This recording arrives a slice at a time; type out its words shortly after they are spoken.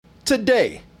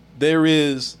today, there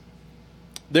was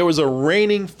a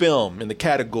reigning film in the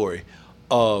category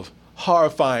of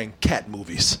horrifying cat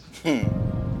movies.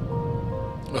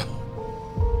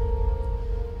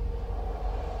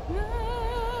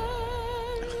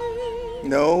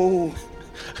 No.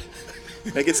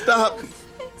 Make it stop.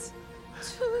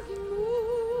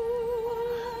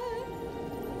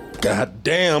 God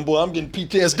damn, boy, I'm getting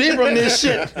PTSD from this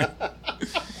shit.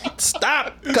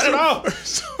 Stop. Cut it off.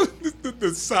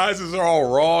 The sizes are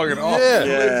all wrong and all.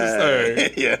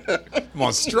 Yeah.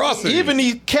 Monstrosity. Even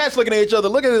these cats looking at each other,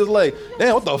 looking at this like,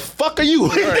 damn, what the fuck are you?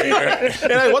 Right.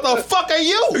 And like, what the fuck are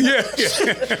you? Yeah.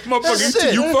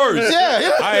 Motherfucker, you first.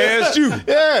 Yeah. I asked you.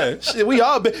 Yeah. Shit, we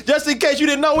all, just in case you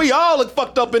didn't know, we all look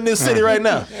fucked up in this city right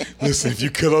now. Listen, if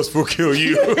you kill us, we'll kill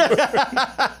you.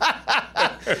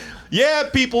 Yeah,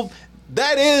 people,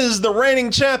 that is the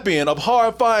reigning champion of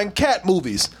horrifying cat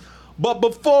movies. But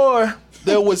before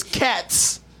there was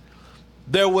cats,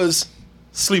 there was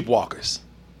sleepwalkers.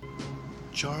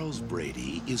 Charles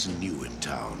Brady is new in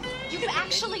town. You can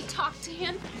actually talk to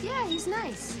him? Yeah, he's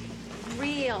nice.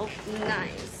 Real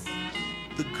nice.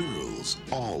 The girls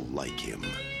all like him.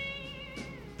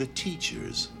 The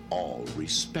teachers all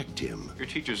respect him. Your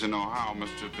teachers in Ohio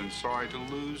must have been sorry to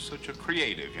lose such a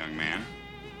creative young man.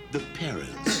 The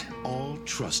parents all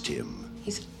trust him.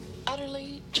 He's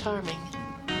utterly charming.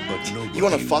 But nobody You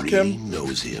wanna fuck really him?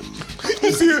 knows him.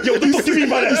 You see the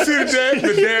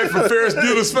dad from Ferris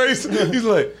Bueller's face? He's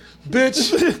like,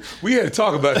 bitch, we had to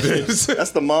talk about this.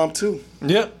 That's the mom, too.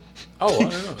 Yep. Oh, I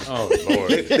don't know. Oh,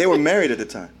 Lord. They were married at the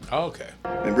time, Okay.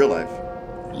 in real life.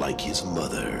 Like his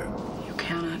mother. You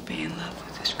cannot be in love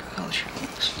with this girl,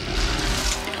 Charles.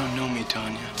 You don't know me,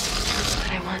 Tanya.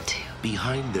 But I want to.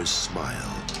 Behind their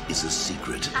smile is a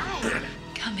secret. Hi.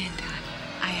 Come in, Dad.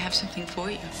 I have something for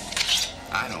you.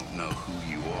 I don't know who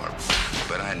you are,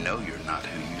 but I know you're not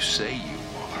who you say you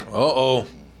are. Uh-oh.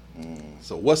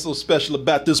 So what's so special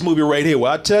about this movie right here?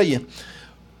 Well, I'll tell you.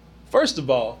 First of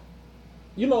all,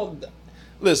 you know,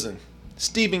 listen,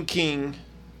 Stephen King,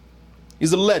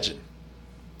 he's a legend.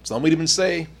 Some would even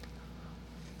say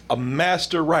a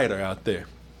master writer out there.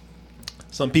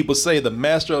 Some people say the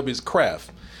master of his craft.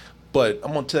 But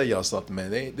I'm going to tell y'all something,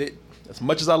 man. They, as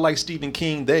much as I like Stephen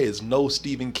King, there is no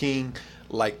Stephen King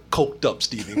like coked up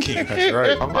Stephen King. That's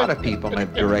right. A lot of people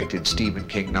have directed Stephen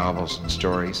King novels and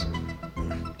stories.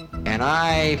 And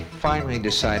I finally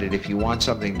decided if you want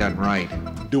something done right,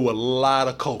 Do a lot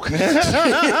of coke. If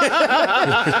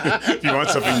you want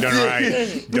something done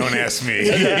right, don't ask me.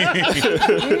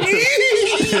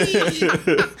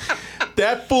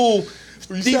 That fool.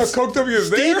 You see how coked up he was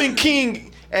there? Stephen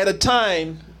King, at a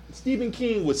time, Stephen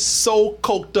King was so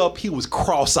coked up, he was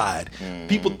cross-eyed.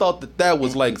 People thought that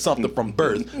was like something from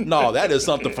birth. No, that is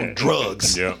something from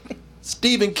drugs. Yeah.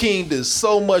 Stephen King did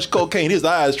so much cocaine, his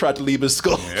eyes tried to leave his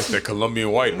skull. Yeah, that's that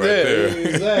Colombian white right there.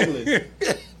 Exactly.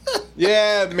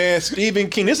 Yeah, man, Stephen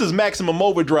King. This is Maximum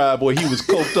Overdrive where he was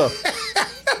coked up.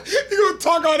 You gonna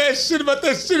talk all that shit about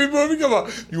that shitty movie? Come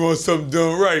on. You want something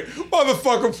done right?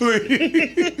 Motherfucker,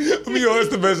 please. I mean, that's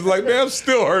the best. Like, man, I'm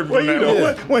still hurting Well, from you that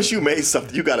know, one. once you made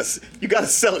something, you gotta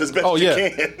sell it as best as yeah.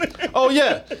 you can. Oh,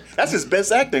 yeah. That's his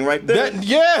best acting right there.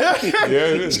 Yeah, it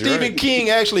is, you're Stephen right. King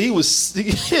actually, he was.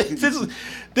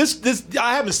 This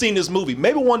I haven't seen this movie.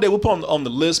 Maybe one day we'll put on the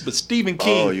list. But Stephen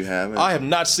King, Oh, you haven't? I have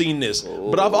not seen this,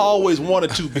 but I've always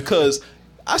wanted to because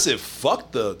I said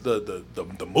fuck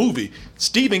the movie.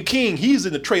 Stephen King, he's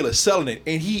in the trailer selling it,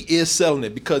 and he is selling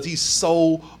it because he's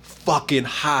so fucking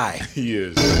high. He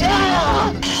is.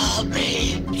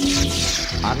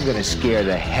 I'm gonna scare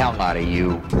the hell out of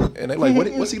you. And they're like,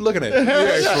 what's he looking at?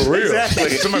 Yeah, for real. Exactly.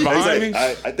 Somebody He's behind like,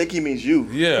 me? I think he means you.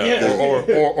 Yeah.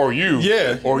 Or you.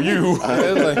 Yeah. Or you.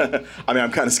 Like, I mean,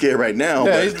 I'm kind of scared right now.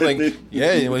 yeah, but he's like,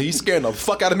 yeah, well, he's scaring the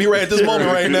fuck out of me right at this moment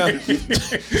right now.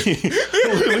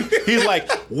 He's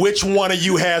like, which one of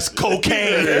you has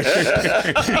cocaine?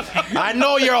 I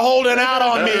know you're holding out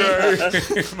on me.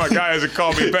 My guy hasn't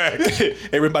called me back.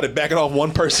 Everybody backing off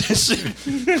one person.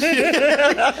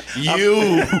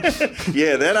 You.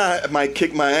 Yeah, then I might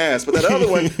kick my ass, but that other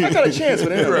one, I got a chance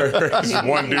with him. Just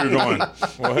one dude going,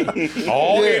 what?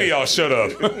 All 80 y'all shut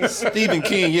up. Stephen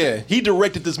King, yeah. He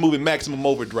directed this movie, Maximum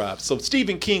Overdrive. So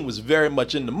Stephen King was very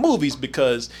much into movies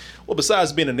because, well,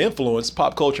 besides being an influence,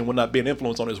 pop culture and whatnot being an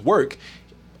influence on his work,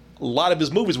 a lot of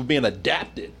his movies were being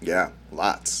adapted Yeah,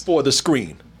 lots. for the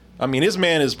screen. I mean, this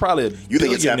man is probably a You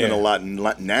think it's happening billionaire. a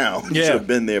lot now. You Yeah. should have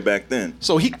been there back then.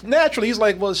 So he naturally, he's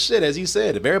like, well, shit, as he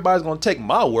said, if everybody's going to take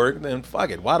my work, then fuck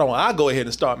it. Why don't I go ahead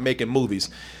and start making movies?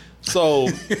 So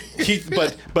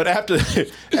but after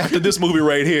this movie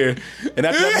right here, and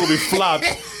after that movie flopped,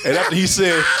 and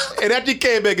after he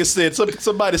came back and said,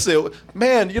 somebody said,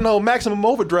 man, you know, Maximum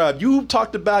Overdrive, you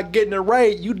talked about getting it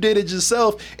right, you did it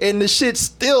yourself, and the shit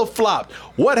still flopped.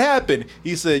 What happened?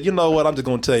 He said, you know what, I'm just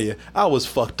gonna tell you, I was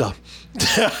fucked up.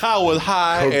 I was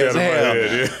high as hell.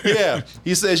 Head, yeah.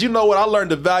 He says, you know what, I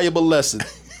learned a valuable lesson.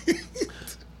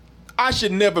 I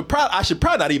should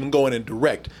probably not even go in and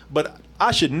direct, but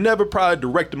I should never probably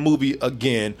direct a movie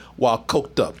again while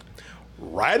coked up.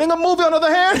 Writing a movie, on the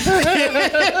other hand,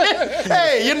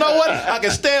 hey, you know what? I can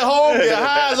stay at home, get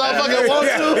high as I fucking want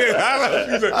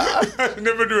to. I should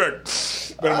never direct.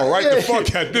 But I'm gonna write the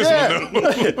fuck out this one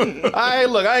though. I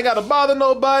ain't gotta bother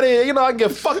nobody. You know, I can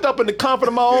get fucked up in the comfort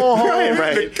of my own home.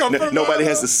 Right. Nobody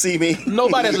has to see me.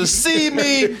 Nobody has to see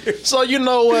me. So you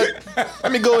know what?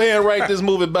 Let me go ahead and write this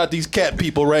movie about these cat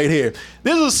people right here.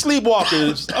 This is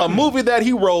Sleepwalkers, a movie that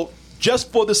he wrote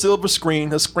just for the silver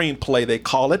screen, a screenplay they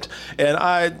call it. And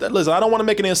I don't want to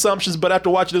make any assumptions, but after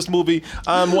watching this movie,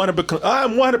 I'm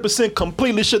 100%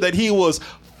 completely sure that he was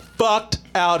fucked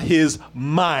out his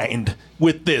mind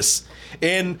with this.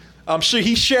 And I'm sure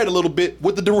he shared a little bit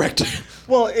with the director.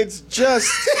 Well, it's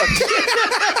just...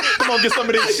 Come on, get some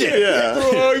of this shit. Yeah.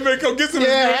 Oh, you better come get some of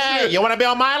this shit. You want to be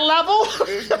on my level?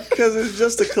 Because it's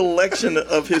just a collection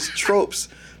of his tropes.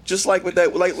 Just like with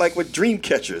that, like with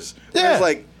Dreamcatchers. Yeah. It's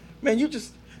like, man,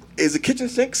 is the kitchen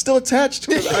sink still attached?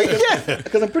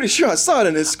 Because I'm pretty sure I saw it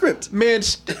in his script. Man,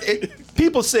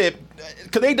 people said,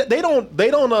 because they don't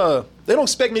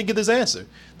expect me to get this answer.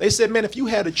 They said, man, if you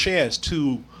had a chance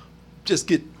to just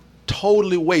get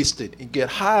totally wasted and get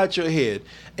high out your head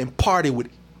and party with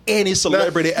any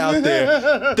celebrity out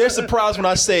there, they're surprised when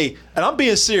I say, and I'm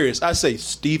being serious, I say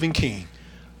Stephen King.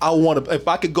 If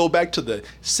I could go back to the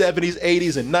 70s,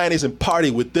 80s, and 90s and party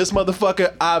with this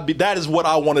motherfucker, that is what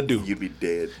I want to do. You'd be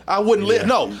dead. I wouldn't live.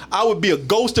 No, I would be a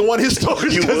ghost in one of his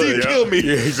stories because he'd kill me.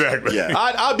 Yeah, exactly. Yeah.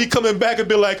 I'd be coming back and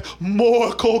be like,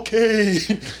 more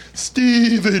cocaine,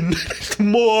 Steven,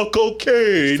 more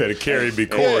cocaine. Instead of Carrie B.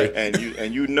 Corey. And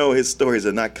you know his stories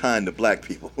are not kind to black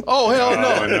people. Oh, hell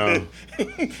no. Oh, no.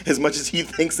 As much as he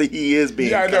thinks that he is being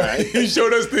Yeah, I know. kind. He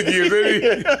showed us think he is, didn't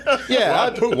he? Yeah, Well, I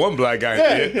put one black guy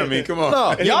in it. I mean, come on.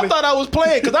 No, y'all thought I was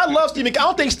playing because I love Stephen King. I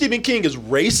don't think Stephen King is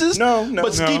racist.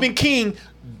 But Stephen King,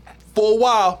 for a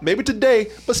while, maybe today,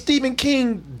 but Stephen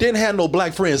King didn't have no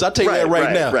black friends. I'll tell you that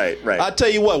right now. Right. I'll tell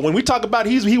you what, when we talk about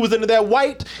he was into that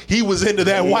white, he was into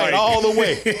that white all the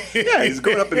way. Yeah, he's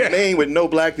growing up in Maine with no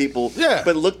black people, Yeah.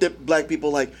 but looked at black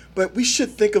people like, but we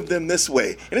should think of them this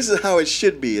way. And this is how it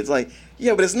should be. It's like,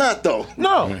 yeah, but it's not though.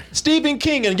 No, Stephen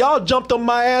King, and y'all jumped on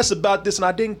my ass about this, and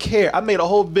I didn't care. I made a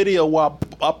whole video while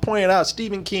I pointed out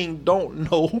Stephen King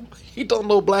he don't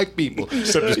know black people.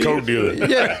 Except his coke dealer.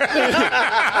 Yeah.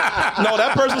 No,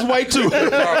 that person's white too.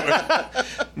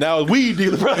 Now weed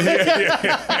dealer,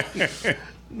 right?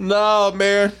 No,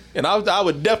 man. And I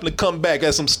would definitely come back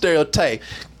as some stereotype.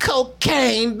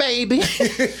 Cocaine, baby.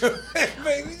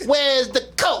 Where's the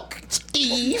coke,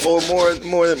 Steve? Or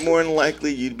more than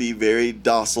likely, you'd be very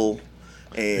docile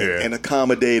and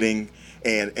accommodating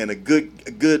and a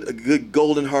good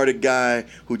golden-hearted guy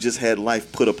who just had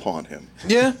life put upon him.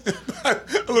 Yeah. I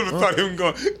literally thought him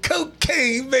going,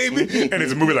 cocaine, baby. And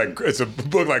it's a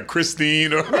book like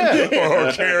Christine or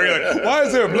Carrie. Like, why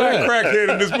is there a black crackhead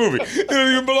in this movie? He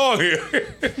doesn't even belong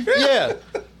here. Yeah.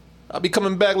 I'll be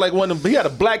coming back like he had a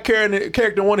black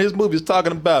character in one of his movies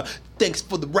talking about, thanks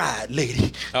for the ride,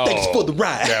 lady. Thanks for the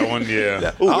ride. That one,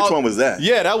 yeah. Ooh, which one was that?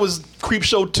 Yeah, that was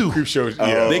Creepshow 2. Creepshow,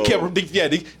 yeah. They kept,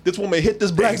 this woman hit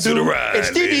this black Thanks for dude. the ride, And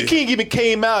Stephen lady. King even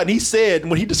came out and he said,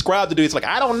 when he described the dude, it's like,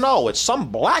 I don't know, it's some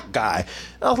black guy.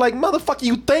 And I was like, motherfucker,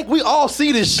 you think we all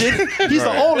see this shit? He's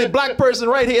the only black person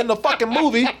right here in the fucking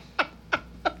movie.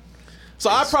 So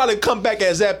I'd probably come back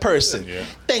as that person. Yeah.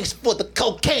 Thanks for the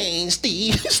cocaine,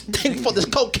 Steve. Thanks for this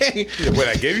cocaine. Yeah, what,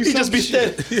 I gave you He just be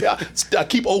shit? standing. I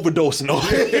keep overdosing on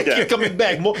it. Keep coming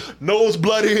back. More nose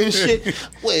bloody and shit.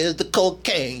 Where's the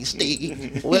cocaine,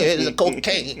 Steve? Where's the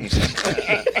cocaine?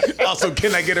 Also,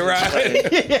 can I get a ride?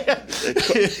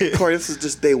 Corey, this is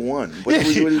just day one. What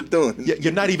are you doing?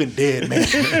 You're not even dead, man.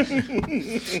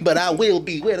 But I will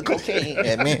be. Where the cocaine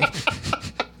at, man?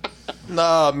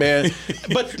 Nah, man.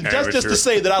 But just to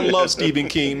say that I love Stephen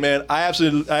King, man. I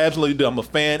absolutely do. I'm a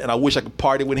fan, and I wish I could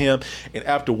party with him. And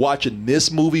after watching this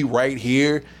movie right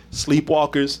here,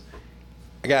 Sleepwalkers,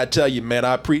 I gotta tell you, man,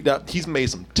 he's made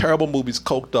some terrible movies,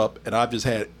 coked up, and I've just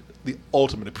had the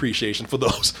ultimate appreciation for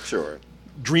those. Sure.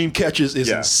 Dreamcatchers is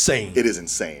insane. It is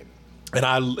insane. And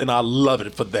I love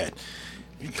it for that.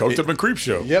 Coked up in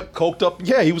Creepshow. Yep, coked up.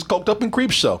 Yeah, he was coked up in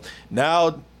Creepshow.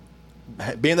 Now,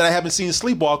 being that I haven't seen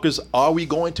Sleepwalkers, are we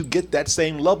going to get that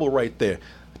same level right there?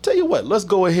 I tell you what, let's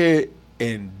go ahead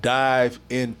and dive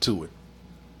into it.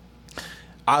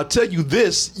 I'll tell you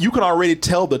this, you can already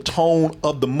tell the tone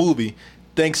of the movie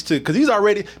thanks to, because he's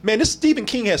already, man, this Stephen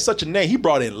King has such a name. He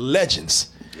brought in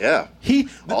legends. Yeah.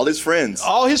 All his friends,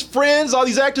 all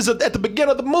these actors at the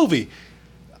beginning of the movie.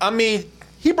 I mean,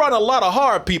 he brought in a lot of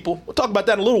horror people. We'll talk about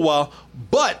that in a little while.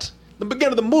 But the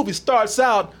beginning of the movie starts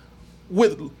out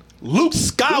with Luke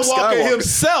Skywalker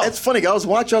himself. It's funny. I was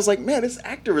watching. I was like, man, this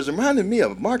actor is reminding me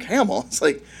of Mark Hamill. It's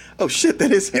like, oh shit,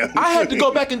 that is him. I had to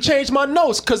go back and change my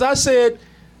notes because I said,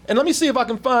 and let me see if I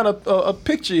can find a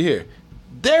picture here.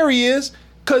 There he is,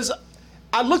 because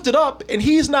I looked it up and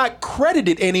he's not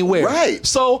credited anywhere. Right.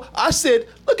 So I said,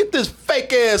 look at this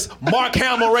fake ass Mark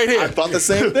Hamill right here. I thought the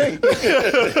same thing.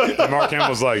 Mark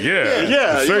Hamill's like,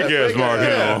 fake ass Mark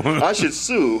Hamill. I should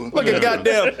sue. Look at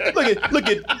goddamn,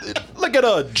 look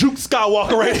at Juke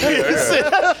Skywalker right here.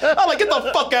 I'm like, get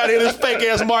the fuck out of here, this fake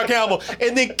ass Mark Hamill.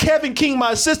 And then Kevin King,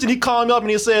 my assistant, he called me up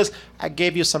and he says, I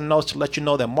gave you some notes to let you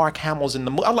know that Mark Hamill's in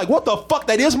the movie. I'm like, what the fuck?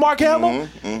 That is Mark Hamill?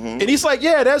 And he's like,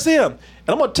 yeah, that's him. And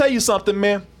I'm gonna tell you something,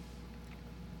 man.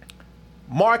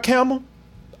 Mark Hamill,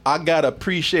 I gotta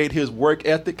appreciate his work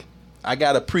ethic. I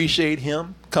gotta appreciate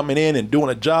him coming in and doing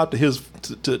a job to his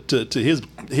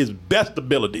best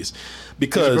abilities.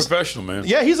 Because he's a professional, man.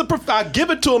 Yeah, I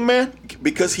give it to him, man.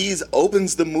 Because he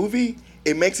opens the movie,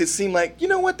 it makes it seem like, you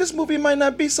know what, this movie might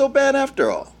not be so bad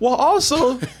after all. Well,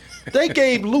 also, they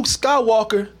gave Luke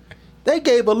Skywalker, they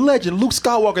gave a legend, Luke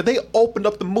Skywalker, they opened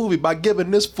up the movie by giving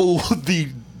this fool the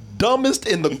dumbest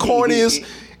and the corniest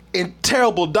and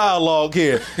terrible dialogue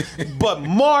here. But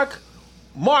Mark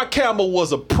Hamill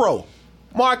was a pro.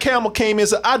 Mark Hamill came in and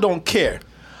said, I don't care.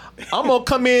 I'm going to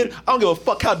come in, I don't give a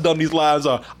fuck how dumb these lines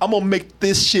are. I'm going to make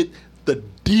this shit the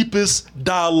deepest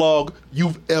dialogue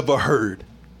you've ever heard.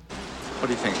 What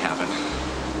do you think happened?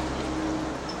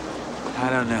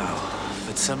 I don't know,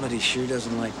 but somebody sure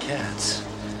doesn't like cats.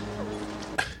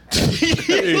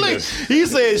 He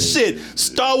says, shit,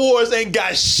 Star Wars ain't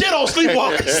got shit on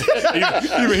Sleepwalkers.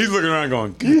 He's looking around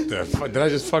going, get the fuck, did I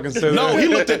just fucking say that? No, he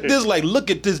looked at this like,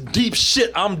 look at this deep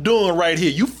shit I'm doing right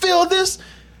here. You feel this?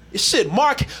 Shit,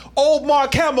 old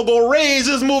Mark Hamill gonna raise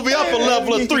this movie up a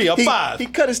level of 3 or 5. He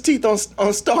cut his teeth on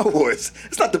Star Wars.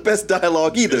 It's not the best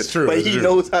dialogue either. It's true, but he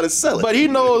knows how to sell it. But he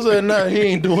knows he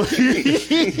ain't doing it.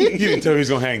 He didn't tell me he's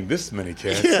gonna hang this many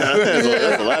cats. Yeah,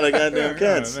 that's a lot of goddamn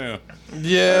cats.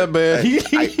 Yeah, man.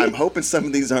 I'm hoping some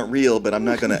of these aren't real, but I'm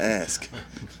not gonna ask.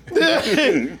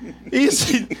 He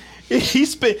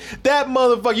spent that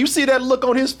motherfucker. You see that look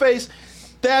on his face?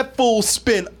 That fool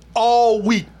spent all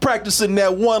week practicing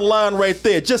that one line right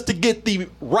there just to get the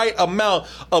right amount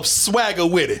of swagger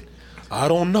with it. I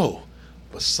don't know,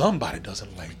 but somebody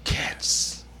doesn't like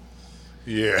cats.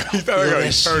 Yeah, he thought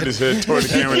he turned his head toward the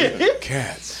camera.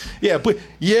 Cats. Yeah, but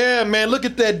yeah, man, look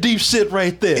at that deep shit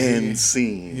right there. End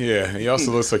scene. Yeah, he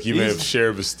also looks like he may have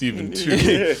shared with Steven too.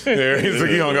 There, he's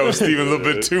like he hung out with Steven a little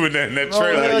bit too in that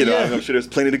trailer. I'm sure there's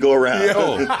plenty to go around.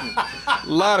 A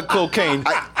lot of cocaine.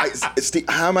 Steve,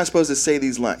 how am I supposed to say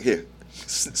these lines? Here,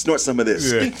 snort some of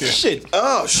this. Shit.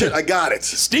 Oh shit, I got it.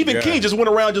 Stephen King just went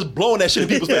around just blowing that shit in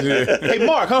people's face. Hey,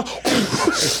 Mark, huh?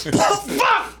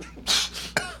 Fuck!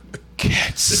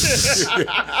 Cats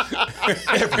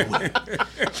everywhere.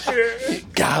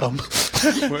 Got him.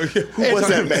 Who was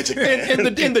that magic? And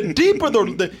the deeper the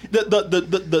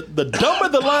dumber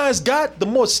the lines got, the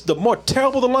more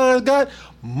terrible the lines got.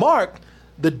 Mark,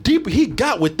 the deeper he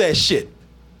got with that shit.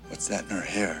 What's that in her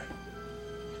hair?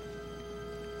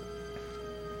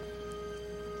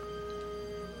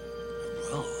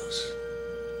 A rose.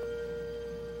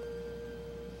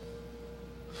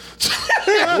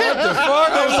 What the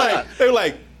fuck? They were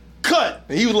like, cut.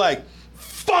 And he was like,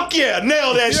 fuck yeah,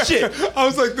 nail that shit. I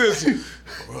was like this.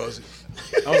 What was it?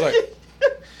 I was like,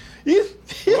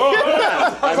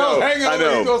 I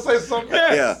know. He's gonna say something.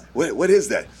 Yeah. What is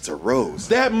that? It's a rose.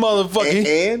 That motherfucker.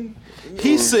 And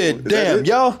he said, damn,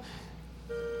 y'all.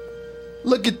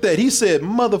 Look at that. He said,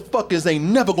 motherfuckers ain't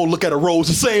never gonna look at a rose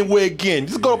the same way again.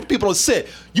 Just go to people on set.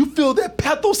 You feel that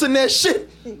pathos in that shit?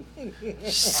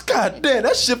 God damn,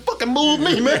 that shit fucking moved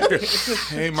me, man.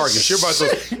 Hey, Mark, you sure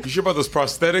about those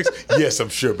prosthetics? Yes, I'm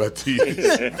sure about these.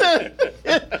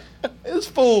 This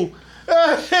fool.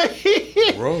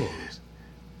 Rose.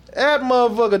 That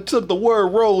motherfucker took the word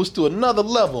rose to another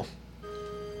level.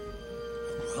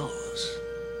 Rose.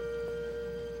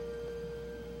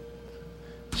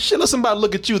 Shit, let somebody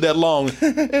look at you that long.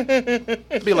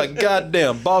 Be like, God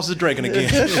damn, boss is drinking again.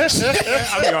 I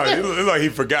mean, it looked like he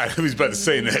forgot who he was about to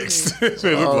say next. That's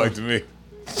what it looked like to me.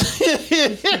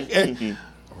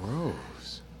 Rose.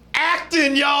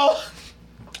 acting, y'all.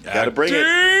 Gotta bring it.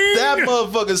 That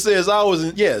motherfucker says I was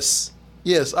in. Yes,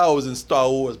 I was in Star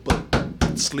Wars, but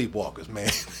Sleepwalkers, man.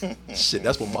 Shit,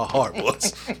 that's what my heart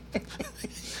was.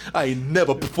 I ain't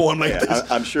never performed like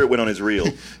this. I'm sure it went on his reel.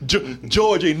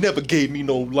 George ain't never gave me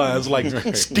no lines like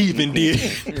Steven did.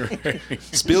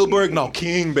 Spielberg, no,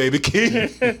 King, baby, King.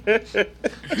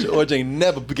 George ain't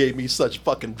never gave me such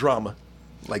fucking drama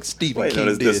like Stephen King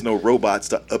did. There's no robots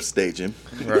to upstage him.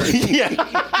 Right. Yeah.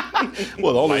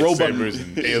 Well, the only robot,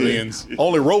 and aliens.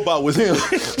 Only robot was him.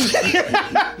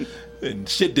 And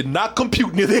shit did not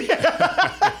compute near there.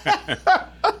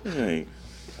 Hey,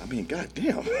 I mean,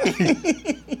 goddamn.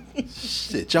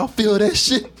 Shit, y'all feel that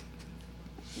shit?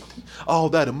 All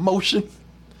that emotion.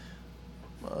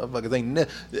 Motherfuckers ain't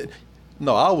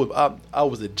no. I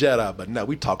was a Jedi, but now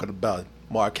we talking about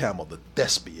Mark Hamill, the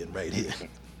thespian, right here.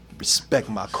 Respect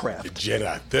my craft. The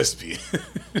Jedi thespian.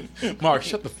 Mark,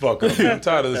 shut the fuck up. I'm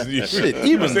tired of this shit.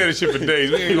 Even say this shit for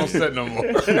days. We ain't gonna set no more.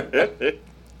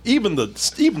 Even the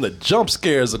jump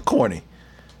scares are corny.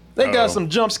 They got some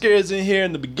jump scares in here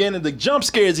in the beginning. The jump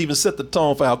scares even set the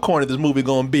tone for how corny this movie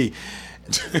gonna be.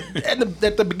 At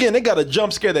the beginning, they got a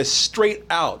jump scare that's straight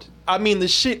out. I mean, the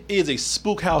shit is a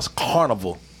spook house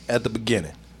carnival at the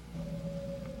beginning.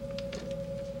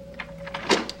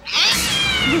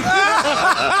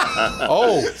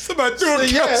 Oh, somebody threw a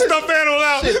stuffed animal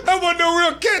out. Shit. That wasn't no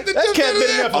real cat. That cat been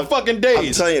in there for fucking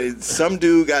days. I'm telling you, some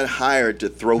dude got hired to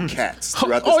throw cats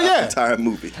throughout this entire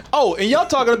movie. Oh, and y'all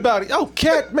talking about it? Oh,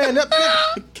 cat, man, that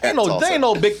cat ain't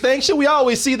no big thing. Should we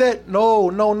always see that?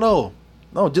 No,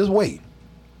 just wait.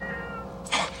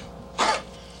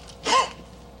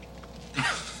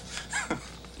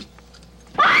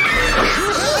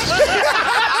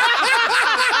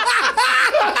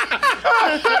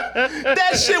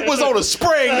 That shit was on a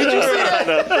spring. Did you see that?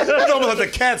 It's almost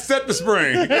like the cat set the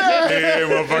spring. Hey,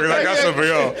 motherfuckers, I got something for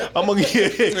y'all. I'm gonna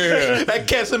get that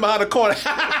cat's in behind the corner.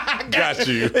 Got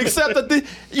you. Except that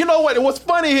you know what? What's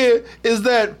funny here is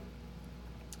that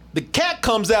the cat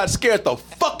comes out, scared the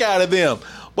fuck out of them.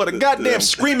 But a goddamn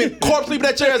screaming corpse leaving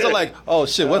that chair is like, oh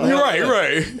shit, what the hell?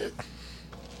 Right.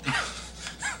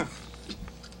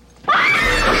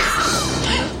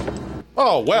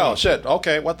 Oh well, shit.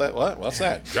 Okay, what's that?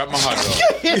 Got my hot dog.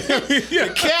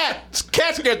 The cat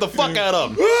scared the fuck out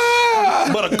of him.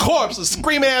 But a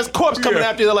screaming ass corpse coming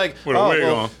after you. They're like, with a wig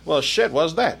on. Well, shit.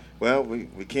 What's that? Well, we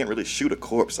can't really shoot a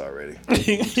corpse already.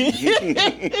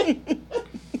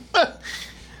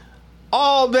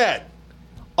 All that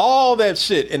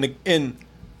shit, and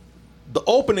the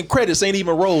opening credits ain't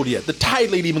even rolled yet. The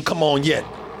title ain't even come on yet.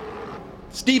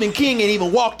 Stephen King ain't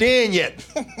even walked in yet.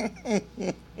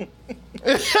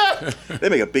 They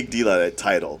make a big deal out of that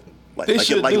title, like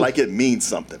it means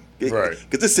something, right?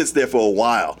 Because this sits there for a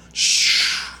while.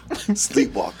 Shh,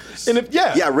 Sleepwalkers. And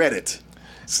I read it.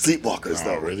 Sleepwalkers,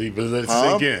 though. Really? But let it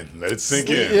sink in. Let it sink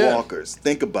in. Sleepwalkers.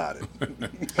 Think about it.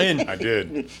 And I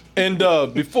did. And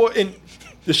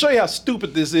to show you how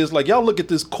stupid this is, like y'all look at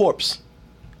this corpse,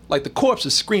 like the corpse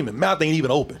is screaming, mouth ain't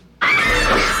even open.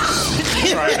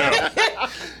 Right now.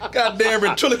 Goddamn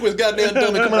ventriloquist, goddamn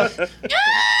dummy coming out.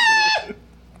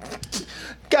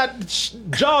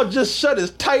 Jaw just shut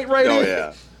his tight right in. Oh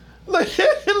yeah. Look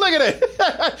at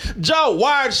that. Jaw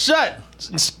wired shut,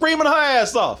 screaming her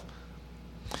ass off.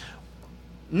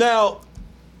 Now,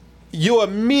 you're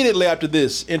immediately after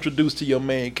this introduced to your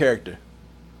main character,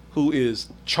 who is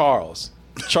Charles.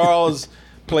 Charles,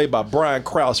 played by Brian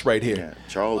Krause right here. Yeah,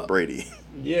 Charles Brady.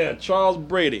 Yeah, Charles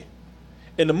Brady.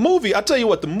 In the movie, I tell you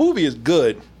what, the movie is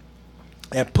good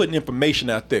at putting information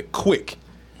out there quick.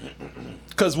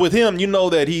 Because with him,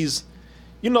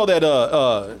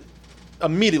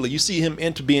 immediately you see him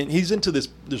he's into this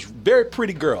very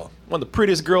pretty girl, one of the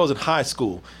prettiest girls in high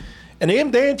school. And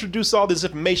they introduce all this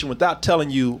information without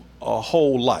telling you a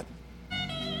whole lot.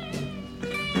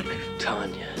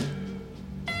 Tanya.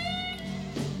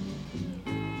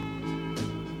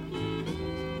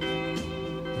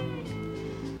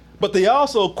 But they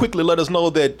also quickly let us know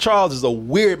that Charles is a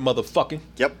weird motherfucker.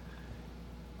 Yep.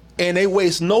 And they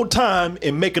waste no time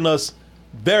in making us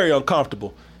very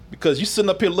uncomfortable. Because you sitting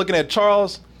up here looking at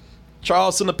Charles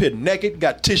sitting up here naked,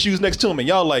 got tissues next to him, and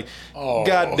y'all like,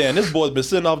 God damn, this boy's been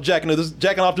sitting off jacking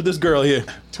off to this girl here.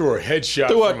 To her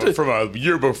headshot from a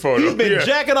yearbook photo. He's been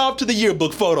jacking off to the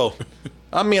yearbook photo.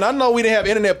 I mean, I know we didn't have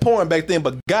internet porn back then,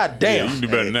 but goddamn. Yeah, you can do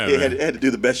better than that, you man. had to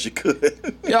do the best you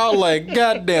could. Y'all like,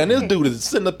 goddamn, this dude is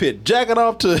sitting up here jacking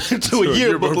off to a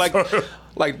yearbook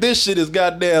like this shit is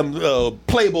goddamn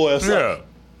Playboy or something. Yeah,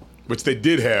 which they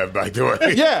did have back the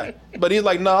way. Yeah, but he's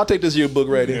like, no, I'll take this yearbook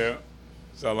right here. Yeah,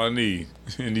 that's all I need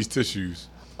in these tissues.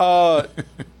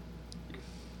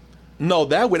 No,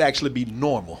 that would actually be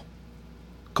normal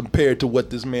compared to what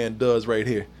this man does right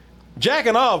here.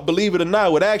 Jacking off, believe it or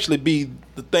not, would actually be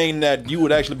the thing that you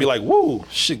would actually be like, whoa,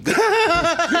 shit.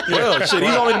 Well, shit,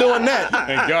 he's only doing that.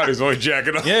 Thank God he's only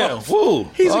jacking off. Yeah, whoa.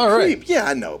 He's all a right. creep. Yeah,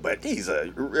 I know, but he's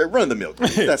a run-of-the-mill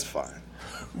creep. That's fine.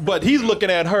 But he's looking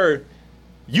at her.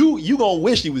 You gonna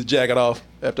wish he was jacking off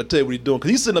after I tell you what he's doing, because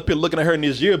he's sitting up here looking at her in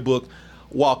his yearbook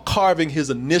while carving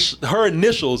her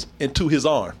initials into his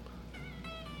arm.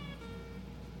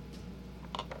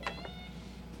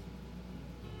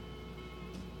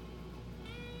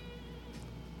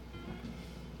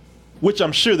 Which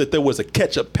I'm sure that there was a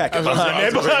ketchup packet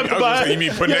behind that. You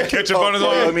mean putting that ketchup on his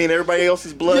arm? I mean, everybody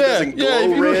else's blood doesn't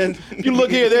glow red. You look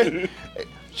here, there.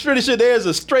 Pretty sure there's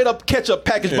a straight up ketchup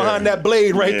package behind that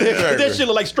blade right there. Exactly. That shit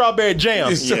look like strawberry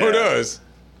jam. It sure does.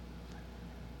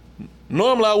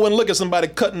 Normally I wouldn't look at somebody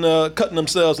cutting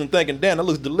themselves and thinking, damn, that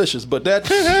looks delicious. But that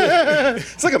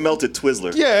it's like a melted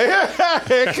Twizzler. Yeah,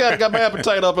 it kind of got my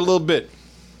appetite up a little bit.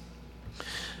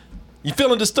 You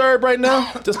feeling disturbed right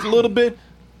now? Just a little bit?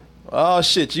 Oh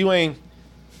shit, you ain't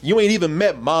even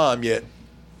met Mom yet.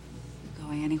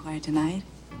 Going anywhere tonight?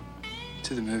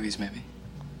 To the movies, maybe.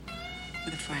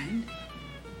 With a friend?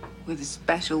 With a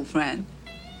special friend?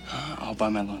 All by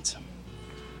my lonesome.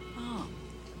 Oh.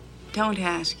 Don't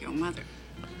ask your mother.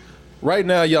 Right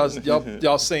now,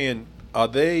 y'all saying,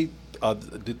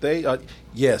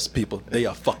 yes, people, they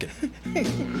are fucking.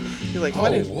 You're like, I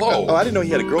didn't know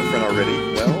he had a girlfriend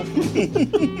already. Well.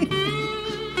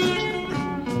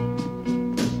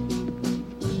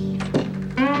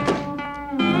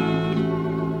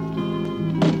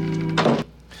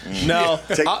 Now,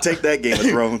 take that, Game of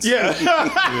Thrones. Yeah.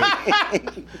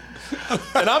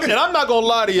 and I'm not gonna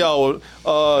lie to y'all.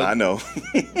 I know.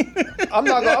 I'm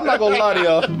not gonna lie to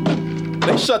y'all.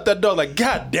 They shut that door like,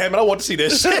 God damn it, I want to see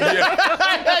this shit.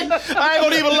 I ain't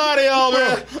gonna even lie to y'all,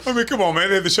 man. I mean, come on, man.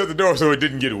 They had to shut the door so it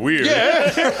didn't get weird.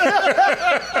 Yeah.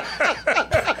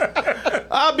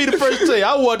 I'll be the first to tell you,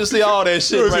 I wanted to see all that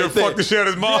shit right there. Fuck the shit out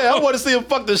of his mom. Yeah, I want to see him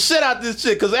fuck the shit out of this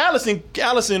shit, because Alice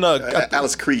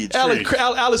Krieg.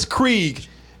 Alice Krieg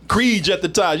at the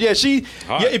time. Yeah, she's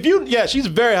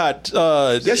very hot.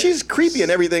 She's creepy in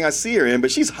everything I see her in,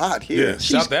 but she's hot here. Yeah,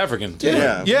 South African.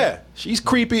 Yeah, she's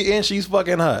creepy and she's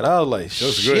fucking hot. I was like,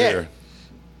 shit. Good hair.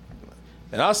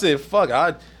 And I said, fuck,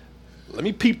 let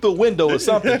me peep the window or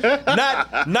something. Not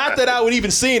that I would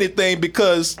even see anything,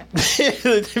 because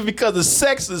the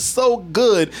sex is so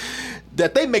good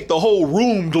that they make the whole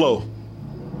room glow.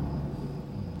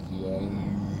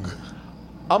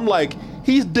 I'm like,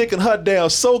 he's dicking her down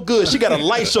so good, she got a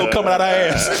light show coming out her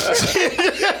ass.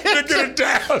 Dicking her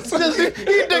down. He's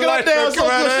dicking her down so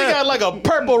good, she got like a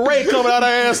purple ray coming out her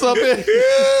ass up here.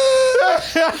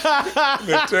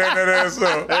 They're tearing that ass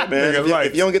up. Man,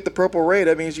 if you don't get the purple ray,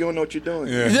 that means you don't know what you're doing.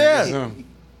 Yeah.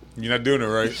 You're not doing it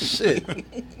right. Shit.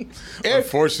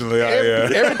 Unfortunately,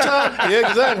 every time, yeah,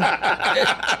 exactly.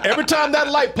 Every time that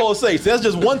light pulsates, that's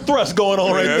just one thrust going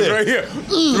on right there. Right here.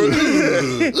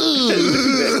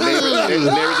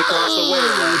 Neighbors across the way.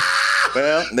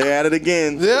 Well, they're at it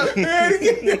again. Yep.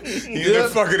 He's been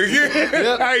fucking again.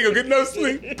 Yep. I ain't gonna get no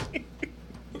sleep.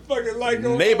 Fucking light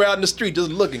going neighbor out in the street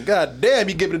just looking. God damn,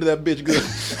 you giving it to that bitch good.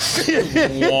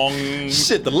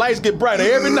 Shit, the lights get brighter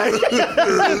every night.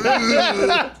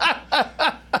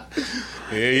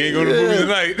 Yeah, you ain't going to the movie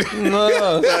tonight.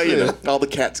 No. All the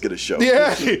cats get a show.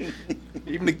 Yeah.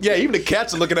 Even the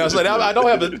cats are looking outside. I don't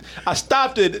have it. I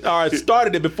stopped it, or I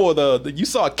started it before you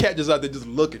saw a cat just out there just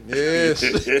looking. Yes.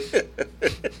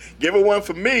 Give it one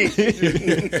for me.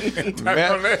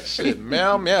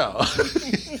 Meow, meow.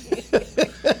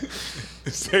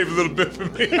 Save a little bit for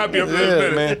me. I'll be up there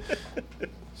in a minute. Man.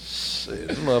 Shit,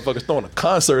 this motherfucker's throwing a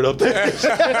concert up there. A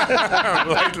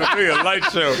light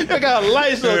show. They got a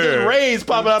light show, just rays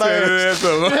popping out of there. Is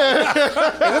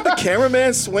that the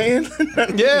cameraman swaying?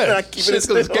 Yeah. Shit,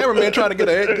 this cameraman trying to get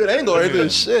a good angle or anything.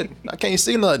 Shit, I can't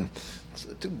see nothing. It's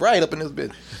too bright up in this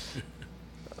bitch.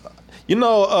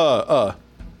 Y'all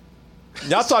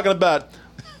talking about,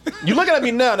 you looking at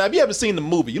me now. Now, if you haven't seen the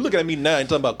movie, you looking at me now and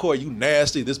talking about, Corey, you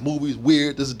nasty. This movie is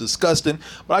weird. This is disgusting.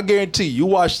 But I guarantee you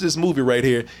watch this movie right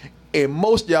here, and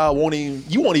most of y'all won't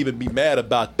even be mad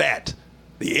about that.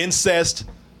 The incest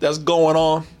that's going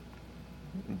on,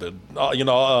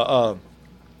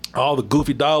 all the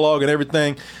goofy dialogue and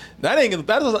everything.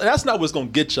 That's not what's gonna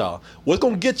get y'all. What's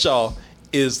gonna get y'all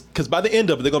is, because by the end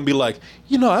of it, they're gonna be like,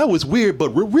 that was weird,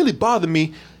 but what really bothered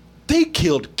me, they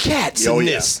killed cats in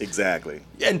this. Yeah, exactly.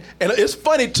 And it's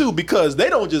funny too, because they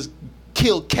don't just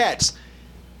kill cats.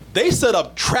 They set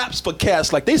up traps for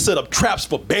cats like they set up traps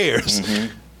for bears.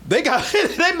 Mm-hmm. They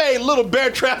made little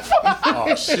bear traps.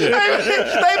 Oh shit!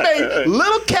 They made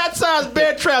little cat-sized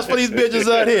bear traps for these bitches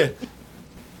out here.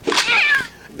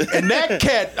 And that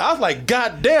cat, I was like,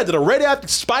 God damn, did a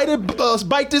radioactive spider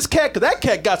bite this cat? Because that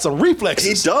cat got some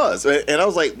reflexes. He does. And I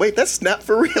was like, wait, that's not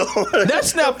for real.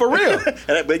 That's not for real.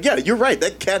 But yeah, you're right.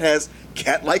 That cat has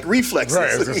cat-like reflexes.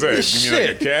 Right, I was gonna say, you mean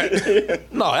like a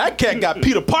cat? No, that cat got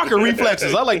Peter Parker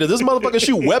reflexes. I like, does this motherfucker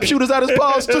shoot web shooters out his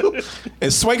paws too?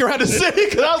 And swing around the city?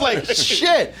 Because I was like,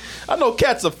 shit. I know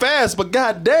cats are fast, but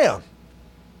goddamn.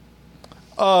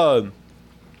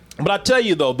 But I tell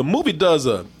you though, the movie does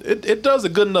a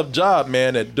good enough job,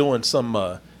 man, at doing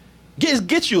some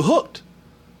gets you hooked.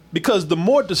 Because the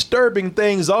more disturbing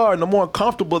things are and the more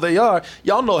uncomfortable they are,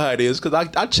 y'all know how it is, because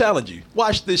I challenge you.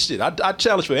 Watch this shit. I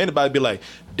challenge for anybody to be like,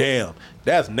 damn,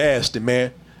 that's nasty,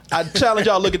 man. I challenge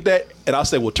y'all to look at that, and I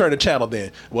say, well, turn the channel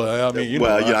then. Well, I mean,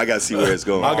 I got to see where it's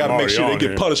going. I got to make sure they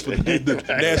get punished for the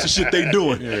nasty shit they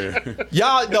doing. Yeah.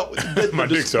 Y'all know. My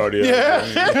dick's already out.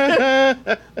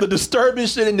 Yeah. The disturbing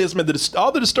shit in this, man,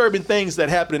 all the disturbing things that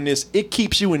happen in this, it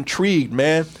keeps you intrigued,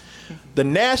 man. The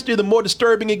nastier, the more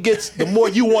disturbing it gets, the more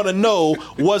you want to know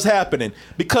what's happening.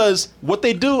 Because what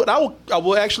they do, and I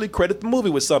will actually credit the movie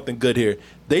with something good here.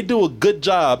 They do a good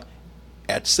job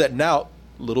at setting out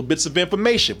little bits of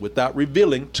information without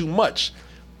revealing too much.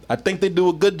 I think they do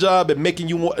a good job at making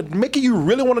you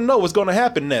really want to know what's going to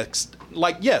happen next.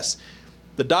 Like, yes,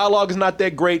 the dialogue is not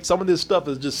that great. Some of this stuff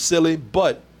is just silly,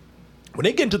 but when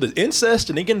they get into the incest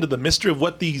and they get into the mystery of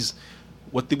what this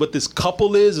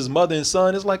couple is, his mother and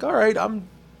son, it's like, all right, I'm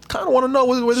kind of want to know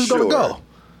where this is going to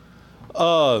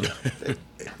go.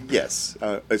 Yes,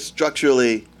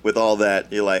 structurally with all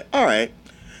that, you're like, all right,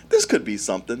 this could be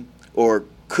something, or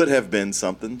could have been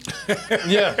something.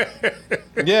 Yeah.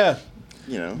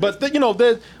 But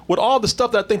with all the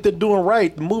stuff that I think they're doing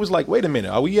right, the movie's like, wait a minute,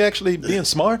 are we actually being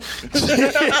smart?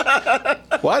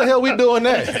 Why the hell are we doing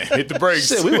that? Hit the brakes.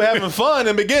 Shit, we were having fun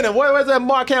in the beginning. Where's that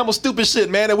Mark Hamill stupid shit,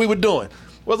 man, that we were doing?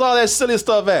 Where's all that silly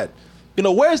stuff at?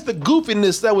 Where's the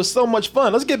goofiness that was so much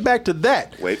fun? Let's get back to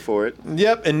that. Wait for it.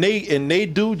 Yep, and they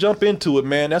do jump into it,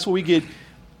 man. That's what we get.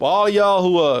 For all y'all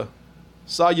who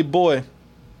saw your boy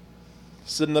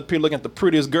sitting up here looking at the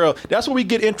prettiest girl, that's where we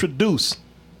get introduced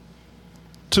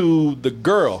to the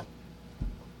girl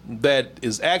that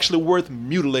is actually worth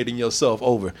mutilating yourself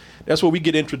over. That's where we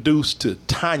get introduced to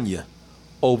Tanya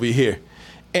over here.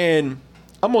 And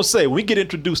I'm going to say, when we get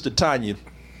introduced to Tanya,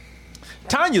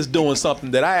 Tanya's doing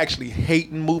something that I actually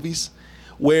hate in movies,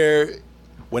 where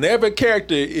whenever a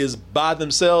character is by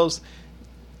themselves,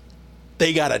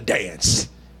 they got to dance.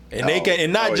 And they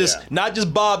can, not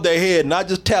just bob their head, not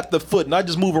just tap their foot, not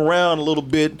just move around a little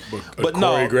bit, but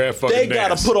no, they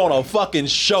got to put on a fucking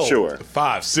show. Sure.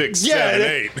 5, 6, 7,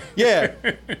 8. Yeah.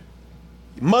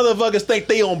 Motherfuckers think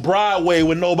they on Broadway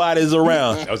when nobody's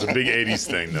around. That was a big 80s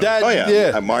thing, though.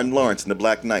 Yeah. Martin Lawrence in The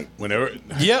Black Knight. Whenever.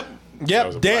 Yep.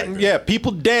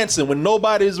 People dancing when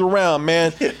nobody's around,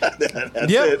 man.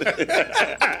 That's yep.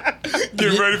 it.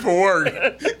 Getting ready for work.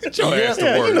 Get your ass to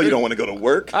work. You don't want to go to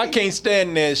work. I can't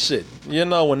stand that shit.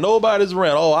 When nobody's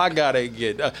around, I gotta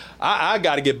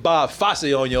get Bob Fosse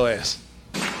on your ass.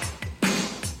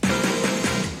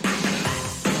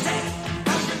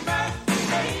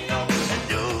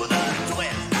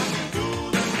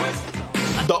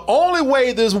 The only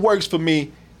way this works for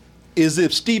me is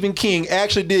if Stephen King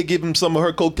actually did give him some of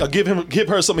her give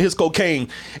her some of his cocaine,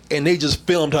 and they just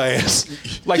filmed her ass.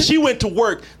 Like, she went to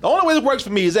work. The only way this works for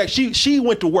me is that she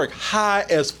went to work high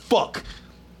as fuck.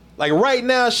 Like, right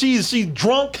now she's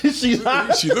drunk. She's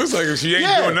high. She looks like she ain't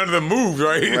doing none of the moves,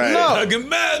 right? No. Like a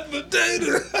mashed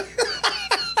potato.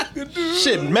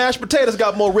 Shit, mashed potatoes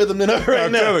got more rhythm than her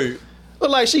right now. I'm telling you. Look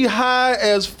like she high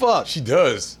as fuck. She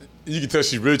does. You can tell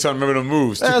she's really trying to remember the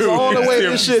moves. That's too. the only way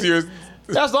this shit.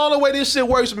 That's the only way this shit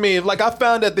works for me. If, like, I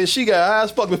found out that she got high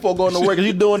as fuck before going to work, and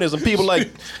you doing this, and people like,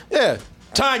 yeah,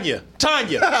 Tanya,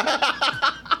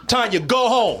 go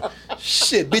home.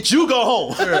 Shit, bitch, you go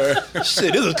home. Yeah.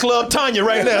 Shit, this is Club Tanya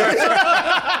right now.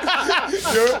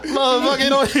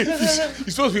 Motherfucker, you're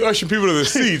supposed to be ushering people to the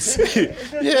seats.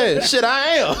 Yeah, shit, I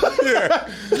am. Yeah.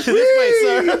 This way,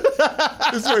 sir.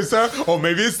 This way, sir. Or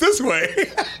maybe it's this way.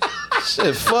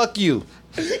 Shit, fuck you.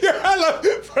 Yeah, I love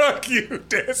fuck you,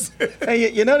 this.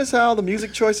 Hey, you notice how all the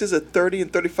music choices are 30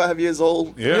 and 35 years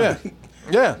old? Yeah.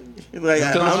 Like,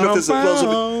 I don't know if this is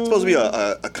supposed to be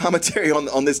a commentary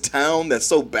on this town that's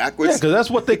so backwards. Yeah, because that's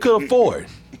what they could afford.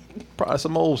 Probably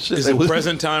some old shit. Is it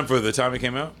present time for the time it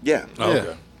came out? Yeah. Oh,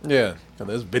 okay. Yeah. And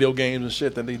there's video games and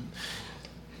shit that they...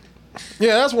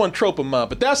 Yeah, that's one trope of mine.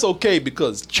 But that's okay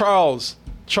because Charles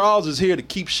is here to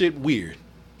keep shit weird.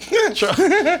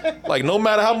 Like, no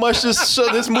matter how much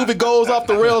this movie goes off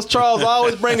the rails, Charles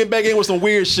always bring it back in with some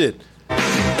weird shit.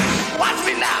 Watch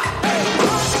me now.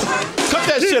 Cut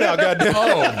that shit out, goddamn.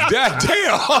 Oh,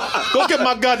 goddamn. Go get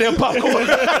my goddamn popcorn.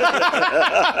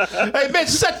 Hey, bitch,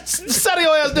 set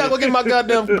your ass down. Go get my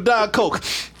goddamn Diet Coke.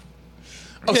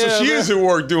 Oh, so she is at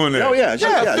work doing that. Oh yeah,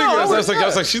 I was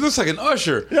like, she looks like an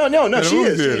usher. No, she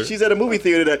is. She's at a movie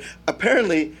theater that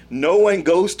apparently no one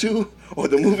goes to, or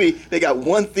the movie, they got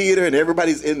one theater and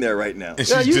everybody's in there right now. And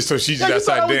she's just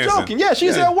outside dancing. Joking. Yeah,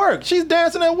 she's at work. She's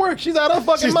dancing at work. She's out of her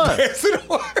fucking mind. Dancing at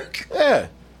work. Yeah.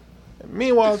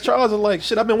 Meanwhile, Charles is like,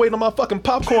 shit, I've been waiting on my fucking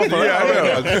popcorn for an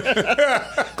hour.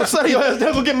 Go settle your ass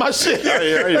down, go get my shit.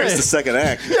 I already missed the second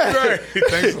act. Yeah. Right.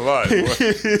 Thanks a lot.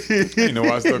 You know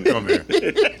why I still come here.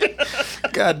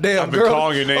 Goddamn, I've been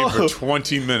calling your name for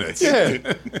 20 minutes.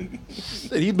 Yeah.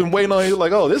 He's been waiting on you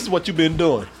like, oh, this is what you've been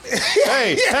doing.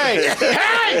 Hey,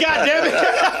 goddamn it.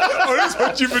 Oh, this is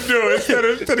what you've been doing instead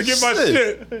of get my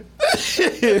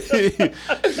shit.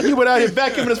 You went out here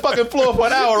vacuuming this fucking floor for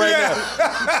an hour right now.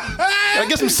 Can I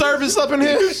get some service up in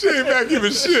here? She ain't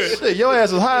vacuuming shit. Your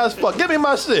ass is high as fuck. Give me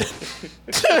my shit.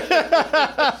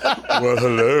 Well,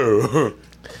 hello.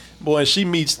 Boy, and she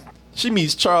meets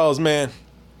Charles, man,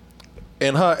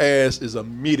 and her ass is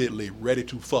immediately ready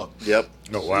to fuck. Yep.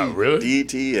 Oh wow, really?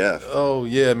 DTF. Oh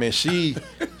yeah, man. She's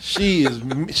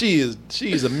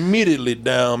immediately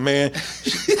down, man.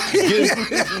 She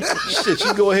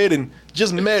go ahead and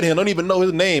just met him, don't even know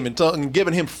his name, and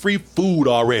giving him free food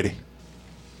already.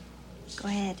 Go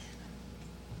ahead.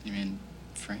 You mean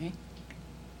free?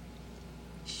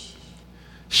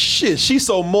 Shit, she's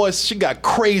so moist, she got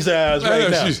crazy eyes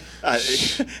right now.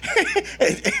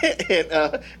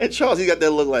 And Charles, he got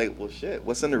that look like, well, shit,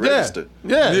 what's in the register?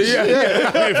 Yeah.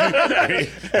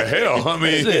 Hell, I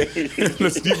mean,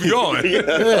 let's keep going.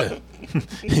 Yeah.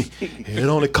 It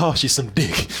only costs you some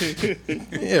dick.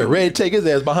 Yeah, ready to take his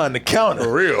ass behind the counter.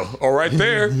 For real. Or right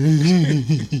there.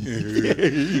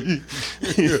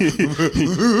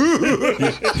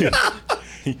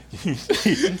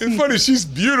 It's funny, she's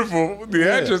beautiful,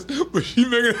 the actress, but she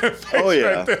making that face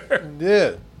right there.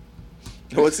 Yeah.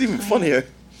 Oh, it's even funnier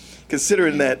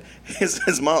considering that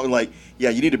his mom was like, yeah,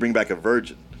 you need to bring back a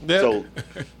virgin. Yeah. So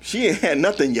she ain't had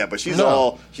nothing yet, but she's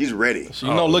ready. She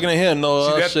looking at him, she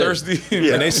that shit. thirsty.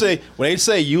 Yeah. When they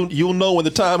say you'll know when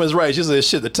the time is right, she says,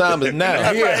 shit, the time is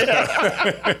now. Go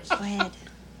ahead.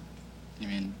 You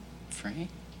mean free?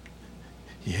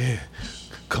 Yeah.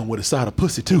 Come with a side of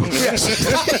pussy too. We got a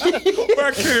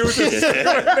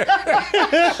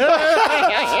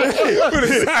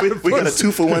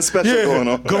 2-for-1 special going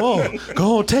on.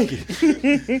 Go on, take it.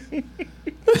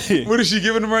 What is she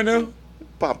giving him right now?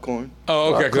 Popcorn.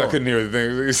 Oh, okay, because I couldn't hear the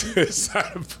thing. He said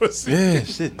side of pussy. Yeah,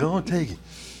 shit, go on, take it.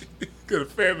 Got a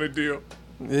family deal.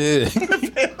 Yeah.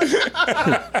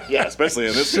 Yeah, especially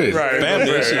in this shit. Right.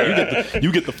 Family shit.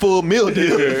 You get the full meal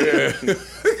deal. Yeah.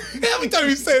 Every time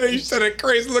you say that, you say that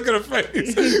crazy look at her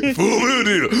face. Full meal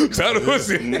deal. Side of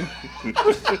pussy.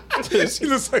 She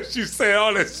looks like she's saying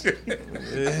all that shit.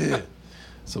 Yeah.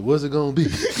 So what's it gonna be?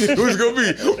 Who's it gonna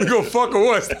be? We gonna fuck or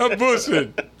what? Stop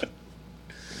bullshit.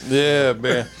 Yeah,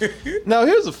 man. Now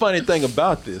here's the funny thing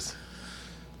about this,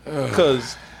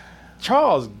 because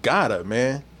Charles got her,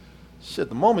 man. Shit,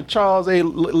 the moment Charles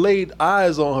laid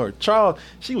eyes on her,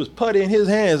 she was putty in his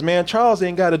hands, man. Charles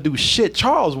ain't got to do shit.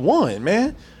 Charles won,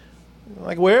 man.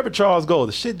 Like wherever Charles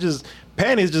goes, the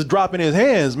panties just drop in his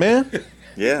hands, man.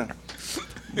 Yeah.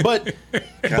 But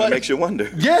makes you wonder.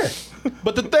 Yeah.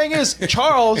 But the thing is,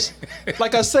 Charles,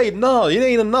 like I say, no, it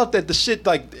ain't enough that the shit,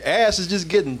 like, the ass is just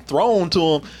getting thrown to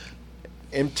him.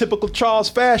 In typical Charles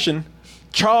fashion,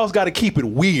 Charles got to keep it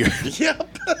weird.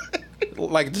 Yep.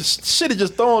 Like, the shit is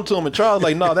just thrown to him, and Charles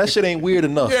like, no, that shit ain't weird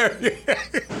enough. Yeah.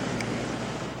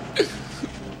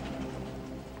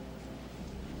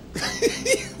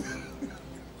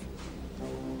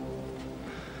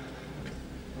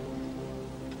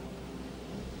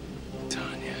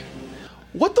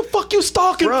 What the fuck you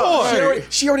stalking for?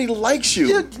 She already likes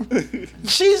you.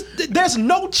 There's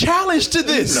no challenge to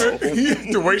this. No. You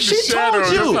have to wait in the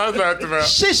shadows. Told you. That's what I was about.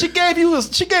 Shit, she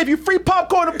gave you free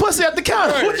popcorn and pussy at the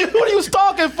counter. Right. What are you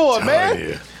stalking for,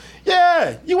 man?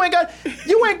 Yeah, you ain't got.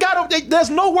 There's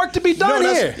no work to be done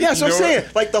here. Yeah, that's what I'm saying.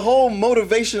 Like the whole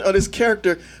motivation of this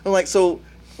character. I'm like, so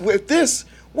with this,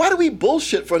 why do we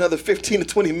bullshit for another 15 to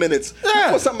 20 minutes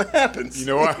before something happens? You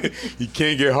know why? You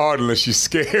can't get hard unless she's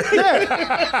scared.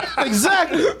 Yeah,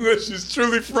 exactly. Unless she's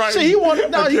truly frightened. See, he wanted.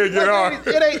 No, can't get hard.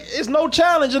 It's no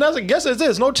challenge, and I guess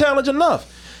it's no challenge enough.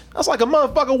 That's like a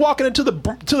motherfucker walking into the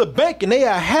bank and they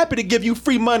are happy to give you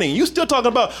free money. And you still talking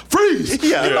about freeze?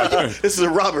 Yeah. This is a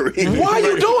robbery. Why are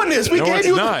you doing this?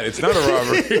 It's not a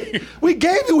robbery. We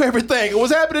gave you everything. I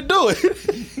was happy to do it.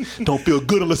 Don't feel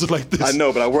good unless it's like this. I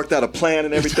know, but I worked out a plan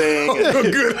and everything.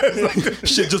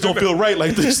 Shit just don't feel right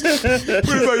like this.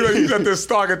 You got this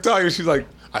stock and tell you. She's like,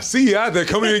 I see you out there.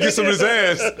 Come here and get some of this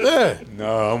ass. Yeah.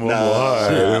 No, I'm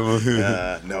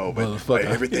no, but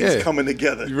everything's coming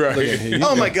together. Right.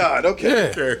 Oh my God.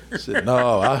 Okay. Yeah. Shit,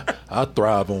 no, I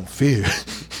thrive on fear.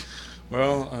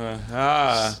 Well,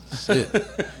 Shit.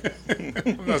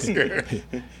 I'm not scared.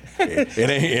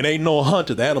 It ain't no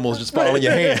hunter. The animals just fall in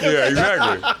your hand. Yeah,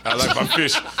 exactly. I like my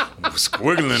fish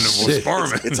squiggling and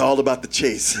squirming. It's all about the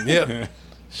chase. Yeah.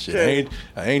 Shit,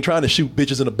 I ain't trying to shoot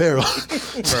bitches in a barrel.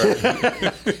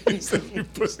 He said you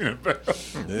pussy in a barrel.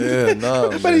 Yeah, no.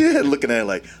 Everybody looking at it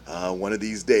like, one of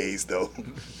these days, though.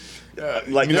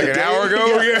 Like an hour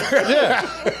ago? Yeah.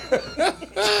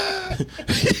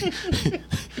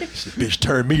 Bitch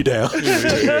turned me down.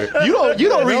 You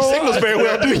don't read signals very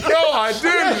well, do you? No, I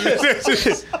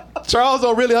didn't. Charles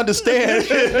don't really understand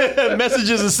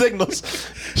messages and signals.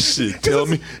 Shit, tell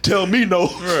me no.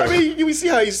 Right. I mean, you see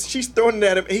how she's throwing it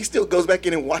at him, and he still goes back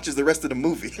in and watches the rest of the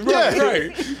movie.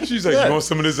 Right. She's like, you want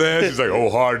some of this ass? She's like, oh,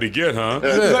 hard to get, huh?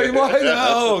 He's like, why?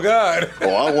 Oh, God.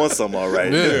 Oh, I want some, all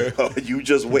right. Yeah. Oh, you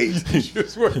just wait. She's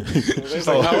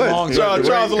like, how long?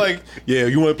 Charles is like, yeah,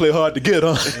 you want to play hard to get,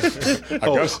 huh?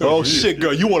 Oh shit,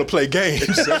 girl, you want to play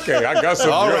games? Okay, I got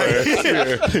some. All right.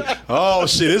 Yeah. Oh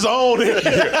shit, it's on. One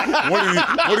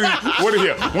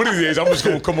of these days, I'm just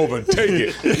gonna come over and take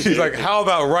it. She's like, how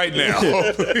about right now?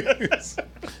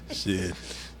 Shit.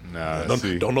 Nah,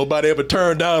 don't nobody ever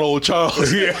turn down old Charles.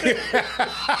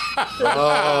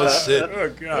 Oh shit. Oh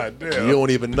God damn. You don't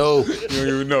even know. You don't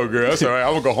even know, girl. That's all right.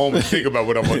 I'm gonna go home and think about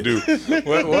what I'm gonna do.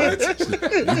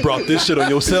 What? You brought this shit on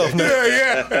yourself now.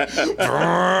 Yeah.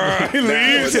 Now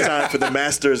it's time for the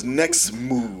master's next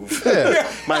move. Yeah.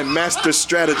 My master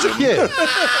stratagem. Yeah.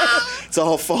 It's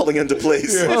all falling into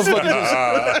place. Yeah.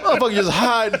 Motherfucker just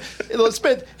hide.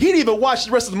 He didn't even watch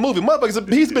the rest of the movie.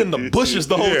 Motherfucker, he's been in the bushes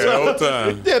the whole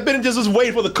time. Yeah, been just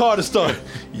waiting for the car to start.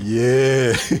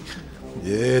 Yeah.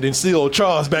 Yeah, didn't see old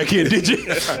Charles back here, did you?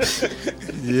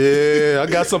 Yeah, I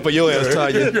got something for your ass,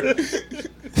 Tanya.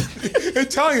 Hey,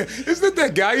 Tanya, isn't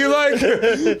that guy you like?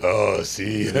 Oh,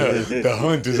 see, the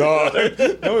hunt is on.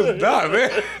 No, it's not,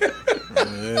 man.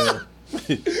 Yeah.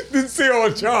 Didn't see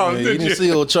old Charles, you did you? didn't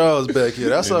see old Charles back here.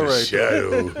 That's all right.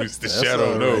 Shadow. It's the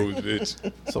shadow nose,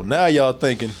 bitch. So now y'all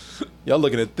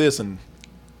looking at this, and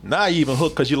now you even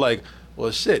hooked because you're like,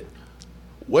 well, shit,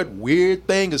 what weird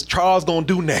thing is Charles gonna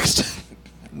do next?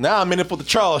 Now I'm in it for the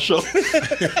Charles show.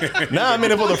 Now I'm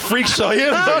in it for the freak show. He's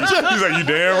like, you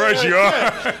damn right you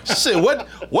are. Shit,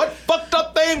 what fucked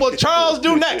up thing will Charles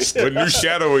do next? What new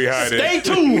shadow we hiding? Stay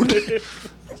tuned.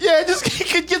 Yeah,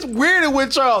 it gets weirder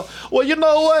with Charles. Well, you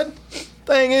know what?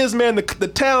 Thing is, man,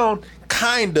 the town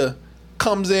kinda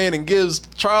comes in and gives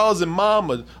Charles and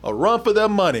Mom a run for their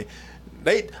money.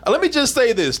 Let me just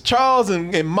say this: Charles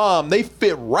and Mom, they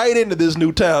fit right into this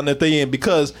new town that they in,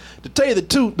 because to tell you the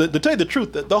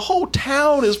truth, the whole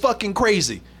town is fucking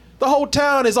crazy. The whole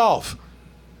town is off.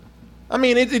 I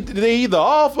mean, they either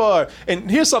off or. And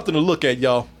here's something to look at,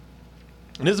 y'all.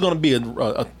 And this is going to be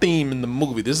a theme in the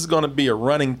movie. This is going to be a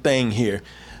running thing here.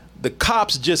 The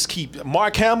cops just keep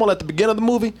Mark Hamill at the beginning of the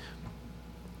movie.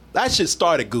 That shit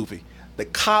started goofy. The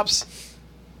cops,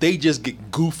 they just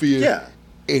get goofier. Yeah.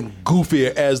 And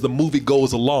goofier as the movie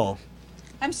goes along.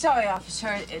 I'm sorry,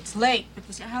 officer. It's late, but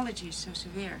this allergy is so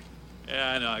severe.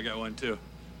 Yeah, I know. I got one too.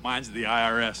 Mine's the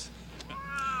IRS.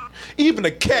 Even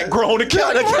the cat grown. The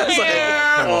cat's like,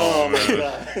 oh my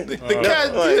God. The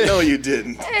cat. No, you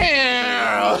didn't.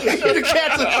 the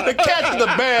cat's in the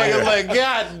bag. I'm like,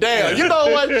 God damn. You know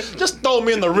what? Just throw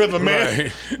me in the river, man.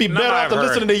 Right. Be better after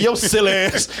listening to your silly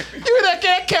ass. Give me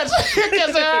that cat's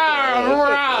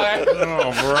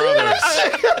Oh,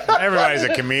 brother. Everybody's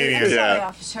a comedian. I'm sorry,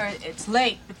 officer. It's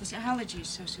late, but this allergy is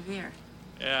so severe.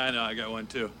 Yeah, I know. I got one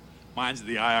too. Mine's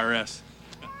the IRS.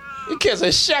 You can't say,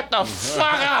 shut the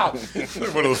fuck up.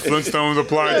 One of those Flintstones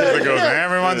appliances that goes,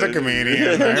 everyone's a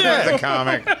comedian, everyone's a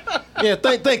comic. Yeah,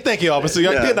 thank you, officer.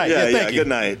 Yeah, good night. Thank you. Good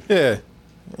night. Yeah.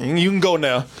 You can go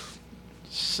now.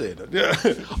 Shit.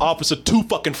 Officer too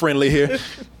fucking friendly here.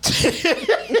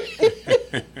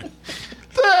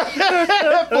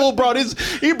 That fool brought his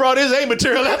A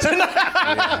material out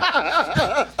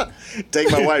tonight.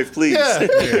 Take my wife, please.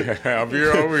 Yeah, I'll be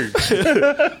here all week.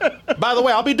 By the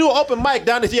way, I'll be doing open mic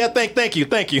down there. Yeah, thank you.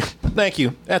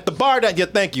 At the bar down. Yeah,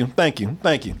 thank you.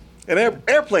 And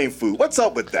airplane food. What's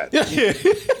up with that? Yeah.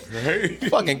 Right?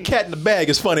 Fucking cat in the bag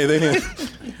is funny. Then.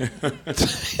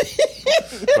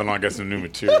 But I got some new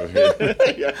material here.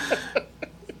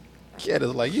 Cat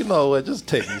is like, you know what? Just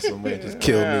take me somewhere. Just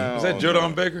kill me. Is that Joe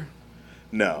Don Baker?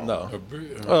 No.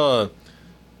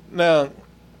 Now,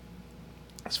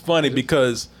 it's funny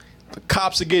because the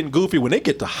cops are getting goofy. When they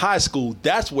get to high school,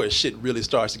 that's where shit really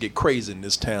starts to get crazy in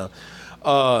this town.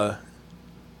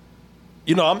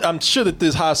 You know, I'm sure that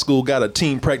this high school got a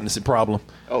teen pregnancy problem.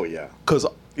 Oh, yeah. Because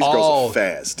these girls are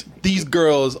fast.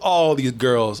 All these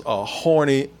girls are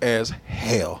horny as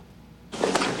hell.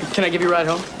 Can I give you a ride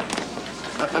home?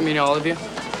 I mean, all of you?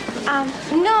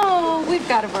 No, we've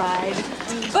got a ride.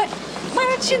 But why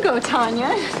don't you go,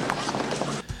 Tanya?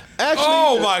 Actually,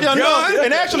 oh my God! No,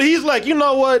 and actually, he's like, you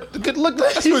know what? Look,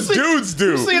 that's what dudes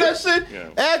do. You see that shit? Yeah.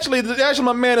 Actually,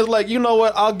 my man is like, you know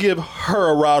what? I'll give her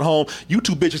a ride home. You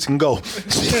two bitches can go.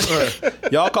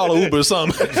 Y'all call an Uber or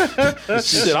something.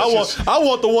 Shit, I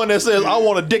want the one that says I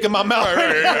want a dick in my mouth.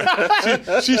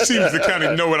 Right. She seems to kind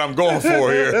of know what I'm going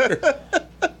for here.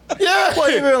 Yeah.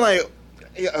 Well, you're like,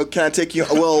 can I take you?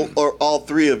 Well, or all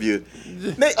three of you.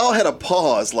 They all had a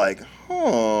pause, like.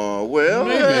 Oh, well,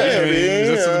 maybe. Is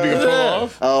that something to be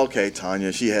applause? Okay,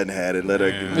 Tanya, she hadn't had it. Let her.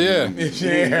 Yeah. She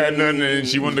ain't had nothing, and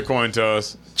she won the coin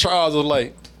toss. Charles was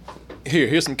like,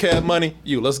 here's some cab money.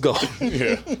 Let's go.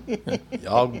 Yeah.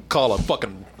 Y'all call a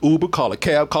fucking Uber, call a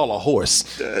cab, call a horse.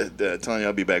 Tanya,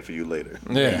 I'll be back for you later.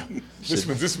 Yeah. This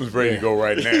one's ready to go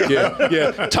right now.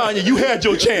 Yeah. Tanya, you had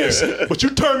your chance, but you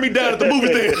turned me down at the movie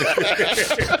theater.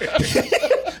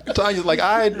 Tanya's like,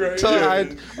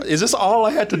 is this all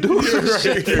I had to do?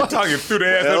 Right. Tanya threw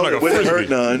the ass up like a frisbee. Hurt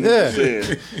none.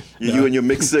 Yeah. You and your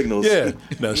mixed signals. Yeah.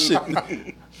 No shit.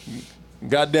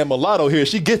 Goddamn mulatto here,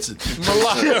 she gets it.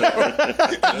 Mulatto.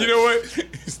 You know what?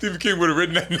 Stephen King would have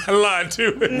written that line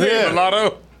too. Yeah.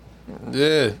 Mulatto.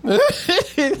 Yeah.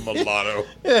 Mulatto.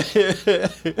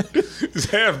 This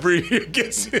half-breed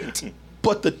gets it.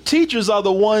 But the teachers are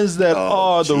the ones that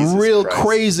are the real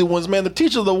crazy ones, man. The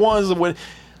teachers are the ones that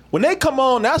when they come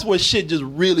on, that's where shit just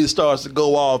really starts to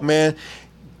go off, man.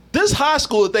 This high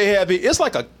school that they have here, it's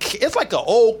like an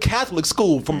old Catholic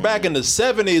school from back in the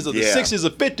 70s or the 60s or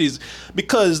 50s,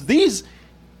 because these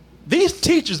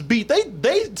teachers physically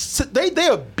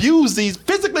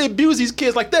abuse these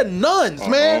kids like they're nuns,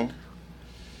 man.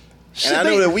 And I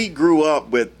know that we grew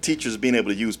up with teachers being able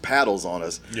to use paddles on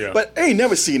us, but I ain't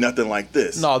never seen nothing like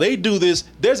this. No, they do this.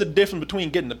 There's a difference between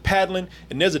getting the paddling,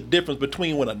 and there's a difference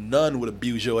between when a nun would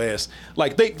abuse your ass.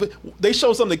 Like they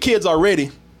show some of the kids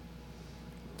already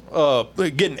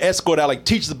getting escorted out, like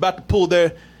teachers about to pull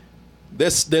their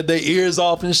ears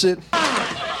off and shit.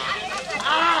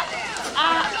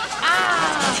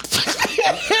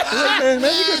 Man,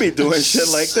 you could be doing shit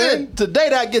like that. Today,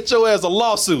 that get your ass a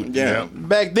lawsuit. Yeah.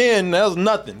 Back then, that was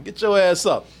nothing. Get your ass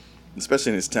up.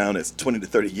 Especially in this town that's 20 to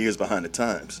 30 years behind the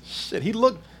times. Shit,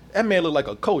 that man looked like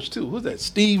a coach too. Who's that?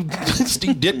 Steve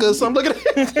Ditka or something? Look at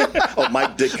that. Oh,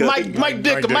 Mike Ditka. Mike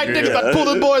Ditka. Mike Ditka about to pull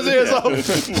the boy's ears off.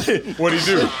 What'd he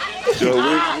do?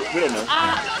 We don't know.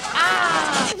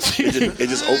 It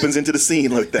just opens into the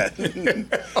scene like that.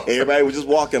 Everybody was just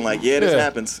walking like, this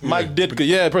happens. Mike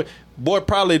Ditka, boy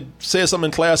probably said something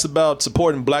in class about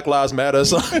supporting Black Lives Matter or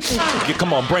something.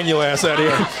 Come on, bring your ass out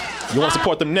here. You want to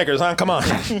support them niggers, huh? Come on.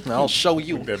 I'll show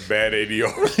you. That bad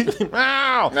ADR.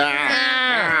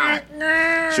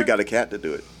 Should got a cat to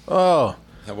do it. Oh.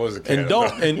 That was a cat.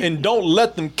 And don't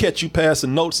let them catch you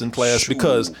passing notes in class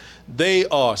because they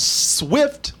are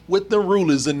swift with the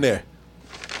rulers in there.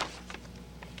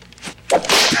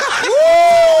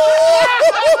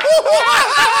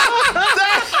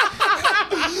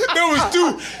 That was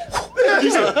two. That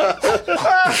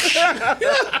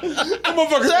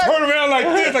motherfucker turned around like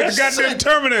this, like the goddamn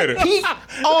Terminator.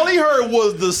 All he heard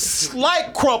was the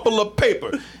slight crumple of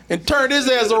paper and turned his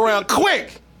ass around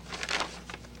quick.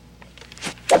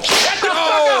 And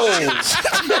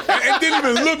didn't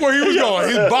even look where he was going.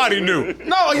 His body knew.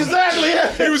 No, exactly.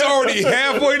 He was already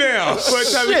halfway down.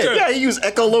 He used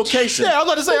echolocation. Yeah, I was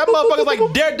about to say, that motherfucker's like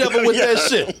Daredevil with that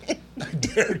shit.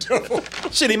 Daredevil.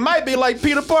 Shit, he might be like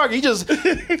Peter Parker. He just,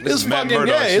 his fucking,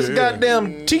 his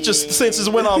goddamn teacher senses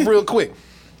went off real quick.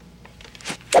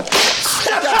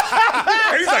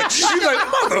 he's like,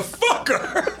 motherfucker.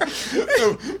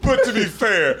 But to be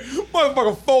fair,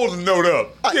 motherfucker, fold the note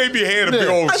up. He ain't be handing a big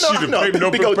old sheet of paper,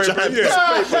 no big paper. Big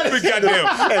goddamn,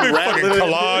 big fucking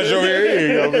collage over here. Here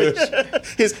you go,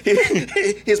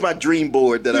 bitch. Here's my dream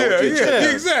board that I want you to check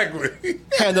out. Exactly.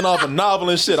 Handing off a novel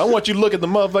and shit. I want you to look at the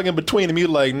motherfucker in between him. You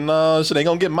like, no, shit ain't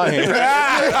gonna get in my hand.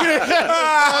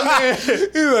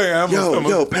 He's like,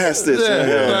 yo, pass this.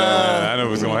 I know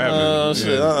what's gonna happen.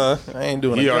 Shit, I ain't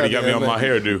doing it. He already got me on my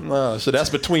hairdo. No, so that's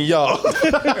between y'all.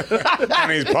 I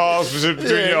need pause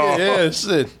between y'all. Yeah,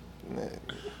 shit.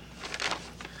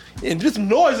 And just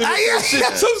noise.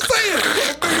 That's what I'm saying.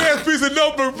 Big ass piece of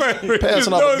notebook paper.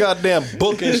 Passing off a goddamn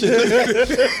book and shit.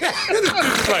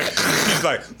 He's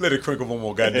like, let it crinkle one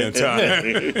more goddamn time.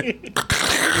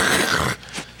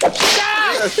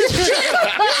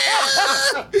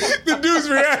 The dude's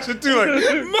reaction too, like,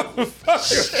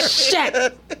 motherfucker.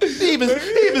 Shit. He even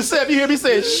said, you hear me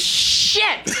say,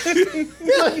 shit. Listen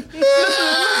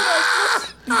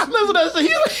to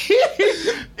that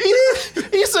shit.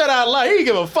 He said out loud, he didn't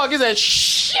give a fuck. He said,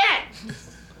 shit.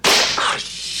 Oh,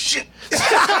 shit.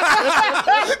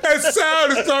 That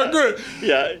sound is so good.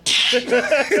 Yeah.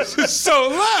 It's just so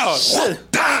loud.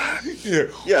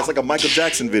 Yeah, it's like a Michael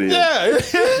Jackson video. Yeah.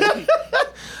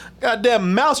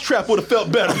 Goddamn mousetrap would have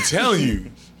felt better. I'm telling you.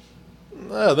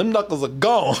 Them knuckles are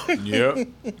gone. Yep.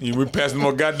 We're passing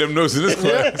more goddamn notes in this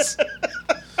class.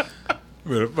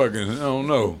 Better fucking, I don't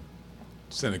know.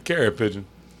 Send a carrier pigeon.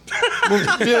 I'm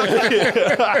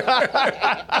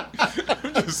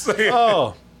just saying.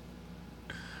 Oh.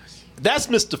 That's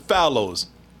Mr. Fallows.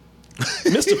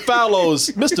 Mr.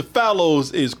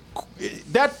 Fallows is,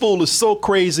 that fool is so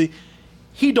crazy,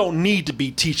 he don't need to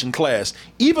be teaching class.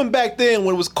 Even back then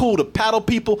when it was cool to paddle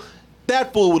people,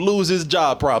 that fool would lose his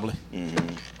job probably.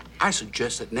 Mm-hmm. I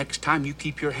suggest that next time you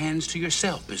keep your hands to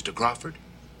yourself, Mr. Crawford.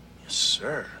 Yes,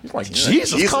 sir. He's like,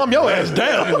 Jesus, calm your ass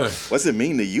down. What's it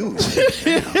mean to you?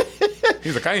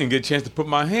 He's like, I didn't get a chance to put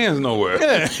my hands nowhere.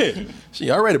 Yeah. She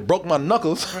already broke my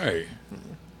knuckles. Right.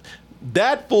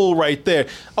 That fool right there.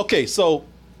 Okay, so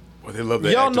well, they love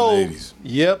that y'all know. ladies.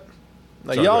 Yep.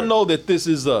 Now y'all know that this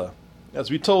is as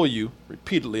we told you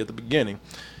repeatedly at the beginning.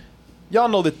 Y'all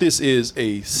know that this is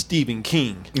a Stephen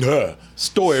King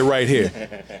story right here.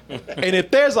 And if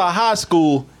there's a high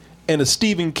school and a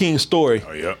Stephen King story,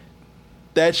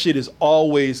 that shit is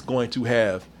always going to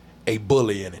have a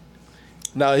bully in it.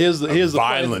 Now here's a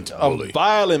violent bully. A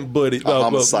violent bully. A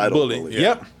homicidal bully.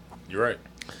 Yep. You're right.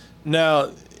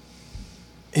 Now,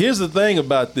 here's the thing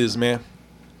about this, man.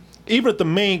 Even if the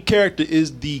main character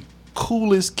is the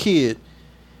coolest kid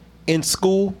in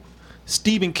school,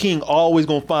 Stephen King always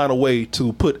gonna find a way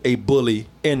to put a bully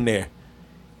in there.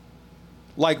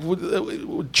 Like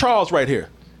with Charles right here.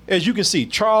 As you can see,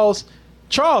 Charles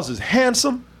is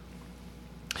handsome.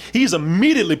 He's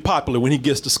immediately popular when he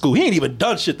gets to school. He ain't even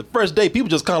done shit the first day. People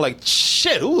just kind of like,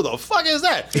 shit, who the fuck is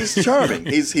that? He's charming.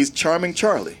 he's charming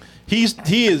Charlie. He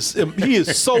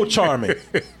is so charming.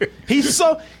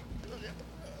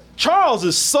 Charles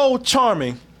is so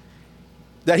charming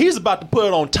that he's about to put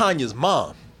it on Tanya's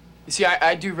mom. You see,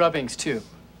 I do rubbings too.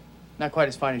 Not quite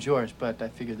as fine as yours, but I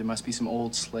figured there must be some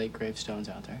old slate gravestones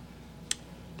out there.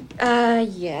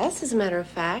 Yes, as a matter of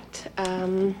fact.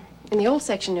 In the old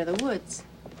section near the woods.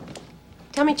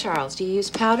 Tell me, Charles, do you use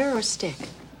powder or stick?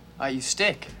 I use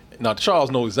stick. Now,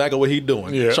 Charles knows exactly what he's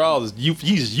doing. Yeah.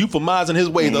 He's euphemizing his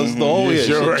way the whole way.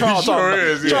 Charles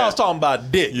talking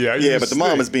about dick. Yeah, but the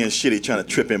mom is being shitty, trying to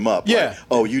trip him up. Yeah. Like,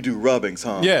 oh, you do rubbings,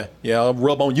 huh? Yeah, I'll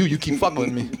rub on you. You keep fucking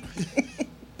with me.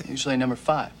 Usually number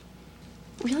 5.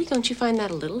 Really? Don't you find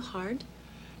that a little hard?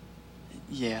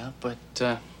 Yeah, but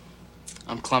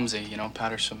I'm clumsy. You know,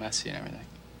 powder's so messy and everything.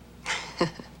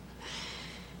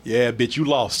 Yeah, bitch, you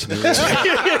lost. You lose.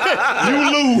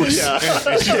 Yeah.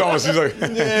 And she's like,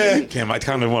 damn, I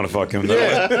kind of want to fuck him though.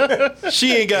 Yeah.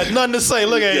 She ain't got nothing to say.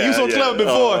 Look at you so clever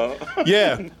before.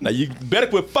 Yeah. Now you better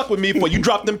quit fuck with me before you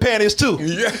drop them panties too.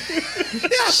 Yeah.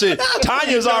 Shit.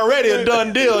 Tanya's already a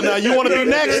done deal. Now you want to be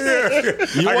next?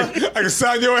 I can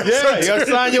sign your ass up. Yeah, you got to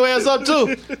sign your ass up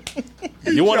too.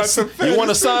 You want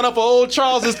to sign up for old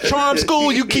Charles's charm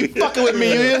school? You keep fucking with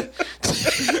me, you hear?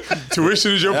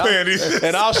 Tuition is your panties.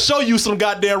 And I'll show you some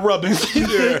goddamn rubbings.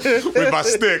 Yeah, with my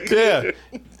stick. Yeah.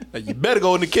 Now you better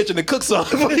go in the kitchen and cook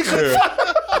something. You love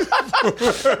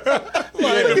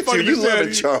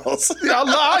it, Charles.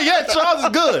 Yeah, Charles is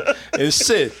good. And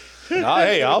shit.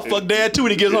 Hey, I'll fuck Dad too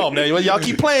when he gets home. Now y'all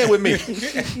keep playing with me.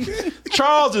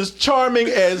 Charles is charming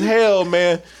as hell,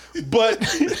 man. But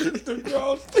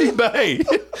hey,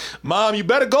 Mom, you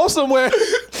better go somewhere.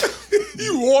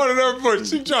 You wanted her, but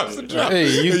she drops the drop. Hey,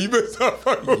 you missed her.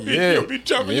 You'll be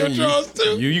dropping your Charles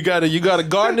too. You got a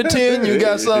garden to tend. You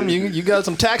got some. You got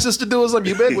some taxes to do or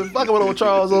something. You better quit fucking with old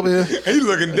Charles over here. He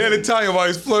looking dead at Tanya while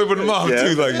he's flirting with the mom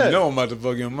too. Like, you know I'm about to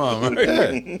fuck your mom.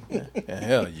 Right? Yeah,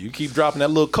 hell, you keep dropping that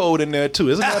little code in there too,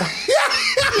 isn't that?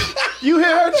 You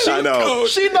hear her? I know.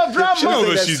 She not dropping. She knows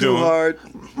what she's doing. Hard.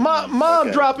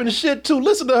 Mom dropping shit too.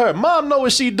 Listen to her. Mom know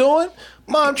what she doing.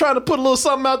 Mom trying to put a little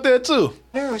something out there too.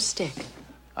 Or a stick?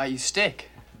 I use stick.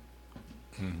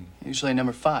 Usually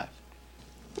number 5.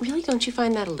 Really? Don't you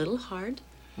find that a little hard?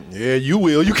 Yeah, you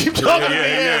will. You keep talking.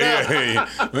 Yeah.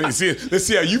 Let's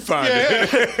see how you find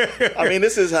it. I mean,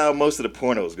 this is how most of the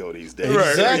pornos go these days. Right.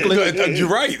 Exactly. You're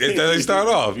right. They start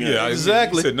off. Yeah,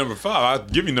 exactly. You said number 5. I'll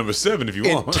give you number 7 if you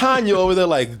want. And Tanya over there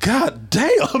like, God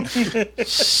damn.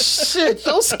 Shit,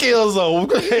 your skills are...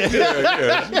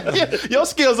 Your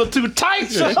skills are too tight,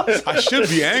 Charles. I should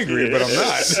be angry, but I'm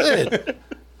not. Shit.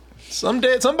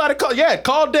 Somebody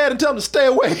call Dad and tell him to stay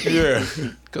away. Yeah.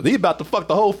 Because he's about to fuck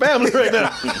the whole family right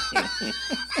now.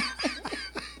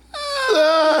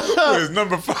 With his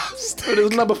number 5 stick. With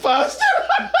his number 5 stick.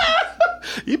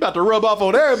 He about to rub off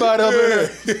on everybody up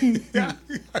in there.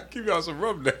 I give y'all some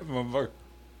rub that motherfucker.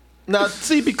 Now,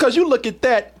 see, because you look at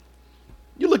that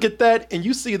and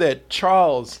you see that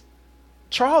Charles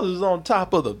is on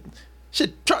top of the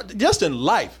shit. Just in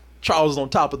life, Charles is on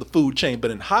top of the food chain,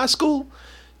 but in high school,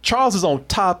 Charles is on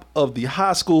top of the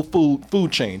high school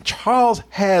food chain. Charles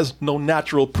has no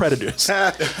natural predators. He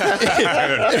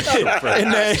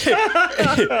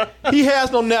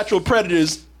has no natural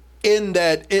predators in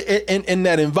that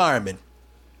environment,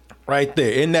 right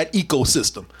there, in that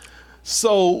ecosystem.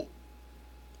 So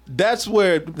that's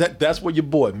where your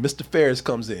boy Mr. Ferris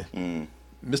comes in.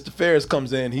 Mr. Ferris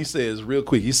comes in. He says real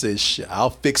quick. He says, "Shit,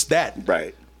 I'll fix that."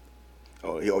 Right.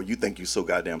 Oh, you think you so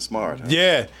goddamn smart? Huh?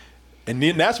 Yeah. And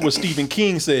then that's what Stephen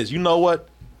King says, you know what?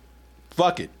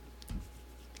 Fuck it.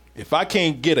 If I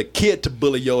can't get a kid to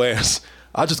bully your ass,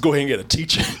 I'll just go ahead and get a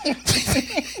teacher. And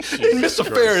Mr.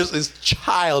 Ferris is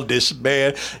childish,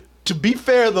 man. To be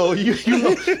fair, though, you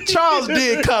know, Charles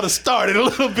did kind of start it a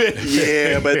little bit.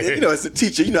 Yeah, but as a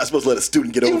teacher, you're not supposed to let a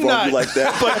student get over on you like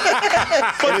that.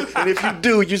 And if you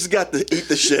do, you just got to eat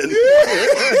the shit.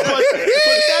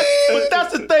 But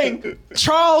that's the thing.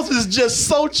 Charles is just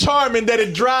so charming that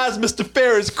it drives Mr.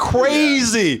 Ferris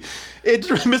crazy.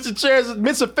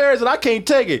 Mr. Ferris, and I can't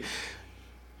take it.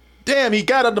 Damn, he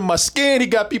got under my skin. He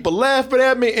got people laughing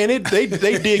at me, and they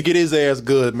did get his ass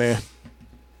good, man.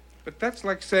 But that's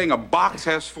like saying a box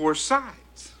has 4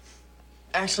 sides.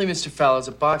 Actually, Mr. Fallows,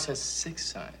 a box has 6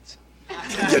 sides.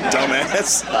 You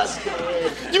dumbass.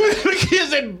 You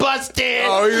said busted.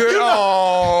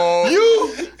 Oh,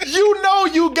 you know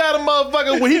you got a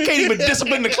motherfucker when he can't even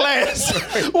discipline the class.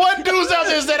 One dude's out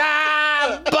there said,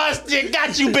 busted,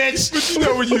 got you, bitch. But you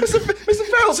know when Mr.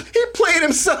 Farrell's, he played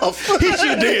himself. He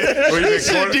sure did. He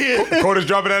sure did. Quarters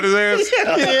dropping out his ass?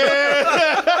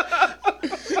 Yeah.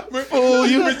 Oh,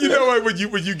 you know what?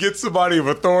 When you get somebody of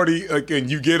authority, like, and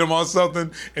you get them on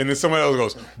something, and then somebody else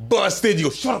goes, busted, you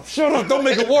go, shut up, don't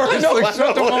make it worse.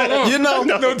 Shut the fuck up. You know,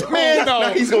 no,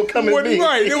 he's going to come at me.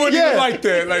 Right, it wasn't even like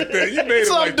that. You made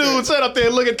Some it like dude sat up there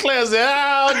and look at class and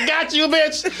said, got you,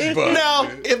 bitch. Now,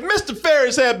 if Mr.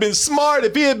 Ferris had been smart,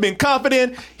 if he had been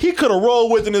confident, he could have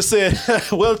rolled with it and said,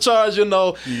 well, Charles,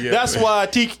 that's why I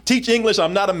teach English.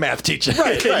 I'm not a math teacher.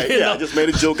 Right. I just made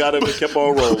a joke out of it, kept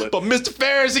on rolling. But Mr.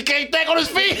 Ferris, he can't think on his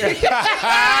feet.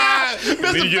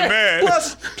 Then you get mad.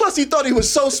 Plus, he thought he was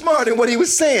so smart in what he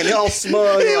was saying. He all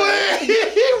smart. He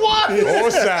was.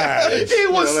 4 sides. He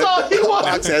was.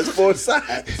 Box has 4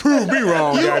 sides. Prove me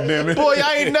wrong, goddammit. Boy,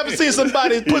 I ain't never seen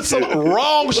somebody put some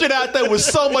wrong shit out there with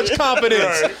so much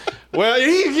confidence. Right. Well,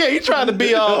 he trying to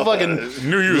be all fucking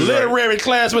literary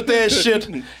class with that shit.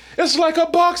 It's like a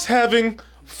box having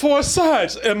 4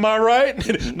 sides. Am I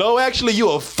right? No, actually, you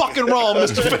are fucking wrong,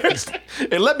 Mr. Ferris.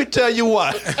 And let me tell you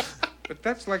why. But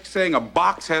that's like saying a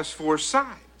box has 4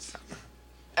 sides.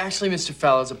 Actually, Mr.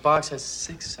 Fallows, a box has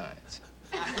 6 sides.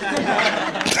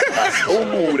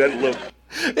 Oh, that look.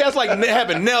 That's like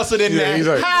having Nelson in there. He's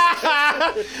like,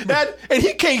 and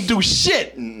he can't do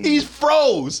shit. He's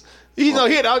froze. He's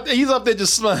up there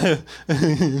just smiling.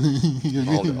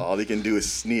 All he can do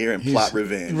is sneer and plot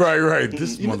revenge. Right.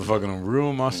 This motherfucker done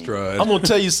ruin my stride. I'm gonna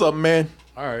tell you something, man.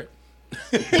 All right.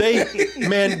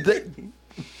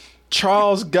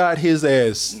 Charles got his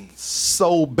ass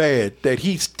so bad that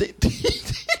he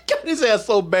got his ass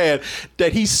so bad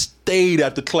that he stayed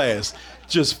after class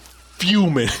just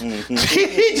fuming.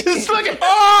 He just looking.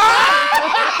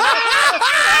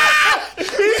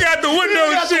 He got the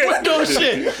window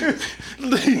shit.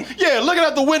 Yeah, looking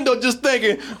out the window, just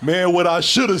thinking, man, what I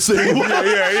should have said.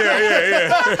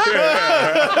 Yeah.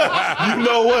 You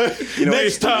know what?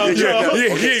 Next time, he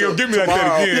ain't gonna give me like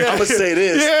that again. I'm gonna say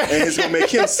this, and it's gonna make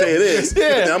him say this. And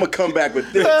then I'm gonna come back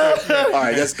with this. All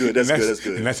right, that's good. That's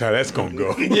good. And that's how that's gonna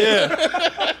go.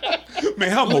 Yeah.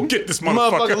 Man, how I'm gonna get this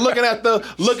motherfucker?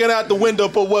 looking out the window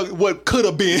for what could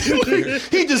have been.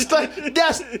 He just like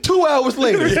that's 2 hours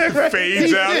later.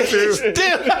 Fades out too.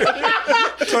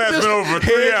 Class been over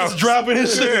 3 hours. Dropping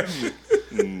his shit.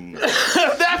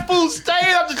 That fool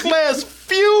stayed up to class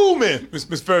fuming.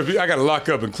 Miss Ferris, I gotta lock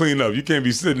up and clean up. You can't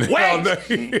be sitting there all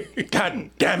day. God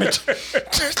damn it.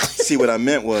 See, what I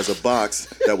meant was a box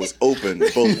that was open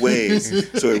both ways,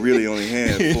 so it really only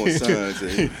had 4 signs.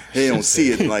 He don't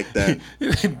see it like that.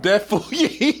 That fool,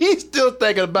 he's still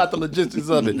thinking about the logistics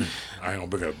of it. I ain't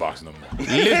gonna pick up a box no more.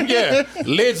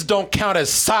 Lids don't count as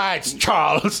sides,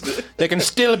 Charles. They can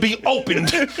still be opened.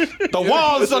 The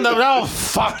walls on the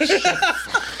fuck.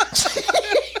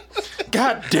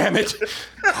 God damn it.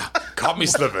 Caught me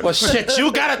slipping. Well, shit,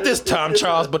 you got it this time,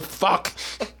 Charles, but fuck.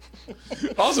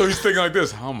 Also, he's thinking like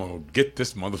this, I'm gonna get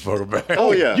this motherfucker back.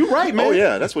 Oh, yeah. You right, man. Oh,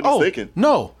 yeah, that's what he's thinking.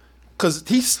 No, because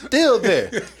he's still there.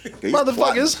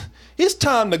 Motherfuckers, it's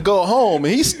time to go home,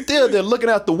 and he's still there looking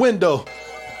out the window.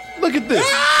 Look at this.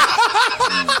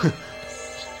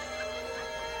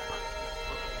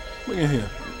 Look at him.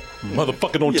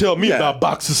 Motherfucker don't tell me about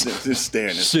boxes. Just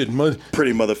staring at shit,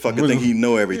 pretty motherfucker think he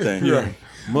know everything. Yeah.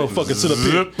 Motherfucker sit up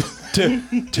here.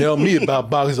 Tell me about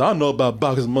boxes. I know about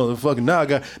boxes, motherfucker. Now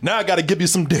I got to give you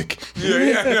some dick.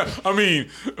 Yeah. I mean,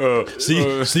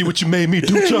 see what you made me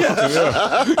do, Charles.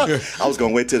 I was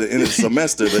gonna wait till the end of the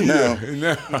semester, but now.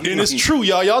 And it's true,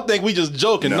 y'all. Y'all think we just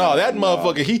joking? No, that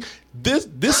motherfucker. This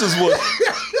is what.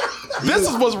 This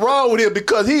is what's wrong with him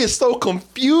because he is so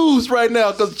confused right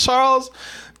now because Charles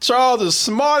is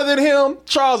smarter than him.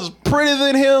 Charles is prettier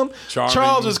than him. Charming.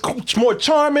 Charles is more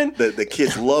charming. The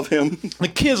kids love him. The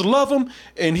kids love him.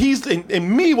 And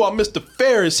meanwhile, Mr.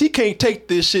 Ferris, he can't take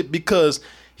this shit because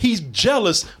he's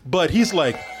jealous, but he's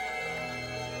like,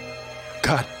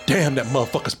 God damn, that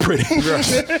motherfucker's pretty. So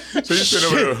he's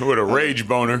sitting over with a rage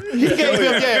boner. He gave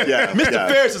him, Mr.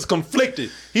 Ferris is conflicted.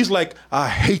 He's like, I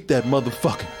hate that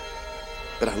motherfucker.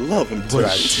 But I love him too.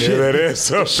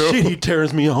 Shit, he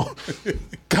tears me on.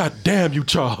 God damn you,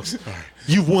 Charles.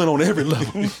 You went on every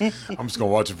level. I'm just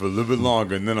gonna watch it for a little bit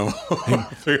longer, and then I'll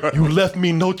figure out. You left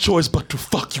me no choice but to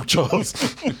fuck you, Charles.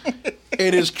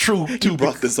 It is true. You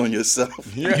brought this on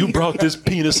yourself. You brought this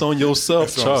penis on yourself,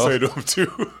 That's Charles. what I'm saying to him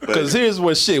too. Because here's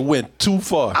where shit went too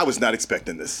far. I was not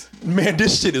expecting this. Man,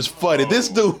 this shit is funny. This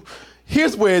dude,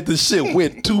 here's where the shit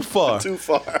went too far. Too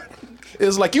far.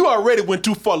 It's like you already went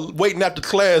too far waiting after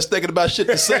class thinking about shit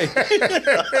to say.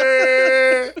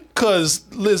 Because,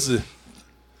 listen,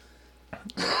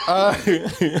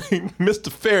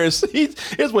 Mr. Ferris,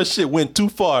 here's where shit went too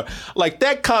far. Like,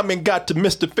 that comment got to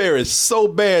Mr. Ferris so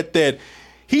bad that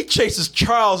he chases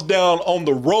Charles down on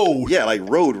the road. Yeah, like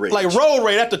road rage. Like road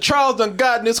rage. After Charles done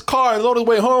got in his car and on his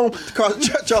way home.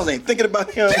 Charles ain't thinking about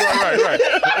him. Right.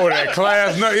 Or that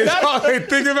class. No, Charles ain't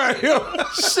thinking about him.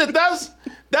 Shit,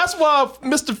 that's why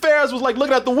Mr. Ferris was like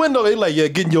looking out the window. He like, yeah,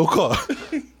 get in your car.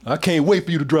 I can't wait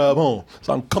for you to drive home.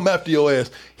 So I'm come after your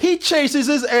ass. He chases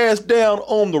his ass down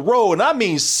on the road, and I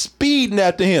mean speeding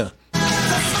after him.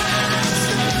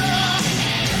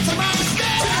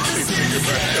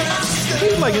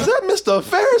 He's like, is that Mr.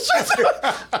 Ferris?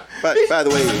 By the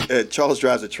way, Charles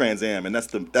drives a Trans Am, and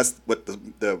that's what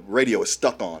the radio is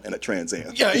stuck on in a Trans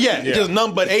Am. Yeah. Just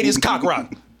nothing but 80s cock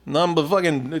rock. Number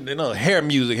fucking hair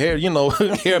music, hair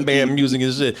band music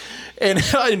and shit,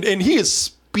 and he is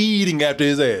speeding after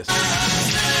his ass.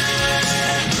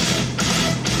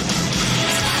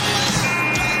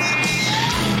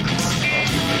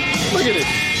 Look at it.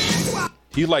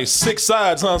 He's like 6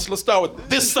 sides, huh? So let's start with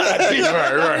this side.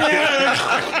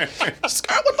 Right.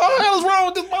 Scott, what the hell is wrong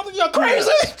with this mother? You're crazy.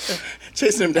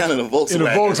 Chasing him down in a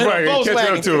Volkswagen.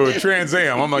 Catching up to a Trans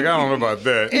Am. I'm like, I don't know about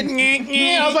that.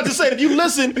 Yeah, I was about to say, if you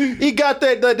listen, he got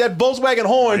that Volkswagen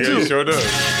horn too. He sure does.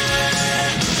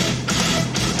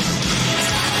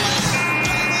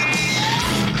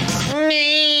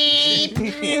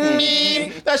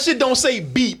 That shit don't say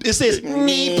beep. It says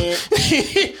meep.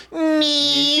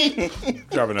 Meep.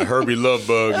 Driving a Herbie Love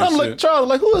Bug. And I'm like, Charles,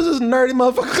 like, who is this nerdy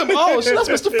motherfucker? Oh, shit, that's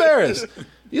Mr. Ferris.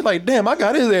 You're like, damn, I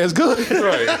got his ass good.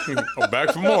 Right. Oh,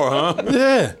 back for more, huh?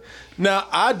 Yeah. Now,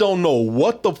 I don't know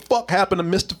what the fuck happened to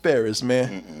Mr. Ferris,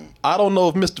 man. I don't know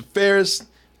if Mr. Ferris,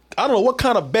 I don't know what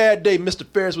kind of bad day Mr.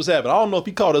 Ferris was having. I don't know if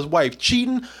he caught his wife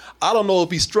cheating. I don't know if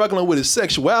he's struggling with his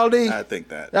sexuality. I think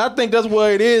that's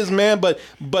what it is, man. But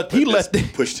he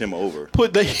pushed him over.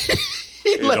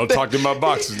 Don't talk to my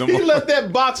boxes no more. He let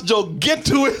that box joke get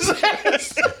to his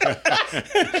ass.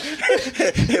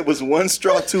 It was one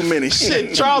straw too many.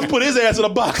 Shit, Charles put his ass in a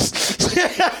box.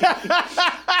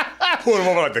 Pulled him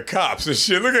over like the cops and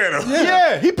shit. Look at him.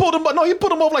 Yeah, he pulled him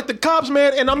over like the cops,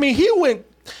 man. And I mean, he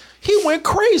went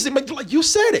crazy. Like you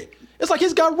said it. It's like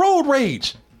he's got road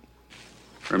rage.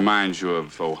 Reminds you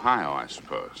of Ohio, I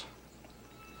suppose.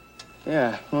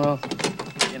 Yeah, well,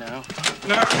 you know.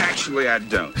 No, actually, I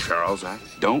don't, Charles. I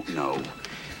don't know.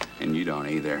 And you don't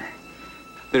either.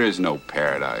 There is no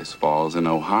Paradise Falls in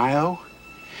Ohio.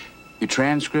 Your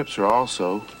transcripts are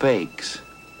also fakes.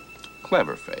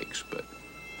 Clever fakes, but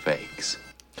fakes.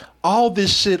 All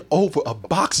this shit over a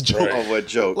box joke. Right. Over a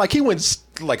joke. Like he went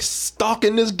like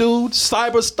stalking this dude,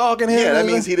 cyber stalking him. Yeah, that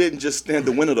means he didn't just stand at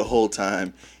the window the whole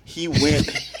time. He went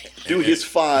through his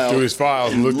files. Through his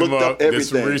files, looked up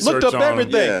everything. Looked up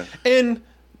everything. Yeah. And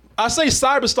I say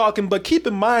cyber stalking, but keep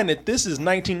in mind that this is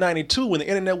 1992 when the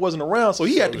internet wasn't around, so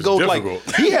he had to go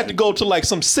to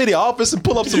some city office and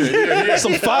pull up some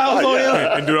files on him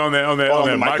and do it on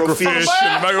that microfiche.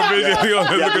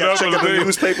 Check the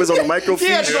newspapers on the microfiche. He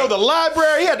had to go to the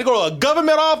library. He had to go to a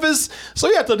government office. So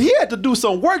he had to do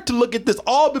some work to look at this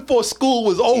all before school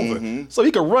was over, so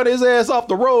he could run his ass off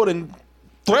the road and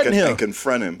threaten him and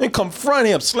confront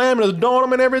him, slamming his door on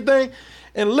him and everything.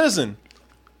 And listen.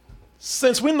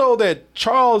 Since we know that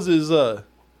Charles is,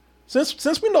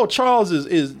 since we know Charles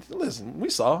is listen, we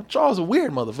saw Charles is a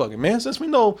weird motherfucker, man. Since we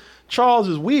know Charles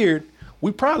is weird,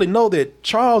 we probably know that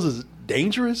Charles is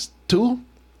dangerous too.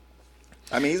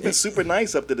 I mean, he's been super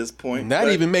nice up to this point. And that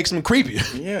even makes him creepy.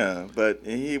 Yeah, but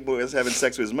he was having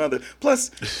sex with his mother. Plus,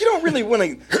 you don't really want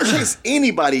to chase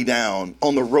anybody down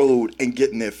on the road and get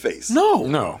in their face.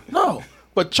 No.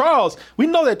 But Charles, we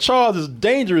know that Charles is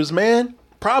dangerous, man.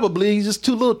 Probably he's just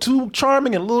too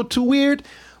charming and a little too weird.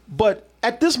 But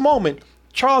at this moment,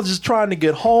 Charles is trying to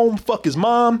get home, fuck his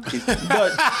mom.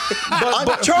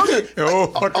 But Charles,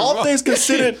 all things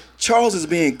considered, Charles is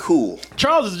being cool.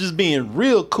 Charles is just being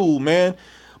real cool, man.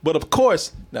 But of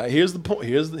course, now here's the point.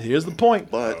 Here's the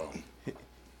point. But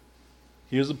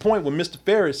here's the point when Mr.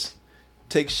 Ferris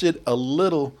takes shit a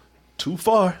little too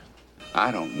far.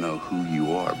 I don't know who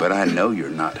you are, but I know you're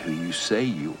not who you say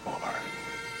you are.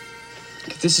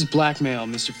 If this is blackmail,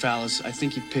 Mr. Fallis, I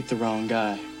think you picked the wrong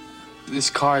guy. This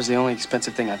car is the only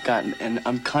expensive thing I've gotten, and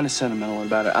I'm kind of sentimental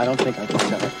about it. I don't think I can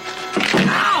sell it.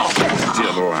 Ow!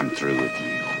 Diller, I'm through with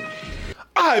you.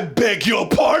 I beg your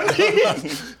pardon.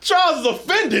 Charles is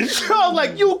offended. Charles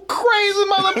like, you crazy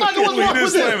motherfucker. What's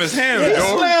wrong with him? He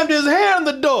slammed his hand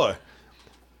in the door.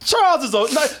 Charles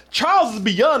is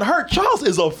beyond hurt. Charles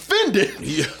is offended.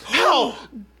 Yeah. How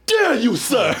dare you,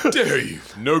 sir? How dare you?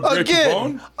 No great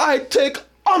Again, I take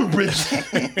umbrage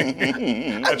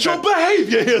at your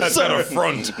behavior here, That's sir. an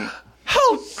affront.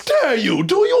 How dare you?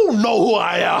 Do you know who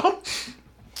I am?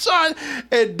 Son,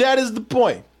 and that is the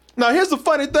point. Now, here's the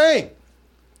funny thing.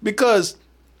 Because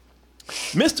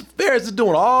Mr. Ferris is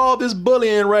doing all this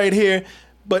bullying right here,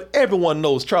 but everyone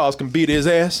knows Charles can beat his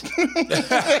ass.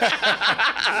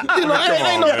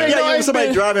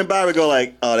 Somebody driving by would go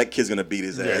like, "Oh, that kid's gonna beat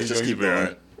his ass. Yeah, just keep going."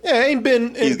 Right. Yeah,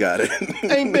 He's got it.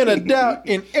 Ain't been a doubt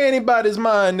in anybody's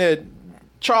mind that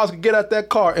Charles could get out that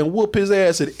car and whoop his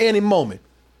ass at any moment.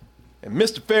 And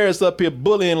Mr. Ferris up here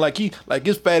bullying like his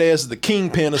fat ass is the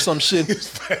kingpin or some shit.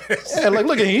 Yeah, like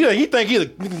look at him. He think he's a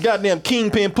goddamn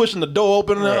kingpin pushing the door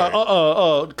open,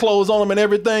 clothes on him and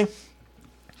everything.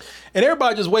 And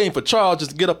everybody just waiting for Charles just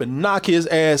to get up and knock his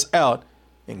ass out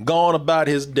and go on about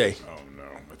his day. Oh no,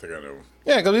 I think I know.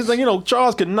 Yeah, because he's like,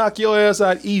 Charles can knock your ass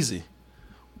out easy.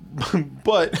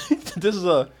 But this is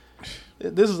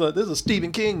a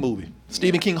Stephen King movie,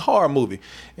 Stephen King horror movie,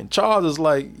 and Charles is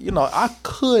like, I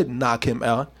could knock him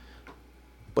out,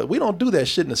 but we don't do that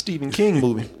shit in a Stephen King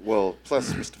movie. Well,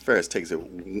 plus Mr. Ferris takes it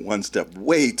one step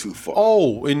way too far.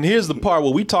 Oh, and here's the part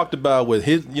where we talked about with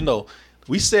his,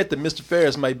 we said that Mr.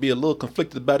 Ferris might be a little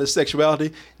conflicted about his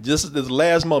sexuality. Just at this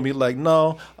last moment, he's like,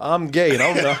 "No, I'm gay, and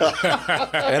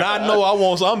I know I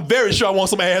want. So I'm very sure I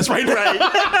want some ass right now."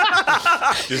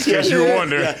 Just in case you were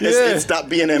wondering. It stopped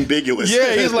being ambiguous.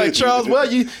 Yeah, he's like, Charles. Well,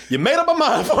 you made up my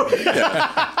mind for me.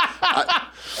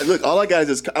 Look, all I got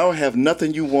is I don't have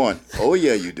nothing you want. Oh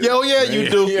yeah, you do. You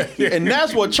do. And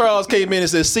that's what Charles came in and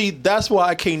said. See, that's why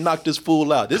I can't knock this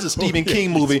fool out. This is a Stephen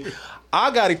King movie. I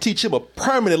got to teach him a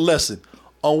permanent lesson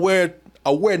on where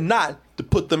not to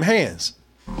put them hands.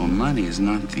 Well, money is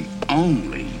not the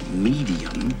only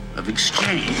medium of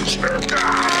exchange.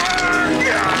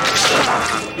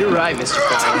 You're right, Mr.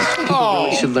 Fowles. People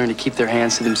really should learn to keep their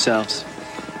hands to themselves.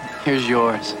 Here's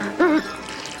yours.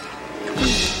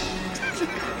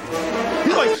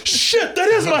 He's like, shit, that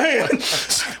is my hand.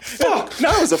 Fuck.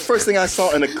 That was the first thing I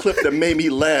saw in a clip that made me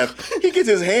laugh. He gets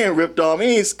his hand ripped off.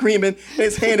 He ain't screaming. And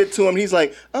it's handed to him. He's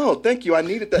like, oh, thank you. I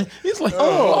needed that. He's like,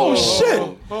 oh shit.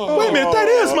 Wait a minute, that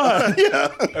is mine. Yeah.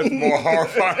 That's more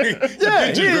horrifying. Yeah,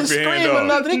 he didn't scream or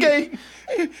nothing. He gave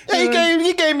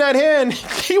him that hand.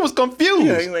 He was confused.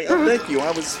 Yeah, he's like, oh, thank you.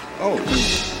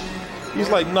 He's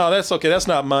like, no, that's okay. That's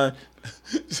not mine.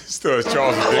 Still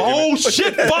Charles. Oh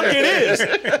shit! Fuck it is.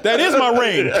 That is my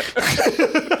ring.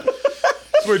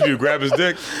 What did you grab his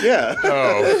dick? Yeah.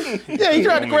 Oh. Yeah, he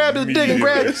tried to grab his dick and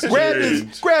grabbed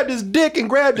his dick and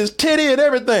grabbed his titty and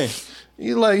everything.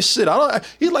 He's like, shit,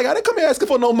 he's like, I didn't come here asking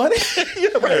for no money. Yeah,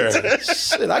 right. Yeah.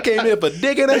 Shit, I came here for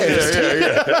dick and ass.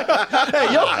 Yeah.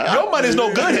 Hey, your money's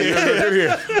no good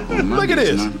here. Look at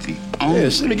this. Yeah,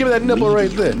 let me give me that nipple right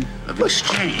there.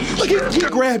 Look, he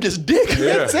grabbed his dick.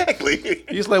 Yeah. Exactly.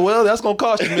 He's like, well, that's going to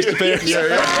cost you, Mr. Ferris.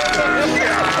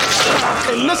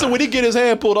 And listen, when he get his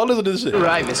hand pulled, I'll listen to this shit.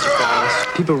 Right, Mr.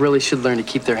 Fowles. People really should learn to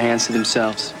keep their hands to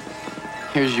themselves.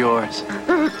 Here's yours.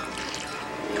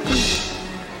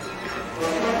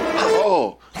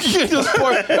 Oh.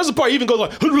 There's a part he even goes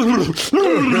like.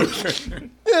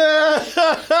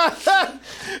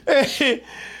 Hey,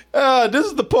 this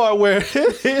is the part where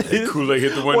Kool-Aid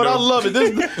hit the window. What I love it.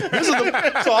 This is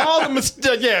so all the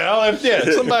mistakes. Yeah.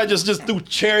 Somebody just threw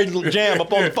cherry jam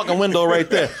up on the fucking window right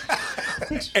there.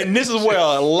 And this is where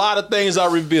a lot of things are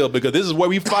revealed, because this is where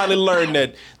we finally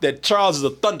learned that Charles is a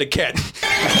Thundercat.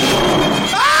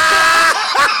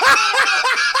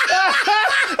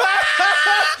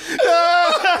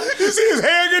 You see his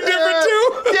hair get different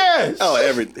too? Yes. Oh,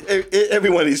 every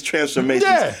one of these transformations.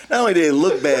 Yeah. Not only do they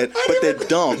look bad, but they're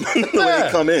dumb the way they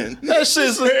come in. That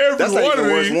shit's that's not even the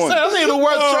worst one. That's not even the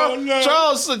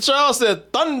worst. Charles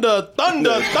said, Thunder,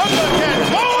 Thundercat.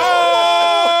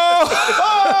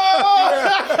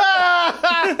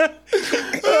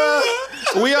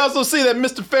 We also see that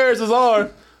Mr. Ferris's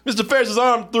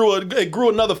arm grew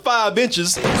another 5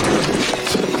 inches.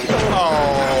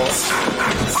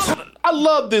 I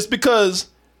love this because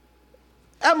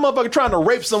that motherfucker trying to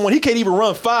rape someone, he can't even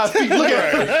run 5 feet. Look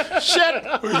at him. Shit.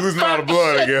 He's losing a lot of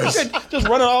blood, I guess. Just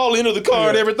running all into the car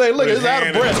and everything. Look, he's out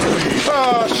of breath.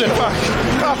 Oh, shit.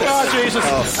 Oh, Jesus.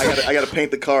 I got to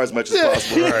paint the car as much as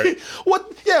possible. Right.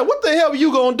 What the hell are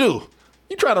you going to do?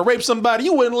 You trying to rape somebody,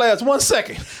 you wouldn't last 1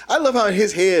 second. I love how in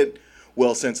his head,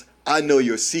 well, since I know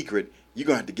your secret, you're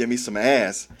going to have to give me some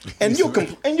ass. And you'll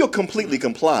completely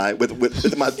comply with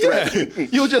my threat. Yeah.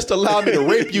 You'll just allow me to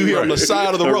rape you here on the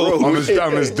side of the road. On this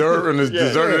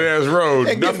deserted ass road.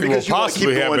 And nothing will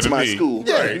possibly happen to me. School.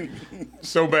 Yeah. Right.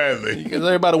 So badly. Because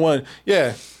everybody want,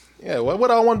 yeah, what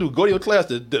do I want to do? Go to your class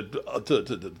to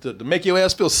make your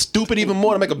ass feel stupid even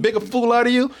more, to make a bigger fool out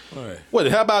of you? Right. What?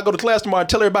 How about I go to class tomorrow and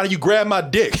tell everybody you grabbed my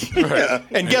dick? Right.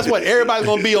 And guess what? Everybody's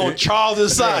going to be on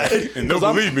Charles's side. Right. And they'll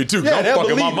believe me, too, because I'm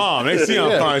fucking my mom. They see how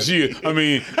fine she is. I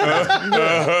mean...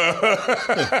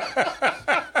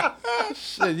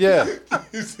 Shit, yeah.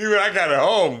 You see what I got at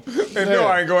home. They know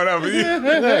I ain't going out with you.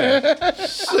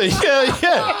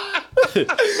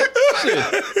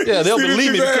 Yeah, they'll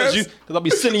believe me because I'll be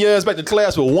sending your ass back to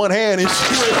class with one hand and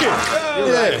shit. Yeah.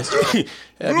 There it is.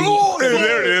 Have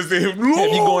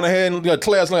you going ahead and got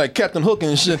class like Captain Hook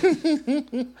and shit.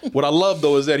 What I love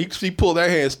though is that he pulled that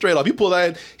hand straight off. He pulled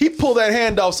that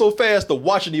hand off so fast the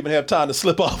watch didn't even have time to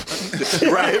slip off.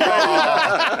 Right.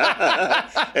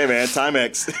 Hey man,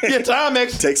 Timex. Yeah,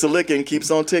 Timex takes a licking,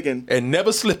 keeps on ticking, and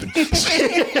never slipping.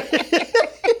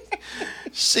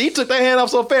 She took that hand off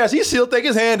so fast, he still think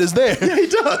his hand is there. Yeah, he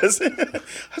does.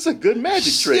 That's a good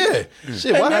magic trick. Yeah.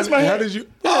 Shit, why does my hand? How did you?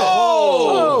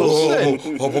 Oh, shit.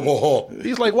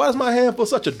 He's like, why does my hand feel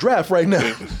such a draft right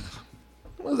now?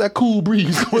 What's that cool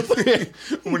breeze going through?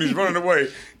 When he's running away,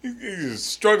 he's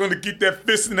struggling to keep that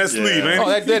fist in that sleeve, ain't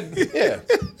he? Yeah.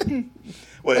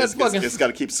 Well, it's got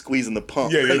to keep squeezing the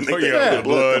pump. Yeah, the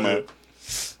blood come out.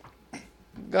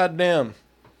 Goddamn.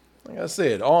 Like I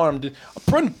said, arm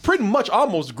pretty much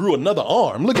almost grew another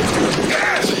arm. Look at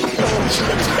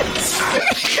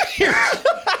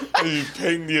He's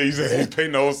painting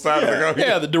the whole side of the car.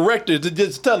 Yeah, the director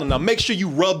just telling him, now make sure you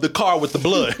rub the car with the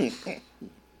blood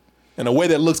in a way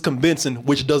that looks convincing,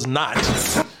 which does not.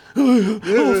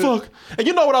 Oh, fuck. And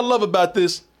you know what I love about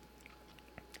this?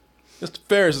 Mr.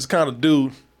 Ferris is kind of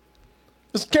dude.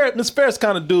 Mr. Ferris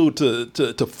kind of dude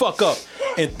to fuck up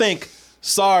and think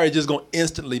sorry just gonna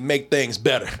instantly make things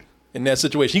better. in that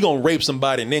situation. He gonna rape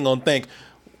somebody and then gonna think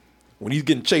when he's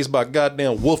getting chased by a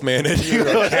goddamn wolf man. Cat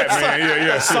man,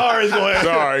 yeah. Sorry, it's going.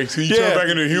 Sorry, can you turn back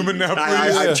into a human now,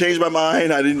 please? I changed my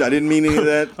mind. I didn't mean any of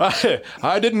that.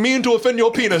 I didn't mean to offend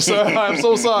your penis, sir. I'm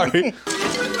so sorry.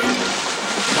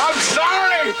 I'm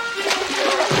sorry.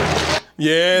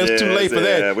 Yeah, it's too late for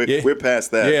that. We're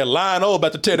past that. Yeah, Lion-O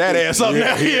about to tear that ass up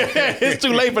now. Yeah, it's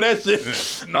too late for that shit.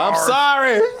 I'm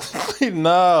sorry.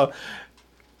 No.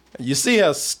 You see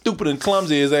how stupid and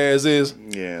clumsy his ass is.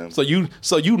 Yeah. So you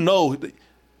know,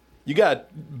 you got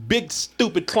big,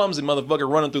 stupid, clumsy motherfucker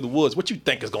running through the woods. What you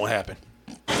think is gonna happen?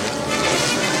 I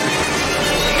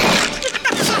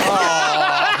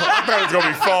thought it was gonna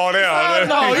be fall down.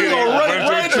 No, he's gonna run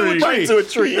right into a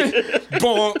tree.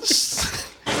 Bonks.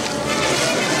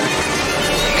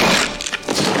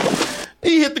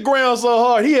 He hit the ground so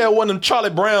hard, he had one of them Charlie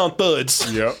Brown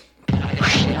thuds. Yep.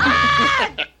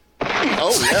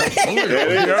 Oh,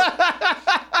 yeah.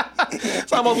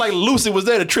 It's almost like Lucy was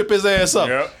there to trip his ass up.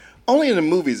 Yep. Only in the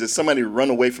movies does somebody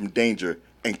run away from danger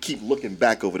and keep looking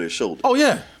back over their shoulder. Oh,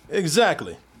 yeah.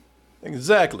 Exactly. And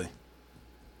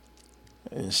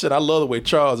shit, I love the way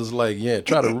Charles is like, yeah,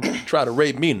 try to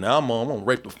rape me. Now I'm gonna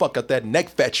rape the fuck out that neck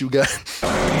fat you got.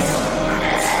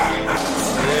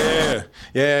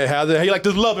 Yeah, how you like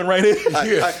this loving right here?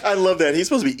 I love that. He's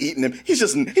supposed to be eating him. He's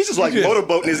just like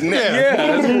motorboating his neck.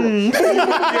 Yeah,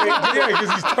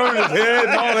 because he's turning his head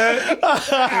and all that.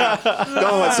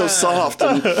 Oh, it's so soft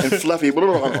and fluffy.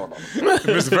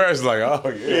 Mr. Ferris is like, oh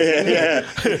yeah.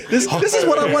 This is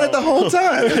what I wanted the whole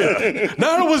time.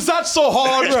 No, it was not so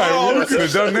hard, Charles. You could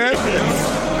have done that.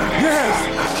 Yes,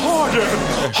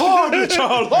 harder,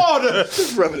 Charles, harder.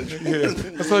 Just rub it.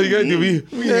 That's all you gotta do. We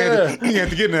had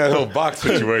to get in that whole box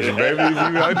situation, baby.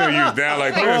 I know you was down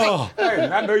like this. Hey,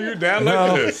 I know you down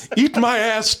like this. Eat my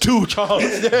ass too, Charles.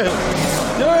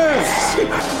 Yes,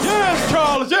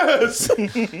 Charles. Yes.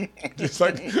 Just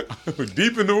like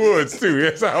deep in the woods too.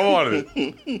 Yes, I wanted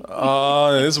it.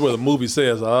 Oh, this is where the movie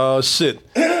says, "Oh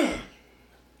shit, the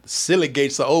silly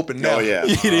gates are open now." Oh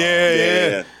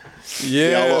yeah.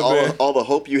 Yeah, all the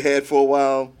hope you had for a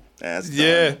while. That's done.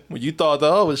 Yeah, when you thought,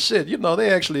 oh shit,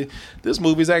 this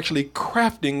movie's actually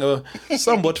crafting a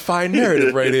somewhat fine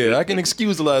narrative right here. I can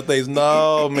excuse a lot of things.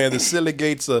 No, man, the silly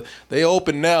gates they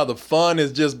open now. The fun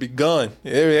has just begun.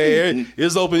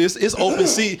 It's open.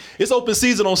 It's open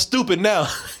season on stupid now.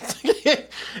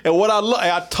 And what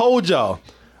I told y'all,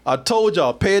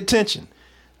 pay attention.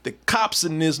 The cops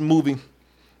in this movie,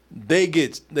 they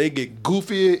get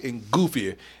goofier and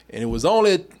goofier. And it was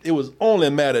only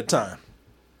a matter of time.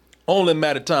 Only a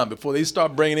matter of time before they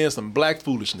start bringing in some black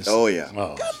foolishness. Oh, yeah.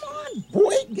 Oh. Come on,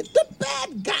 boy. Get the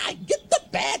bad guy. Get the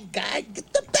bad guy.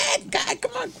 Get the bad guy.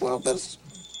 Come on, Clovis.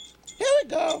 Here we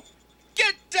go.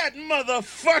 Get that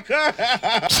motherfucker.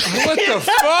 What the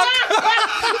fuck?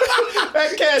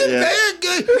 That cat is bad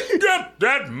guy. Get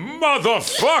that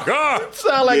motherfucker.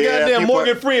 Sound like goddamn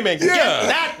Morgan Freeman. Get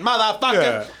that motherfucker.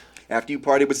 Yeah. After you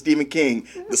party with Stephen King,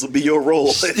 this will be your role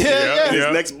in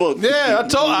his next book. Yeah, I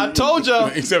told y'all.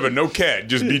 Except for no cat,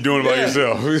 just be doing it by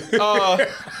yourself.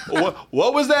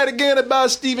 What was that again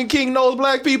about Stephen King knows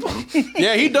black people?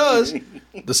 Yeah, he does.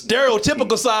 The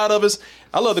stereotypical side of us.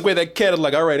 I love the way that cat is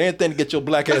like, all right, anything to get your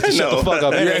black ass to shut the fuck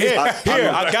up. Here,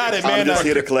 I got it, man. I'm just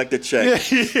here to collect a check.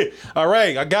 Yeah. All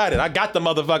right, I got it. I got the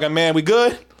motherfucker, man. We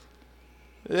good?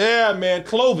 Yeah, man.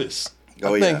 Clovis.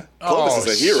 Oh, yeah. Clovis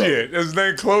is a hero. Shit. Is his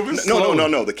name Clovis?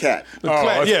 No, the cat. The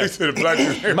cat, yeah. The black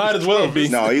might as well be.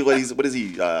 No, what is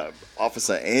he?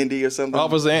 Officer Andy or something?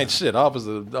 Officer Andy, shit.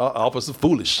 Officer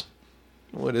Foolish.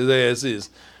 What his ass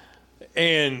is.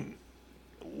 And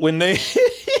when they...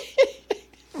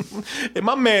 and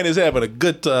my man is having a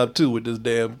good time, too, with this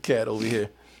damn cat over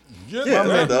here.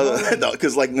 Yeah,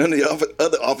 because like none of the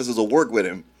other officers will work with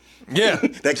him. Yeah.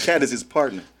 That cat is his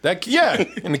partner. And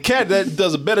the cat that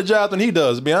does a better job than he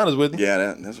does, to be honest with you.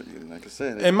 Yeah, that's like I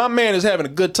said. And my man is having a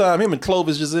good time. Him and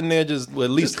Clovis just in there, at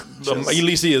least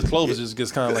he is. Clovis just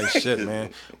gets kind of like, shit, man.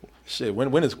 Shit,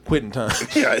 when is quitting time?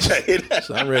 Yeah,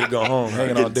 so I'm ready to go home,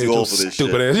 hanging all day. Too old for this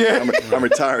stupid shit. ass. Yeah. I'm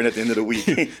retiring at the end of the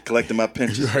week, collecting my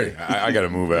pension. Right. I got to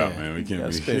move out, man. We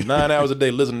can't spend 9 hours a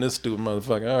day listening to this stupid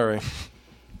motherfucker. All right.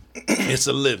 It's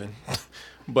a living.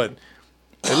 But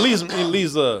at least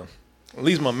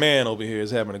my man over here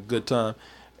is having a good time.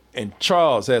 And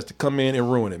Charles has to come in and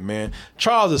ruin it, man.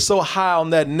 Charles is so high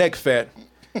on that neck fat,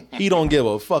 he don't give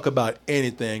a fuck about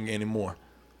anything anymore.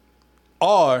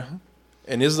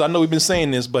 And this is, I know we've been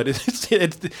saying this, but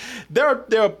there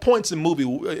are points in the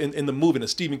movie, in a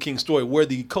Stephen King story, where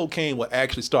the cocaine will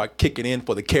actually start kicking in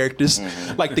for the characters.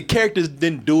 Mm-hmm. Like the characters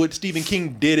didn't do it. Stephen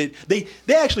King did it. They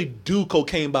actually do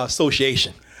cocaine by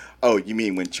association. Oh, you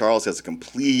mean when Charles has a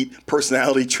complete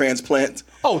personality transplant?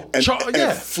 Oh, and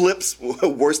flips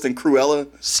worse than Cruella?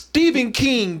 Stephen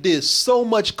King did so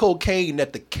much cocaine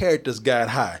that the characters got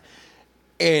high.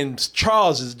 And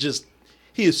Charles is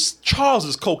Charles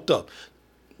is coked up.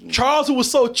 Charles, who was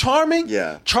so charming,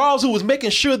 Charles, who was making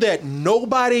sure that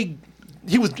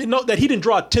that he didn't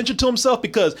draw attention to himself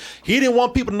because he didn't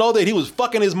want people to know that he was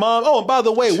fucking his mom. Oh, and by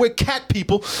the way, we're cat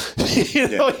people. He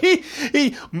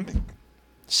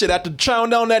after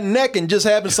chowing down that neck and just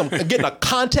getting a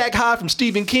contact high from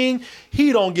Stephen King,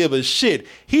 he don't give a shit.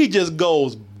 He just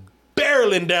goes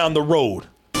barreling down the road.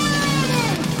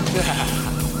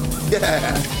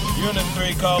 Unit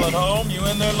 3 calling home. You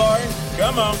in there, Laurie?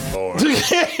 Come on.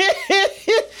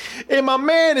 And my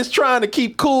man is trying to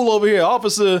keep cool over here.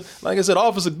 Officer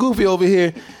Goofy over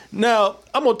here. Now,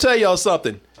 I'm going to tell y'all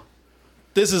something.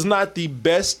 This is not the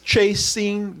best chase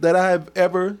scene that I have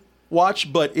ever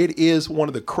watched, but it is one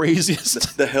of the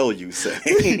craziest. The hell you say?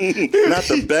 Not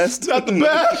the best? Not the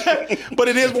best. But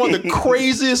it is one of the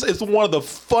craziest. It's one of the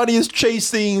funniest chase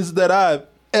scenes that I've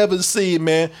ever seen,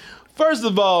 man. First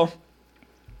of all,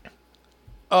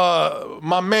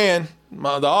 my man,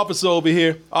 the officer over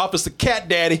here, Officer Cat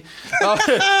Daddy,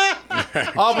 Officer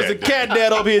Cat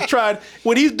Dad over here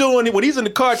when he's in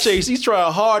the car chase, he's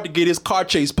trying hard to get his car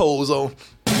chase pose on.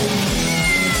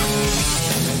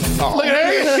 Oh. Look at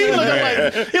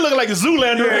that. He looking like a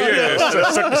Zoolander.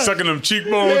 Yeah. Sucking them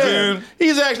cheekbones in.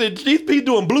 He's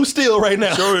doing Blue Steel right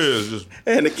now. Sure is.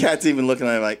 And the cat's even looking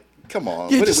at him like, come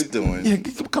on, what are we doing? Yeah,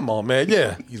 come on, man.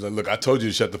 Yeah. He's like, look, I told you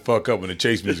to shut the fuck up when the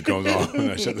chase music comes on.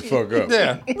 And I shut the fuck up.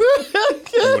 Yeah.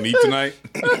 You want to eat tonight?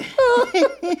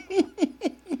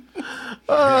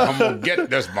 I'm gonna get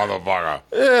this motherfucker.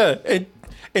 Yeah.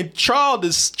 And Charles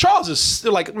is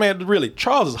still like, man, really,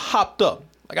 Charles is hopped up.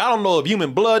 Like, I don't know if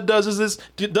human blood does this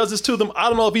to them. I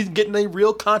don't know if he's getting a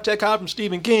real contact high from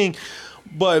Stephen King,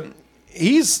 but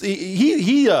he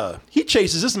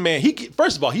chases this man.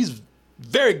 First of all, he's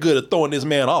very good at throwing this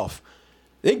man off.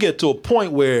 They get to a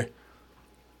point where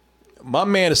my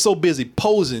man is so busy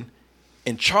posing,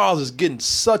 and Charles is duping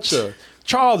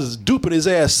his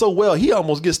ass so well, he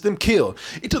almost gets them killed.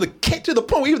 To the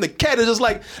point where even the cat is just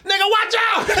like, nigga, watch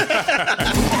out!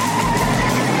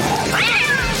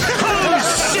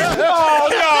 Oh,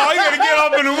 no, he gotta get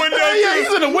up in the window. Yeah,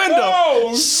 he's in the window.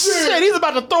 Oh, shit. He's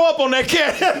about to throw up on that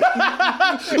cat.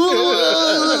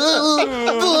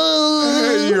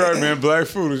 You're right, man. Black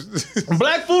foolishness.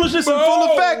 Black foolishness in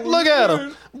full effect. Look at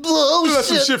him. That's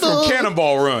some shit from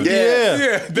Cannonball Run.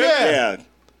 Yeah,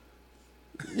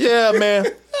 man.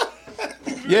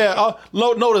 Yeah,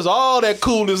 notice all that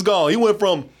coolness gone. He went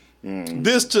from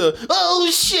this to, oh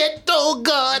shit, oh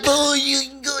God, oh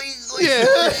yeah.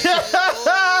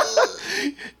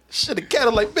 Shit, the cat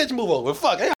is like, bitch, move over.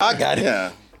 Fuck, I got it.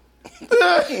 Yeah.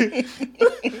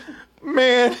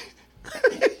 Man,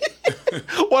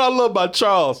 what I love about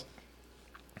Charles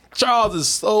is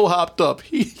so hopped up.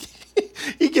 He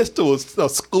gets to a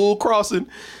school crossing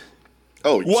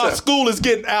while school is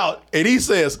getting out, and he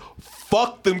says,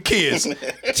 fuck them kids.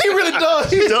 He really does.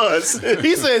 He does.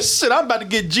 He says, shit, I'm about to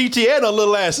get GTA on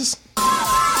little asses.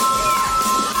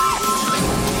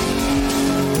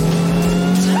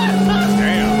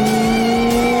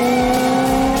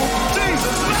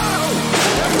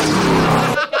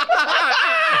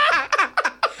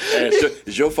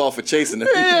 It's your fault for chasing them.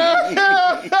 What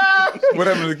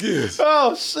happened to the kids?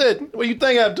 Oh, shit. What do you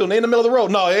think happened to them? They in the middle of the road.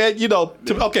 No,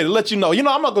 to let you know. I'm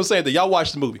not going to say that. Y'all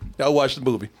watch the movie.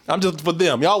 I'm just for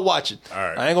them. Y'all watch it. All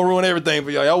right. I ain't going to ruin everything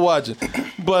for y'all. Y'all watch it.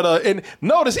 But, and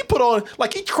notice he put on,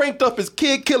 like he cranked up his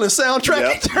kid killing soundtrack.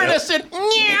 Yep, he turned that shit.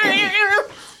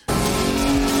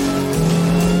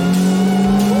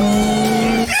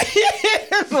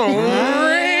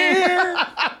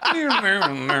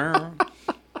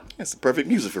 That's the perfect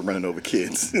music for running over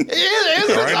kids. It is.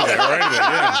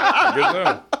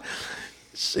 Yeah.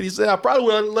 Shit, he said, I probably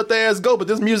would have let the ass go, but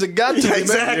this music got to me,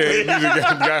 exactly. Man. Yeah,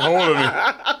 music got hold of me.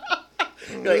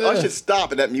 You're like, I should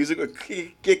stop, and that music would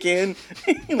kick in.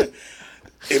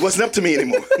 It wasn't up to me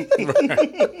anymore.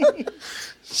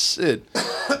 Shit.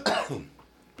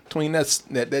 Between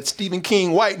that Stephen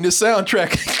King White and this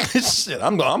soundtrack, shit,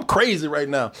 I'm crazy right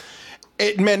now.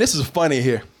 Man, this is funny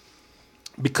here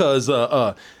because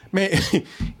man,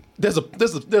 there's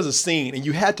a scene and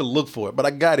you had to look for it, but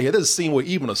I got it here. There's a scene where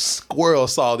even a squirrel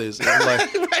saw this. And I'm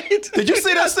like, right? Did you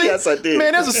see that scene? Yes, I did.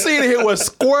 Man, there's a scene here where a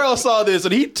squirrel saw this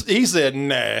and he said,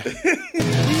 nah.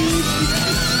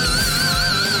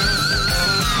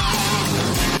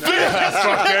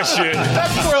 Fuck that shit.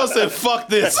 That squirrel said, fuck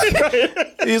this. He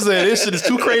said, this shit is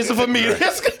too crazy for me.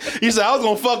 He said, I was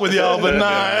going to fuck with y'all, but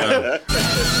nah.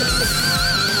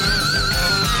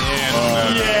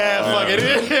 Yeah, fuck it.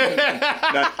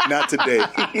 Not today.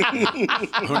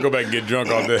 I'm going to go back and get drunk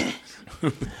all day.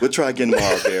 We'll try again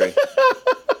tomorrow, Gary.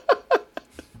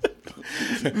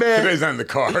 Man. Today's not in the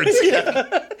cards. Yeah.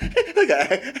 Like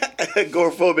a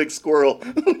agoraphobic squirrel.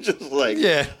 Just like,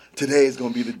 today is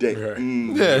going to be the day. Right.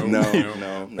 No.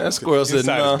 That squirrel said,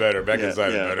 inside is better. Back inside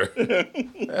is better.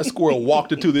 That squirrel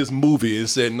walked into this movie and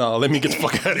said, no, let me get the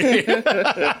fuck out of here.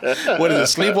 What is it,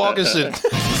 sleepwalking shit?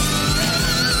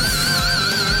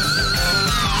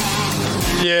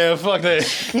 Yeah, fuck that.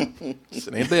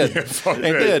 Ain't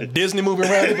there a Disney movie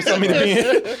around here for somebody to be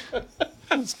in?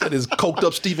 That is coked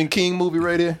up Stephen King movie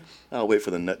right here. I'll wait for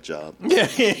the nut job. Yeah.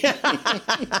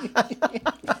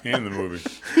 In the movie.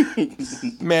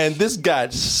 Man, this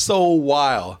got so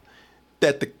wild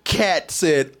that the cat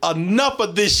said, enough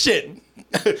of this shit.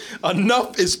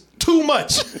 Enough is too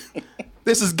much.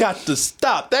 This has got to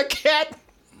stop. That cat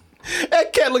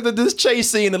looked at this chase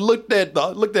scene and looked at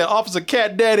Officer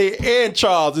Cat Daddy and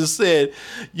Charles and said,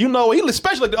 he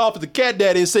especially looked at Officer Cat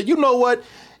Daddy and said, you know what?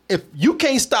 If you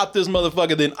can't stop this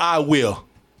motherfucker, then I will.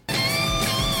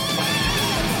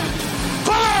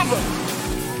 Bob!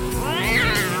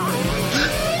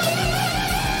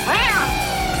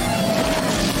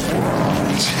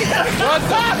 What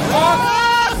the fuck?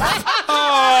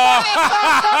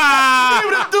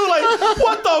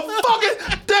 What the fuck?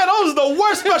 Damn, those are the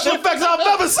worst special effects I've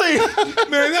ever seen.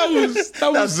 Man,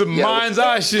 that was the mind's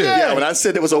eye shit. Yeah, when I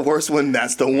said it was a worse one,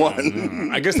 that's the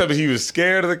one. I guess that was he was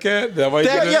scared of the cat. That why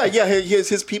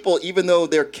his people, even though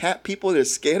they're cat people, they're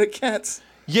scared of cats.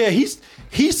 Yeah, he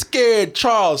scared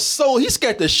Charles he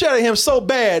scared the shit out of him so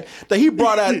bad that he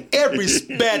brought out every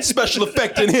bad special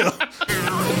effect in him.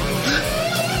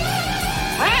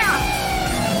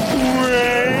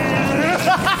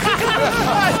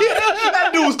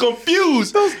 That dude was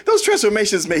confused. Those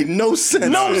transformations made no sense.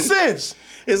 No sense.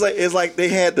 It's like they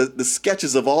had the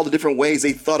sketches of all the different ways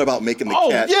they thought about making the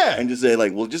cat. Yeah. And just say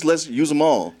like, well, just let's use them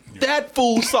all. That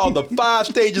fool saw the 5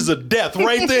 stages of death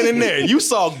right then and there. You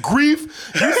saw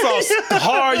grief. You saw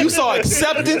horror. You saw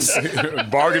acceptance.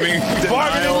 Bargaining.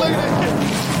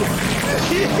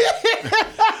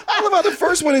 I love how the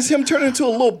first one is him turning into a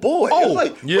little boy. Oh,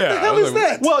 what the hell is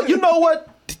that? Well, you know what?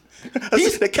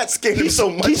 The cat scared him so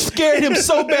much. He scared him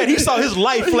so bad. He saw his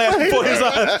life flash before his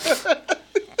eyes. Look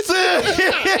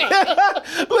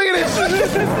at this.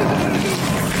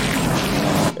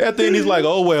 At the end, he's like,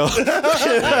 oh, well. And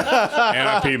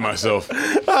I peed myself.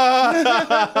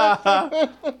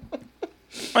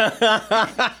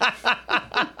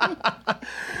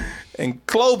 And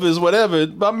Clovis, whatever,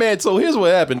 my man, so here's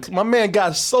what happened. My man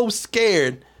got so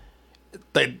scared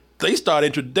that they just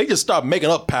started making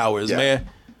up powers, man.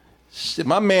 Shit,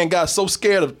 my man got so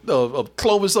scared of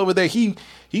Clovis over there, he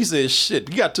said, shit,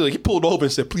 he pulled over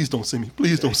and said, please don't see me,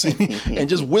 and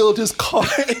just wheeled his car.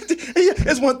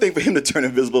 It's one thing for him to turn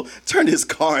invisible, turn his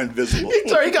car invisible.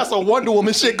 He got some Wonder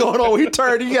Woman shit going on. He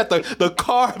got the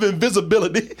car of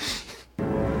invisibility.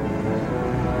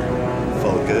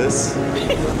 Focus.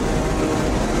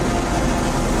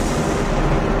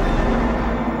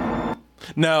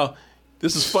 Now,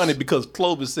 this is funny because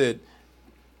Clovis said,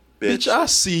 bitch, I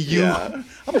see you. Yeah,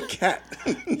 I'm a cat.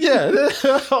 Yeah.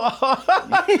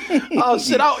 Oh,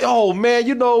 shit. Oh, man,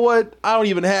 you know what? I don't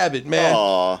even have it, man.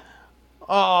 Aww.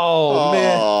 Oh,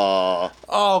 man.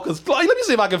 Oh, because let me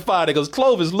see if I can find it. Because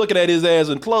Clovis looking at his ass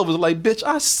and Clovis like, bitch,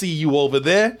 I see you over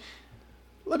there.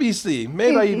 Let me see.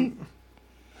 Maybe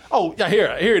Oh, yeah,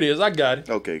 here it is. I got it.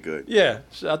 Okay, good. Yeah,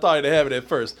 I thought I'd have it at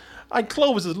first.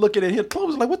 Clovis is looking at him.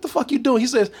 Clovis is like, what the fuck you doing? He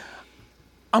says,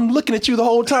 I'm looking at you the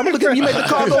whole time. I'm looking at you. You make the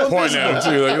car go invisible. At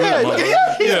him too. Like,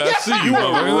 yeah, I see you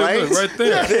right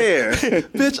there. There.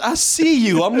 Bitch, I see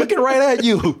you. I'm looking right at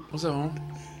you. What's up, home?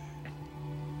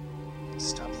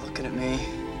 Stop looking at me.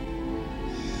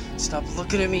 Stop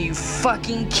looking at me, you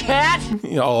fucking cat.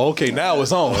 Oh, okay. Now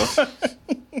it's on.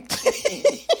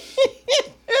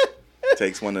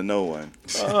 Takes one to know one.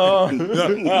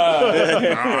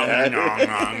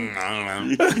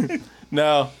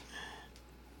 Now,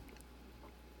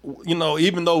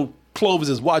 even though Clovis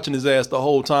is watching his ass the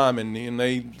whole time, and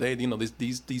they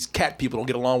these cat people don't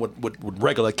get along with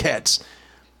regular cats.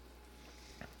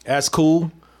 That's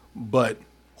cool, but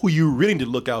who you really need to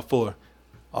look out for,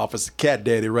 Officer Cat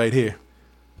Daddy right here,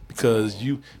 because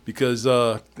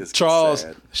Charles,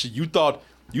 you thought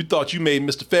you made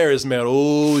Mr. Ferris mad.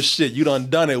 Oh shit, you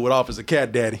done it with Officer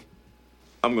Cat Daddy.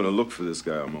 I'm gonna look for this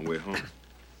guy on my way home.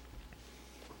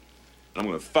 I'm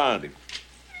gonna find him.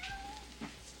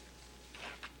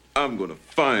 I'm gonna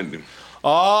find him.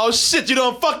 Oh shit, you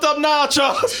done fucked up now,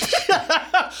 Charles.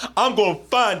 I'm gonna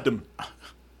find him.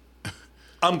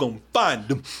 I'm gonna find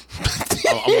him.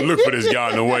 I'm gonna look for this guy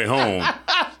on the way home.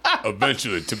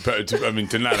 Eventually,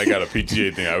 tonight I got a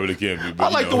PTA thing I really can't do. But, I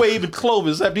like the way even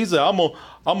Clovis, after he said, I'm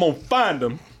gonna find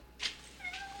him.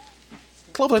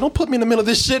 Clovis, like, don't put me in the middle of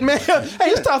this shit, man. Hey,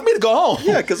 it's time for me to go home.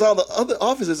 Yeah, because all the other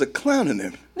officers are clowning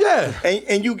him. Yeah.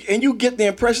 And you get the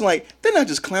impression like they're not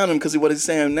just clowning him because of what he's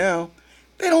saying now.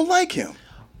 They don't like him.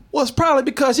 Well, it's probably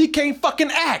because he can't fucking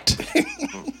act.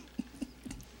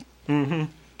 I'm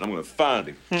gonna find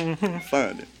him.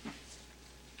 Find him.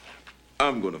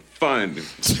 I'm gonna find him.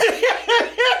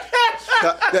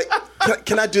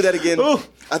 Can I do that again? No.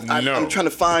 I'm trying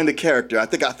to find the character. I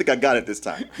think I got it this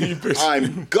time.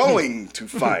 I'm going to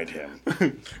find him.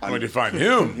 I'm going to find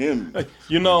him. Him.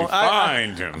 You know,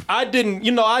 find him. I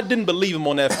didn't believe him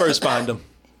on that first find him.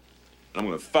 I'm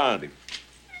gonna find him.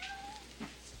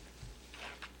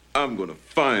 I'm gonna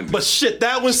find him. But shit,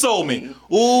 that one sold me.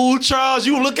 Ooh, Charles,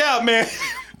 you look out, man.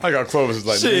 I got Clovis is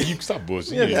like, Shit. man, you stop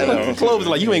bullshit. Yeah, Clovis is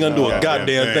like, you ain't gonna do a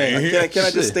goddamn thing. Can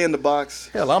I just stay in the box?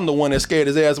 Hell, I'm the one that scared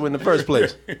his ass in the first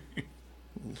place.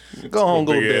 Go home,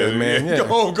 go to bed, man. Yeah. Go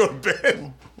home, go to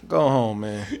bed. Go home,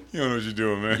 man. You don't know what you're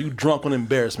doing, man. You drunk on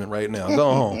embarrassment right now.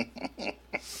 Go home.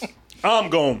 I'm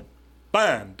gonna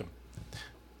find him.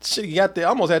 Shit, you got there. I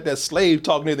almost had that slave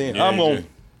talking at the end. Yeah, I'm gonna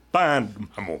find him.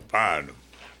 I'm gonna find him.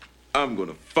 I'm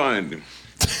gonna find him.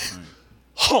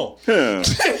 Huh.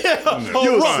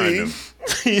 You'll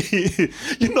see.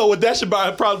 You know what? That should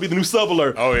probably be the new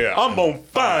sub-alert. Oh, yeah. I'm gonna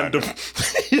find him.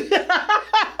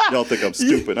 Y'all think I'm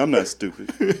stupid. I'm not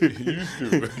stupid. You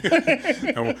stupid.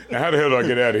 Now, how the hell do I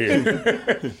get out of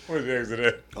here? Where's the exit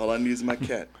at? All I need is my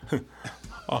cat.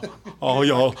 all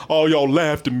y'all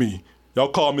laughed at me. Y'all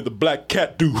called me the black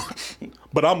cat dude.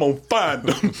 But I'm gonna find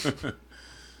him.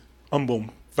 I'm gonna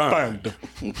find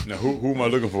him. Now, who am I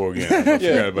looking for again? I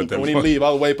forgot about that. When he leave,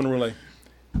 I was waiting for him like,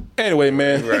 anyway,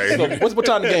 man. Right. So what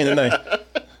time the game tonight?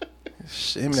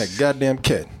 Shit, him and that goddamn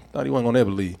cat. Thought he wasn't gonna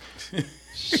ever leave.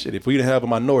 Shit, if we didn't have a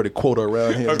minority quota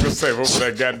around here. I was gonna say, what was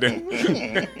that goddamn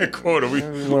quota? We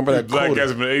that black quota. guys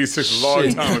have been 86 a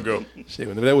long time ago. Shit,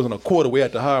 if there wasn't a quota, we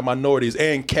had to hire minorities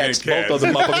and cats. Both of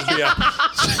them motherfuckers be out.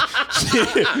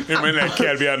 Him and that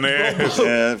cat be out in the ass.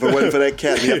 Yeah, if it wasn't for that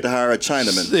cat, we have to hire a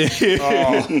Chinaman.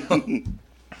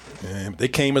 Man, they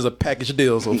came as a package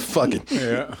deal, so fuck it.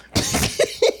 Yeah.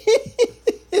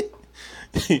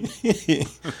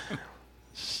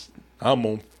 I'm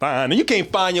gonna find. And you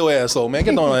can't find your asshole, man.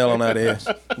 Get the hell on out of here.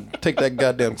 Take that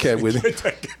goddamn cat with you. Take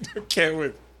that goddamn cat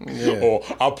with you. Yeah. Or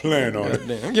I'll plan on it.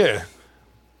 Yeah.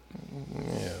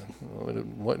 Yeah.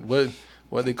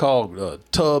 What they call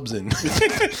tubs and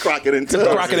Crockett and Tubbs.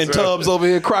 Crockett and Tubbs over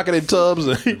here. Crockett and Tubbs.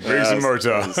 Riggs and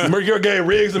Murtaugh. Your game,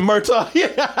 Riggs and Murtaugh.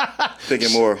 Yeah.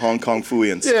 Thinking more Hong Kong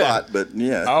Fooey and Spot, but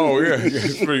yeah. Oh yeah,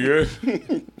 it's pretty good.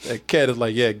 That cat is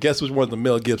like, yeah. Guess which one's the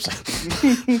Mel Gibson?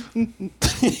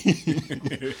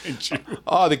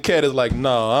 Oh, the cat is like,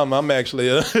 no, I'm actually.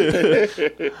 That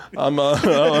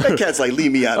cat's like,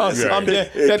 leave me out of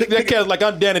this. That cat's like,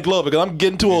 I'm Danny Glover because I'm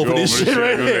getting too old for this shit.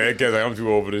 Right here. That cat's like, I'm too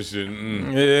old for this shit.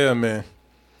 Yeah, man.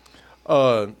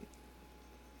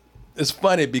 It's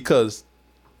funny because,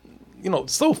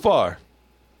 so far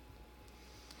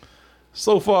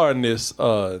in this,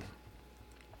 we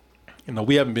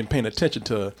haven't been paying attention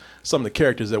to some of the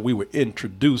characters that we were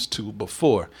introduced to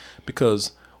before.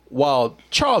 Because while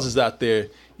Charles is out there,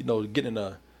 getting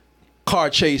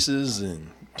car chases and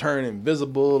turning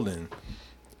invisible and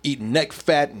eating neck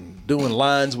fat and doing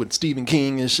lines with Stephen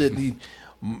King and shit.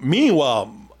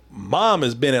 Meanwhile, Mom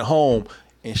has been at home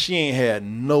and she ain't had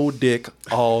no dick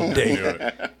all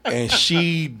day. And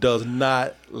she does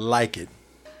not like it.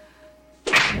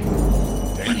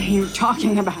 What are you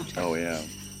talking about? Oh, yeah.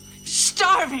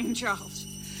 Starving, Charles.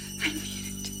 I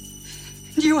need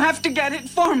it. You have to get it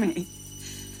for me.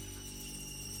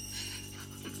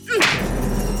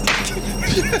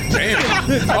 Damn.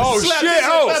 Oh, shit.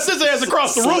 Slap his ass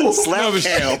across the room. Slap him.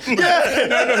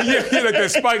 Yeah, like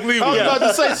that Spike Lee. I was about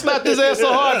to say, slapped his ass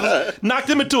so hard, knocked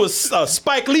him into a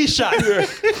Spike Lee shot.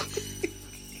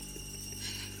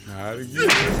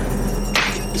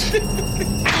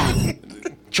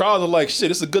 Charles is like,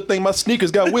 shit, it's a good thing my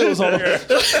sneakers got wheels on them.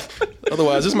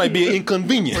 Otherwise, this might be an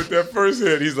inconvenience. With that first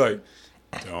hit, he's like,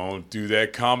 don't do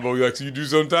that combo like you do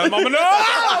sometimes, Mama. No!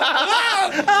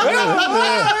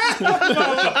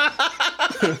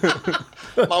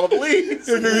 Mama, please.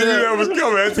 You knew that was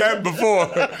coming. That's happened before.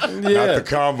 Yeah. Not the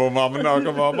combo, Mama. No,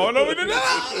 come on, Mama. No.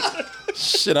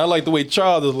 Shit, I like the way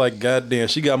Charles is like, goddamn,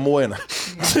 she got more in her.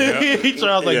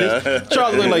 Charles like this.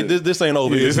 Charles look like this ain't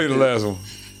over. This ain't the last one.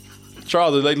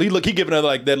 Charles, like, he giving her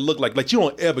like that look like you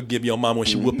don't ever give your mom when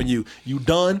she whooping you. You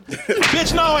done?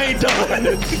 Bitch, no, I ain't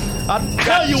done. I'll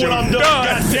tell you when I'm done.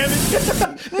 God damn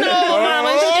it.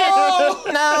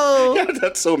 No.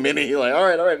 That's so many. You're like, all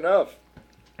right, enough.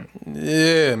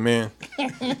 Yeah, man.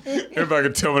 Everybody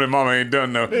can tell me that mama ain't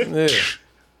done though. Yeah.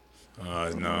 No,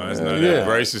 it's not that.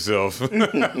 Brace yourself.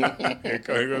 Here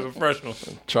goes a fresh one.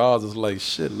 Charles is like,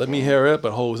 shit, let me hair up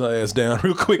and hold her ass down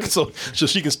real quick so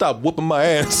she can stop whooping my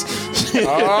ass.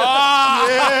 Yeah.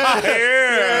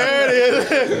 It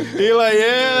is. He like,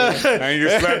 yeah. I ain't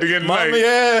get slapped again tonight.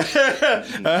 Yeah.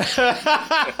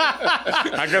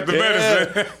 I got the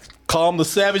medicine. Calm the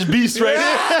savage beast right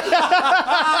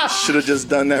here. Should have just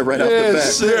done that right off the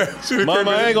bat. Yeah.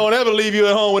 Mama, I ain't gonna ever leave you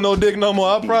at home with no dick no more,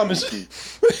 I promise you.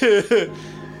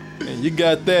 And you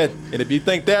got that. And if you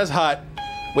think that's hot,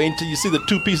 wait until you see the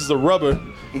 2 pieces of rubber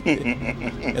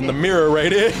in the mirror right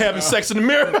there, having sex in the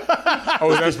mirror.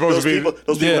 Oh, is that supposed to be?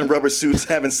 Those people in rubber suits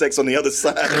having sex on the other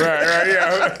side. Right,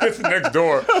 yeah. It's next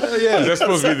door. Yeah. Is that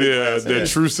supposed to be their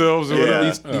true selves or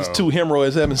whatever? These 2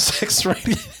 hemorrhoids having sex right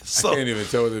here. So, I can't even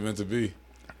tell what they're meant to be.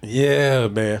 Yeah,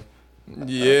 man.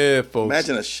 Yeah, folks.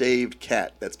 Imagine a shaved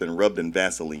cat that's been rubbed in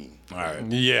Vaseline. All right.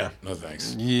 Yeah. No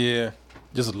thanks. Yeah.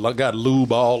 Just got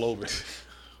lube all over it.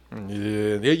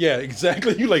 Yeah,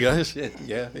 exactly. You like, oh, shit.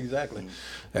 Yeah, exactly.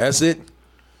 That's it.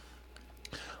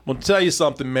 I'm going to tell you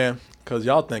something, man, because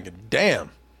y'all thinking,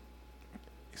 damn.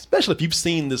 Especially if you've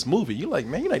seen this movie. You're like,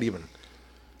 man, you're not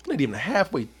even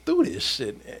halfway through this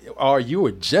shit. Or you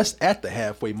were just at the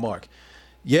halfway mark.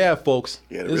 Yeah, folks.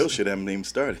 Yeah, the real shit haven't even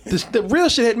started. The real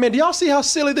shit, man. Do y'all see how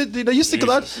silly you see?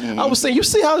 Because I was saying, you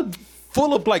see how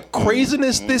full of like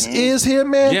craziness this is here,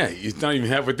 man? Yeah, he's not even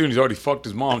halfway through and he's already fucked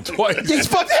his mom twice. He's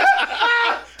fucked.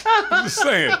 I'm just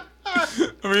saying. I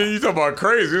mean, you talking about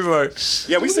crazy. It's like,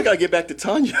 yeah, we still gotta get back to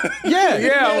Tanya.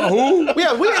 Yeah. Who?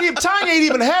 Yeah, Tanya ain't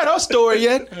even had her story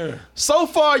yet. Yeah. So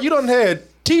far, you done had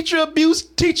teacher abuse,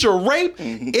 teacher rape,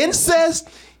 incest,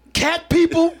 cat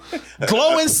people,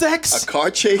 glowing sex, a car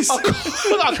chase, a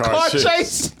car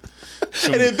chase.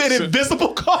 An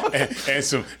invisible car. And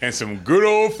some good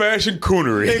old fashioned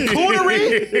coonery.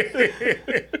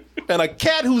 And a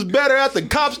cat who's better at the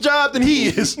cop's job than he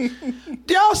is. Do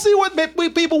y'all see what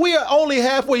we are only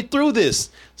halfway through this.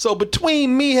 So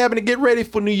between me having to get ready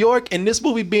for New York and this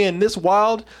movie being this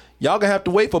wild, y'all gonna have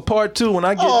to wait for part 2 when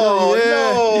I get done.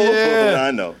 Yeah.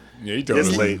 I know. Yeah, you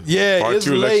it's late. Yeah, part it's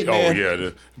 2 late, man. Oh yeah,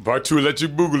 part 2 let you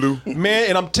boogaloo. Man,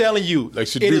 and I'm telling you,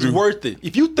 like it is worth it.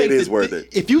 If you think it is worth it.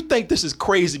 If you think this is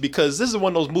crazy, because this is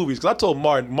one of those movies. Because I told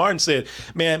Martin said,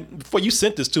 man, before you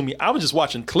sent this to me, I was just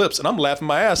watching clips and I'm laughing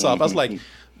my ass off. I was like,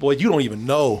 boy, you don't even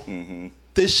know.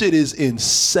 This shit is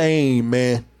insane,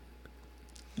 man.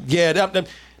 Yeah,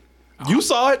 you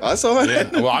saw it. I saw it.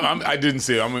 Yeah. Well, I didn't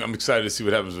see it. I'm excited to see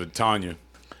what happens with Tanya.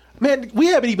 Man, we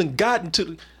haven't gotten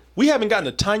to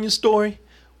Tanya's story.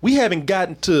 We haven't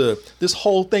gotten to this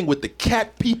whole thing with the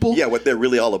cat people. Yeah, what they're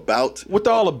really all about. What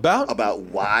they're all about. About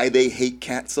why they hate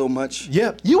cats so much.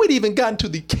 Yeah, you ain't even gotten to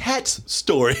the cat's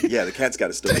story. Yeah, the cat's got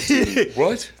a story too.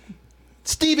 What?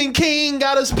 Stephen King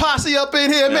got his posse up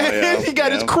in here, man. Yeah, he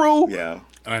got his crew. Yeah.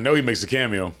 And I know he makes a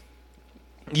cameo.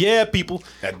 Yeah, people.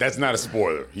 That's not a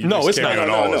spoiler. He no, makes it's a cameo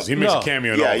not. In all He makes a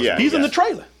cameo in all yeah. He's in the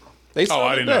trailer. I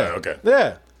didn't know that. Okay.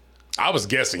 Yeah. I was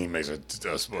guessing he makes a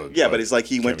spoiler. Yeah, but it's like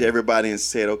he went to everybody and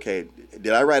said, okay,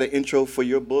 did I write an intro for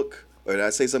your book? Or did I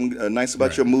say something nice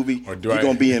about your movie? Or you're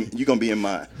gonna be in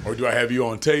mine. Or do I have you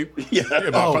on tape? Yeah.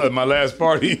 My last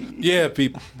party. Yeah,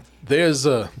 people. There's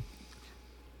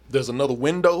another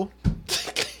window.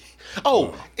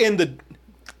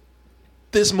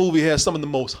 This movie has some of the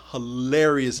most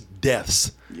hilarious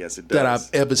deaths that I've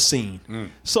ever seen.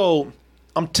 So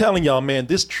I'm telling y'all, man,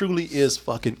 this truly is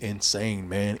fucking insane,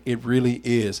 man. It really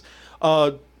is.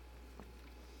 I'm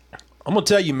gonna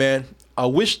tell you, man. I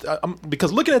wish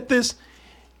because looking at this,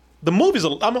 the movies.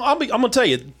 I'm gonna tell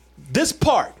you this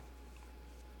part,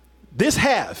 this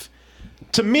half.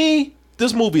 To me,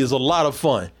 this movie is a lot of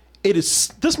fun.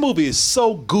 This movie is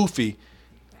so goofy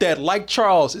that, like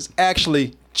Charles, is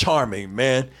actually charming,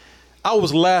 man. I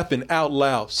was laughing out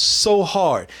loud so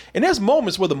hard. And there's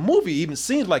moments where the movie even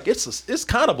seems like it's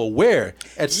kind of aware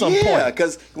at some point. Yeah,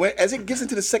 because as it gets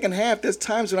into the second half, there's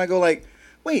times when I go like,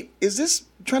 wait, is this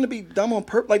trying to be dumb on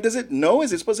purpose? Like, does it know?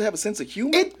 Is it supposed to have a sense of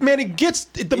humor?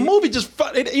 The movie just,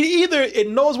 either it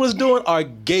knows what it's doing or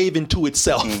it gave into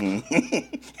itself.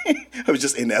 It was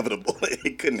just inevitable.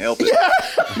 It couldn't help it.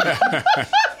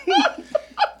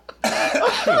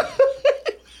 Yeah.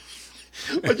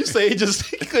 What'd you say? He just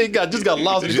got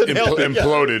lost. He couldn't help it.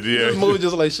 Imploded, yeah. This movie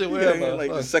just like, shit, whatever.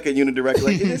 Like the second unit director,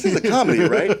 like, this is a comedy,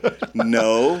 right?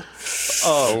 No.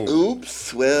 Oh.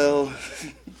 Oops. Well.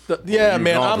 Yeah,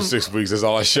 man. I'm for 6 weeks. That's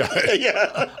all I shot.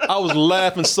 Yeah. I was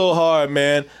laughing so hard,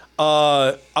 man.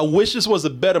 I wish this was a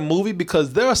better movie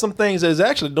because there are some things that is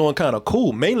actually doing kind of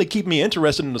cool. Mainly keep me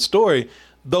interested in the story,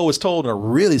 though it's told in a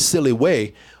really silly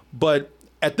way. But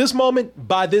at this moment,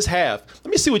 by this half,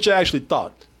 let me see what you actually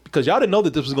thought. Because y'all didn't know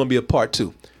that this was going to be a part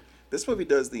 2. This movie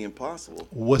does the impossible.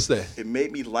 What's that? It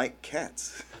made me like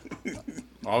cats.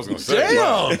 I was going to say.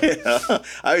 Damn! Yeah.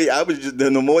 I was just, the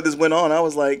more this went on, I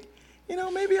was like,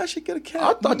 maybe I should get a cat.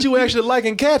 I thought you were actually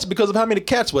liking cats because of how many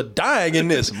cats were dying in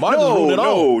this. No.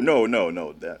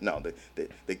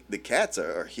 The cats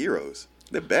are heroes.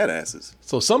 They're badasses.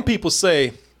 So some people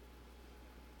say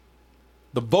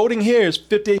the voting here is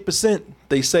 58%.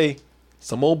 They say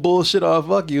some old bullshit or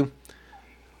fuck you.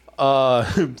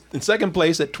 In second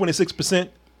place at 26%.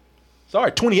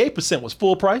 Sorry, 28% was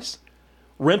full price.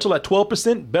 Rental at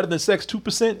 12%, better than sex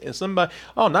 2%, and somebody,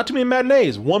 not too many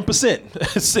matinees,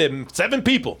 1%. Said 7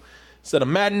 people said a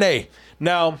matinee.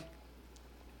 Now,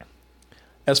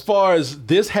 as far as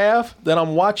this half that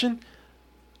I'm watching,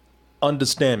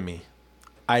 understand me.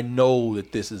 I know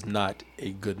that this is not a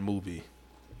good movie.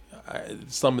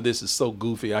 Some of this is so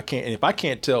goofy. And if I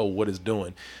can't tell what it's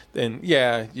doing, then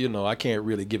yeah, I can't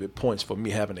really give it points for me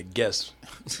having to guess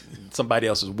somebody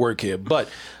else's work here. But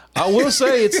I will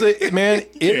say I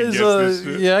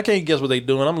can't guess what they're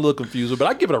doing. I'm a little confused, but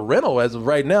I give it a rental as of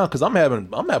right now because I'm having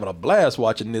a blast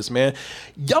watching this, man.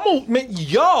 Y'all,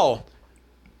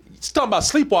 it's talking about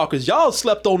Sleepwalkers. Y'all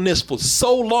slept on this for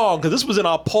so long because this was in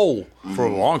our poll for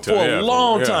a long time. For a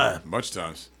long time, much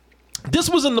times. This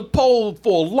was in the poll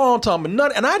for a long time, and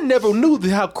I never knew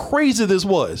how crazy this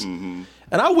was. Mm-hmm.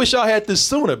 And I wish y'all had this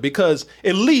sooner because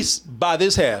at least by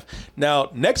this half. Now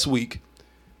next week.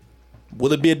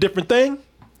 Will it be a different thing?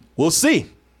 We'll see.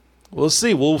 We'll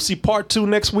see part 2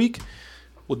 next week.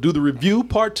 We'll do the review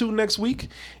part 2 next week.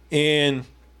 And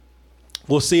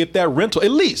we'll see if that rental,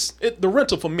 the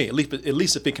rental for me, at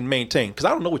least if it can maintain. Because I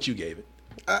don't know what you gave it.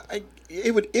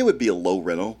 It would be a low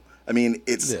rental. I mean,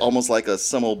 it's almost like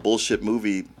some old bullshit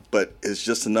movie, but it's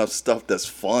just enough stuff that's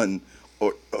fun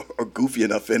or goofy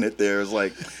enough in it there. It's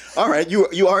like, all right,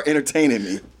 you are entertaining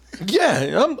me.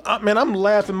 Yeah, I'm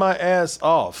laughing my ass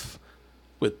off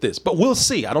with this, but we'll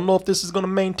see. I don't know if this is going to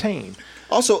maintain.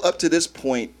 Also, up to this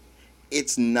point,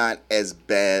 it's not as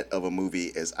bad of a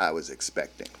movie as I was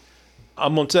expecting.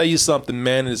 I'm going to tell you something,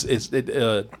 man. It's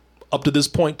up to this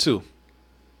point too.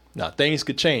 Now things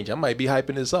could change. I might be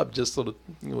hyping this up just so that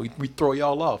we throw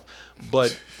y'all off,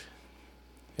 but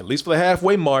at least for the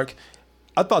halfway mark,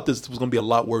 I thought this was going to be a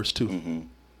lot worse too.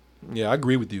 Mm-hmm. Yeah, I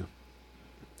agree with you.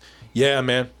 Yeah,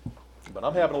 man. But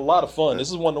I'm having a lot of fun. This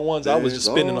is one of the ones I was just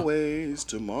spending. There's always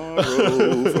tomorrow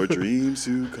for dreams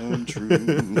to come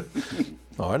true.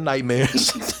 Our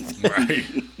nightmares. Right.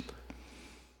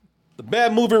 The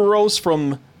bad movie roast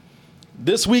from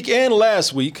this week and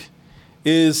last week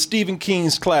is Stephen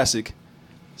King's classic,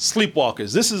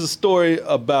 Sleepwalkers. This is a story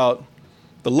about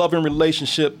the loving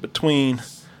relationship between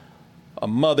a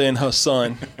mother and her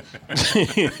son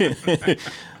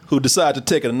who decide to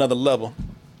take it another level.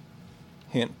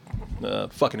 Hint.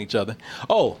 Fucking each other.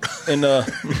 Oh, and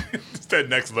it's that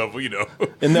next level,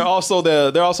 And they're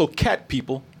also cat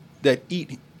people that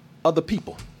eat other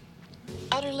people.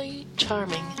 Utterly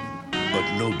charming.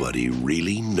 But nobody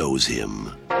really knows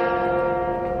him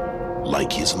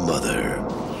like his mother.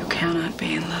 You cannot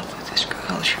be in love with this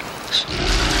girl, Charles.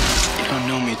 You don't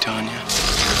know me, Tanya.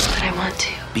 But I want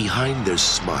to. Behind their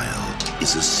smile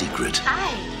is a secret.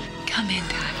 Hi. Come in,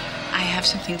 Tanya. I have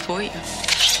something for you.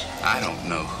 I don't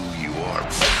know who you are,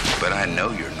 but I know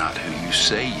you're not who you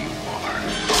say you are.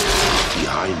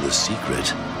 Behind the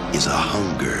secret is a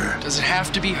hunger. Does it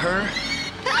have to be her?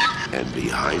 And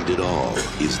behind it all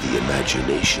is the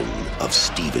imagination of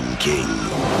Stephen King.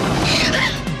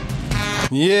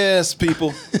 Yes,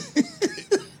 people.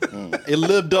 It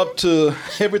lived up to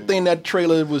everything that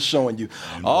trailer was showing you.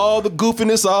 All the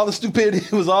goofiness, all the stupidity,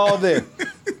 it was all there.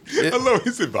 I love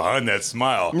he said behind that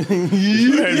smile. That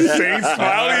same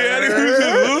smile he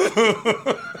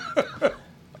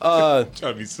had.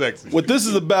 Trying to be sexy. What this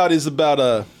is about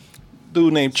a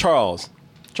dude named Charles.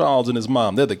 Charles and his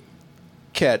mom. They're the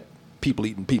cat people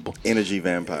eating people. Energy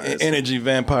vampires. Energy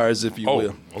vampires, if you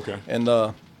will. Okay. And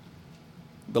the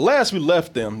last we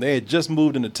left them, they had just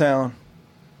moved into town.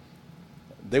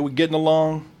 They were getting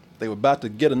along. They were about to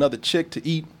get another chick to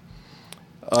eat.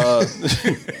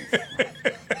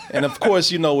 And of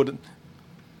course,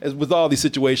 as with all these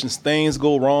situations, things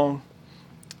go wrong.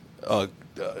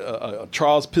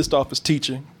 Charles pissed off his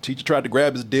teacher. Teacher tried to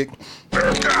grab his dick.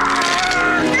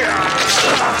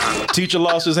 Teacher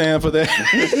lost his hand for that.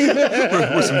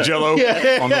 with some Jello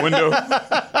on the window.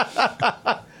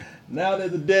 Now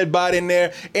there's a dead body in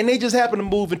there, and they just happen to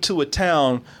move into a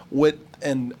town with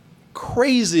an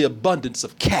crazy abundance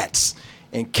of cats.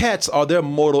 And cats are their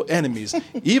mortal enemies,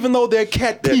 even though they're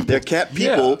cat people. They're cat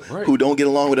people who don't get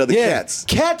along with other cats.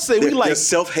 Cats say they're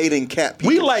self-hating cat people.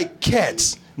 We like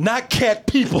cats, not cat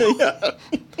people.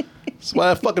 That's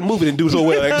why that fucking movie didn't do so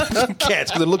well. Like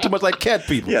cats, because it looked too much like cat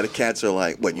people. Yeah, the cats are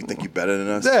like, what, you think you're better than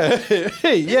us?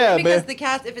 Hey, yeah, man. Because the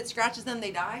cats, if it scratches them,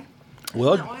 they die?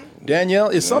 Well, Danielle,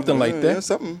 it's something like that.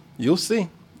 Something. You'll see.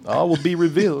 All will be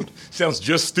revealed. Sounds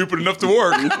just stupid enough to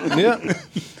work. Yeah.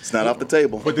 It's not off the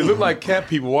table. But they look like cat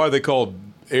people. Why are they called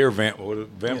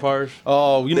vampires?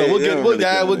 Oh,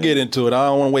 we'll get into it. I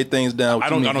don't want to weigh things down. I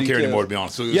don't care anymore, to be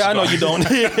honest. So I know you don't.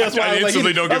 That's why I was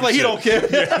like, he don't care.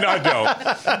 Yeah, no, I don't.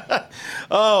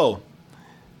 Oh.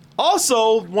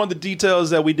 Also, one of the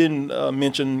details that we didn't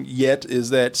mention yet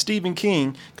is that Stephen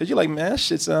King, because you're like, man, that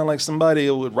shit sounds like somebody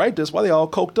who would write this. Why they all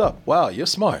coked up? Wow, you're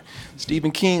smart.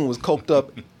 Stephen King was coked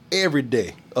up every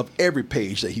day of every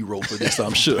page that he wrote for this,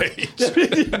 I'm sure.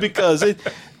 Because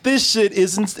this shit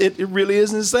it really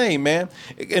is insane, man.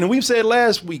 And we've said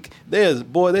last week,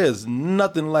 there's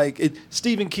nothing like it.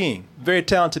 Stephen King, very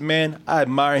talented man. I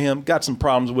admire him. Got some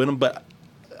problems with him, but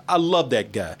I love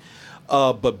that guy.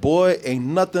 But boy, ain't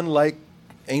nothing like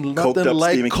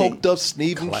coked up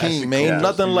Stephen King, man.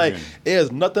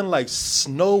 There's nothing like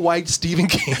Snow White Stephen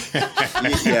King.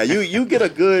 Yeah, you get a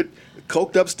good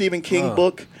coked up Stephen King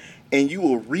book, and you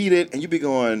will read it, and you be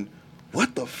going,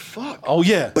 what the fuck? Oh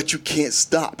yeah. But you can't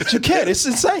stop. But you can't. It's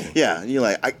insane. Yeah, and you're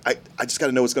like, I just got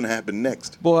to know what's going to happen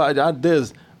next. Boy, I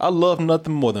love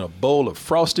nothing more than a bowl of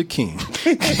Frosted King.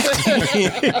 And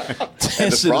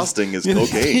the frosting is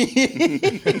cocaine.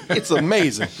 It's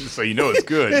amazing. So you know it's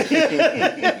good.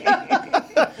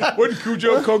 Wasn't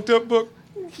Cujo coked up book?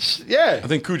 Yeah. I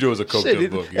think Cujo was a coked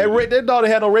up book. Yeah. That dog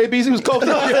had no rabies. He was coked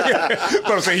up.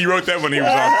 I was saying he wrote that when he was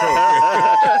on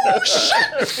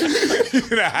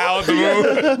coke. In a howl at the moon.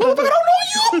 Motherfucker, I don't know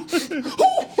you. Who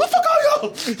the fuck are y'all?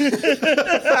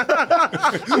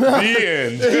 The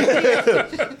end.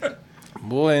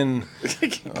 Boy, and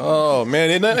oh man,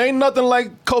 it ain't nothing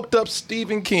like coked up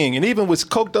Stephen King. And even with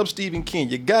coked up Stephen King,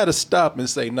 you gotta stop and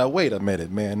say, now wait a minute,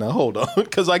 man. Now hold on,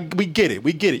 because we get it.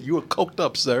 You were coked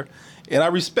up, sir, and I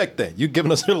respect that. You're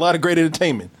giving us a lot of great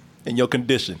entertainment in your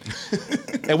condition,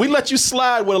 and we let you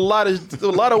slide with a lot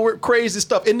of crazy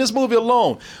stuff in this movie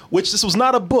alone. Which this was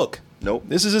not a book. Nope.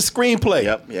 This is a screenplay.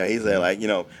 Yep. Yeah, he's like,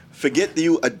 forget that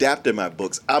you adapted my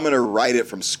books. I'm gonna write it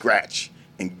from scratch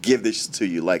and give this to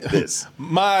you like this.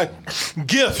 My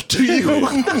gift to you.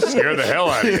 Scare the hell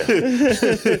out of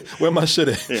you. Where my shit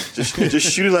at? Yeah,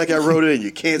 just shoot it like I wrote it and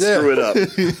you can't screw it up.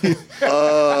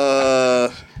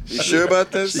 You sure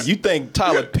about this? You think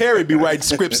Tyler Perry be writing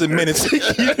scripts in minutes?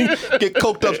 Get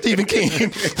coked up Stephen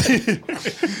King.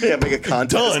 Yeah, make a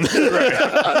contest. Done.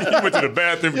 Right. He went to the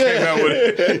bathroom and came out with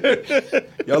it.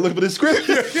 Y'all looking for this script?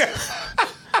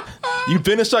 You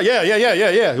finished up?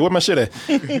 Yeah. Where my shit at?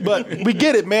 But we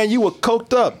get it, man. You were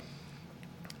coked up.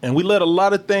 And we let a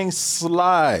lot of things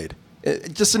slide.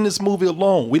 Just in this movie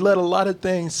alone, we let a lot of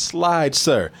things slide,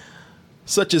 sir.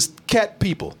 Such as cat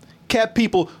people. Cat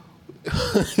people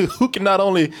who can not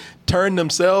only turn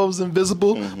themselves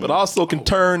invisible, but also can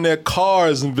turn their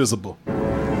cars invisible.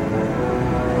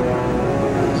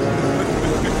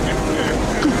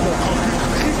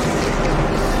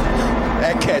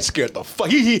 That cat scared the fuck.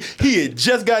 He had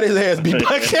just got his ass beat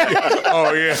by a cat.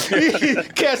 Oh yeah.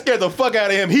 Cat scared the fuck out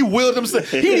of him. He willed himself.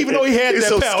 He didn't even know he had that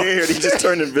so power. He's so scared he just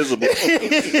turned invisible.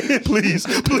 Please,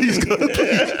 God.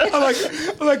 I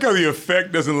like how the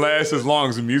effect doesn't last as long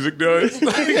as the music does.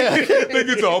 Like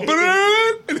it's all and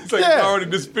it's like it's already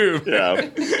disappeared. Yeah.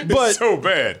 It's so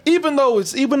bad. Even though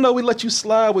we let you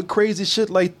slide with crazy shit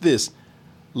like this,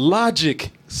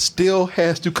 logic still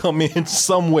has to come in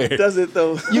somewhere. Does it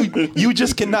though? You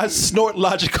just cannot snort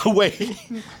logic away.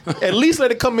 At least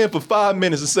let it come in for 5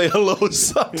 minutes and say hello or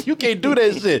something. You can't do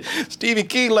that shit. Stephen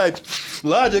King like,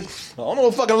 logic. I don't know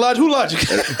what fucking logic. Who logic?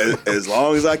 As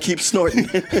long as I keep snorting,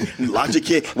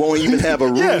 logic won't even have a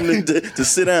room to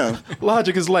sit down.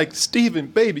 Logic is like, Stephen,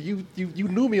 baby, you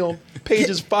knew me on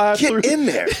pages 5 through. Get in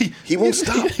there. He won't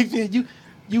stop.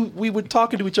 We were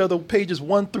talking to each other pages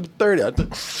 1 through 30. I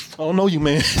don't know you,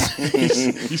 man.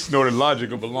 He snorted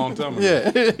logic up a long time ago.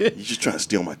 Yeah. You're just trying to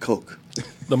steal my Coke.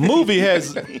 The movie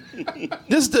has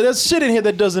there's shit in here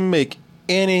that doesn't make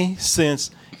any sense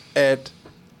at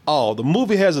all. The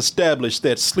movie has established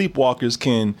that sleepwalkers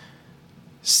can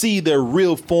see their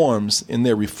real forms in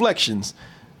their reflections.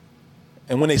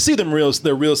 And when they see their real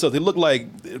self, they look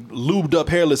like lubed up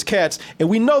hairless cats. And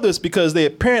we know this because they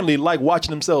apparently like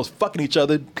watching themselves fucking each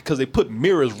other because they put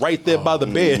mirrors right there by the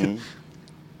bed.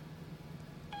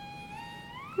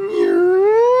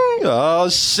 Oh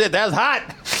shit, that's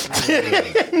hot.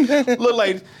 It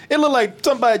looked like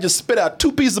somebody just spit out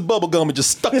 2 pieces of bubble gum and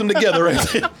just stuck them together right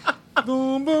there.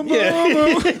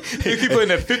 Yeah. They keep playing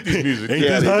that 50s music.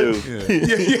 Yeah, they do.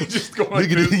 Yeah, just going like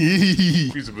this.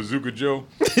 Piece of Bazooka Joe.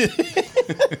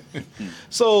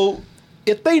 So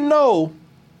if they know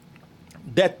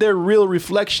that their real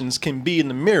reflections can be in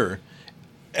the mirror,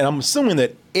 and I'm assuming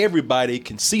that everybody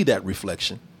can see that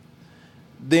reflection,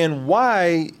 then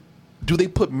why do they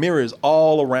put mirrors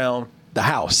all around the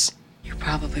house? You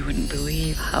probably wouldn't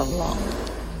believe how long.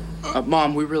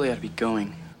 Mom, we really ought to be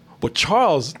going. But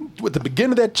Charles, at the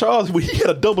beginning of that, Charles, when he had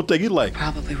a double take, he's like,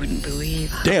 probably wouldn't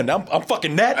believe. Damn, I'm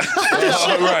fucking that. Right.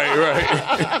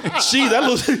 Gee, that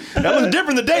looks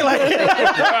different than daylight.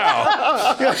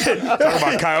 Wow. Talking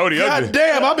about Coyote. God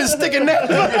damn, I've been sticking that.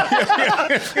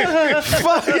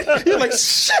 Fuck. You're like,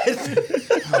 shit.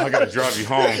 I gotta drive you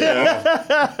home.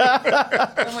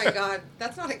 Oh my God,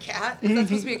 that's not a cat. Is that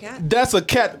supposed to be a cat? That's a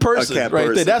cat person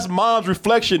right there. That's mom's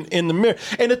reflection in the mirror.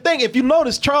 And the thing, if you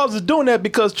notice, Charles is doing that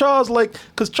because Charles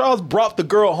brought the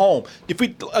girl home.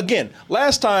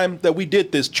 Last time that we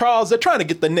did this, Charles, they're trying to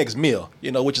get the next meal,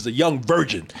 which is a young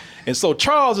virgin. And so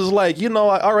Charles is like,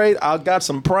 all right, I got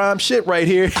some prime shit right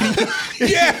here.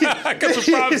 Yeah, I got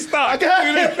some prime stock.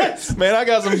 Man, I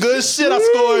got some good shit I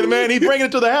scored, man. He bringing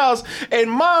it to the house. And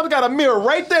mom got a mirror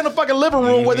right there in the fucking living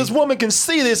room where this woman can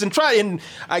see this and try. And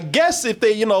I guess if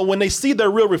they, when they see their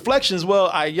real reflections,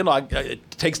 well,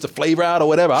 it takes the flavor out or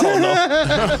whatever. I don't know.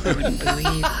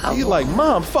 He's like,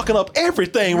 Mom, fucking up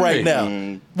everything right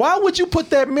now. Why would you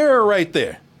put that mirror right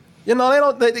there?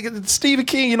 Stephen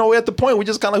King, at the point we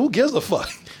just kind of, who gives a fuck?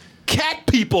 Cat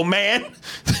people, man.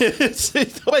 That's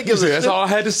all I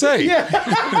had to say. Yeah.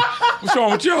 What's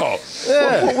wrong with y'all?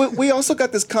 Yeah. Well, we also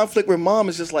got this conflict where mom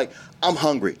is just like, I'm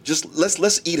hungry. Just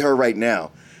let's eat her right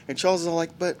now. And Charles is all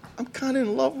like, but I'm kind of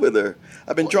in love with her.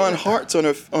 I've been drawing hearts on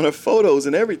her photos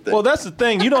and everything. Well, that's the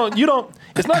thing. You don't.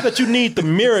 It's not that you need the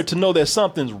mirror to know that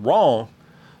something's wrong,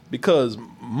 because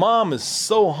mom is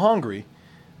so hungry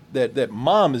that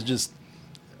mom's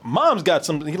got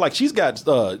something like she's got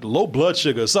low blood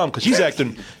sugar or something because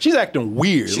she's acting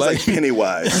weird. She's like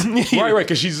Pennywise. Right,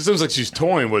 because it seems like she's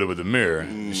toying with it with the mirror.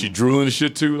 Is she drooling and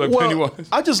shit too, like Pennywise?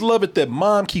 I just love it that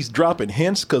mom keeps dropping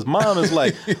hints because mom is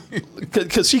like,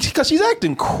 because she's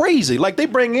acting crazy. Like they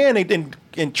bring in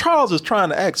and Charles is trying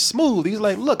to act smooth. He's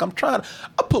like, look, I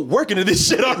put work into this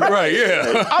shit already. Right,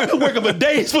 yeah. I've been working for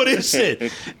days for this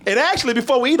shit. And actually,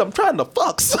 before we eat, I'm trying to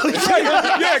fuck. So, because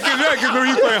remember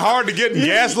you playing hard to get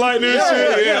gaslighting and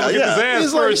shit. Yeah, get his ass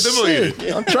he's first. Like,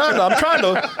 I'm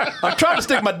trying to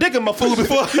stick my dick in my food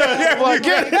before I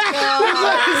get it.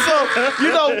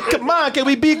 So, come on, can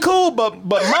we be cool? But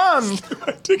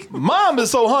mom is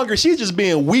so hungry, she's just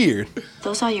being weird.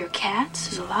 Those are your cats?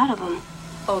 There's a lot of them.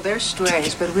 Oh, they're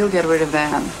strays, but we'll get rid of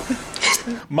them.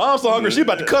 Mom's so hungry, she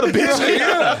about to cut a bitch.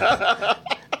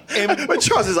 But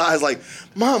Charles' eyes like,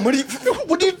 Mom, what are you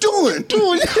doing?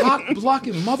 Cock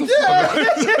blocking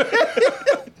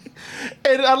motherfucker.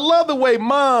 And I love the way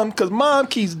mom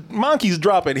keeps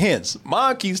dropping hints.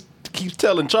 Mom keeps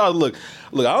telling Charles, look,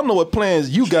 I don't know what plans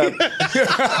you got,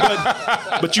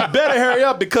 but you better hurry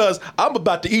up because I'm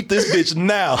about to eat this bitch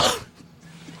now.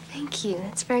 Thank you.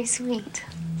 That's very sweet.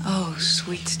 Oh,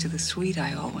 sweets to the sweet,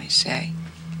 I always say.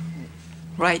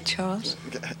 Right, Charles?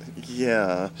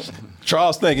 Yeah.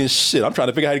 Charles thinking, shit, I'm trying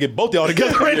to figure out how to get both y'all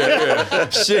together right now.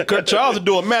 Shit, Charles is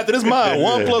doing math in his mind.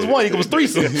 1 + 1 equals 3.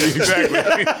 Exactly.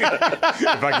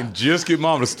 If I can just get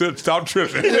mom to stop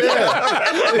tripping.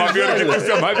 Yeah. Might be able to get this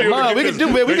up. Mom, we can do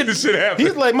it. Make this shit happen.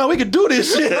 He's like, Mom, we can do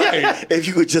this shit. Right. If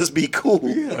you could just be cool.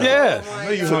 Yeah.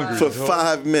 For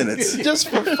 5 minutes. Just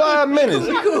for 5 minutes.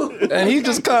 And he's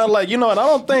just kind of like, and I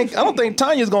don't think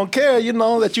Tanya's gonna care,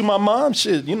 that you my mom.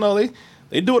 Shit,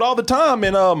 they do it all the time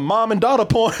in mom and daughter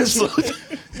porn. So.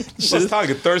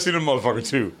 Tanya thirsty than a motherfucker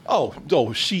too. Oh,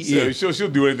 she is. She'll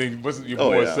do anything your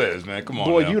boy says, man. Come on,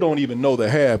 boy, now. You don't even know the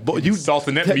half. Boy, you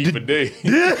salting that meat for days.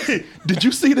 Did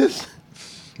you see this?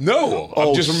 No,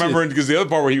 I'm just remembering because the other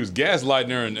part where he was gaslighting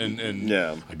her and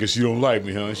yeah. I guess you don't like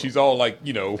me, huh? She's all like,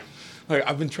 like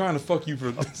I've been trying to fuck you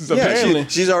for.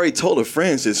 She's already told her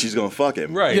friends that she's gonna fuck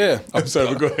him. Right. Yeah. I'm sorry,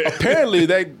 but go ahead. Apparently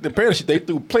they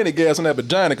threw plenty of gas on that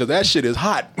vagina because that shit is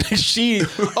hot.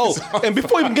 And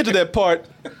before we even get to that part,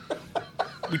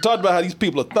 we talked about how these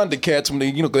people are Thundercats when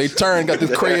they turn, got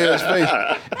this crazy ass face.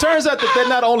 It turns out that they're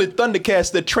not only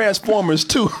Thundercats, they're Transformers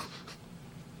too.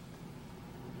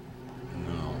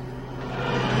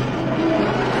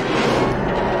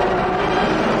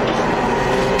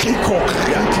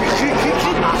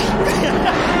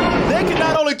 They can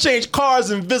not only change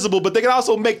cars invisible, but they can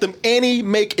also make them any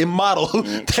make and model.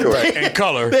 Correct. And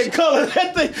color. They color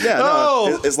that thing. Yeah,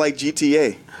 no, it's like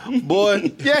GTA.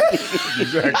 Boy, yeah.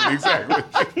 Exactly.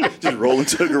 Just roll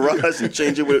into the garage and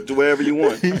change it to wherever you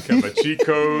want. I got my cheat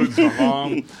codes, my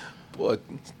mom. Boy,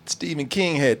 Stephen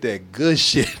King had that good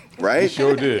shit. Right? He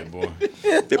sure did, boy.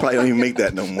 They probably don't even make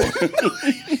that no more.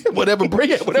 whatever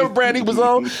brand he was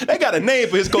on, they got a name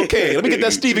for his cocaine. Let me get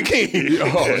that Stephen King.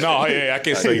 Oh, no, I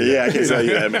can't say that. Yeah, I can't tell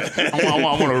you that, man. I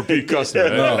want to repeat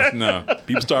customer. No.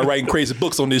 People start writing crazy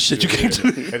books on this shit. You can't do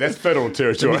it. That's federal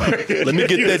territory. Let me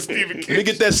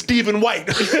get that Stephen White.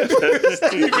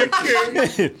 Stephen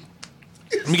King.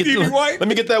 Let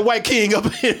me get that White King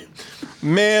up here.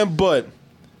 Man, but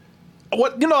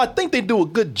I think they do a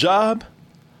good job.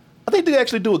 I think they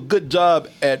actually do a good job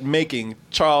at making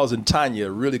Charles and Tanya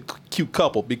a really cute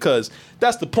couple, because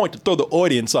that's the point, to throw the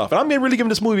audience off. And I'm really giving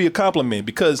this movie a compliment,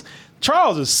 because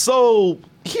Charles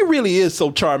he really is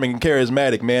so charming and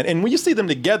charismatic, man. And when you see them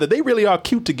together, they really are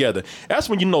cute together. That's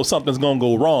when you know something's going to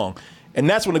go wrong. And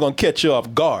that's when they're going to catch you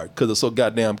off guard, because they're so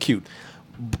goddamn cute.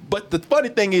 But the funny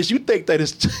thing is, you think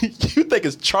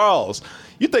it's Charles.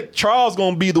 You think Charles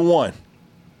going to be the one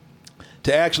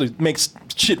to actually make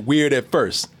shit weird at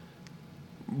first.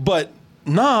 But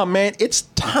nah, man, it's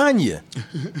Tanya.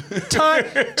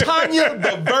 Tanya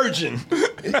the Virgin.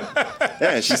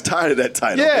 Yeah, she's tired of that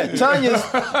title. Yeah, Tanya's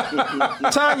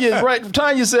right.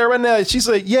 Tanya said right now, she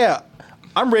said, yeah,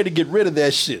 I'm ready to get rid of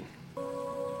that shit.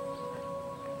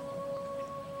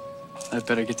 I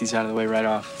better get these out of the way right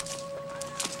off.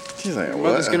 She's like, what?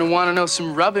 Mother's gonna want to know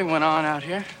some rubbing went on out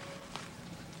here.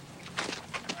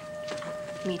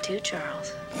 Me too,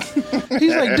 Charles.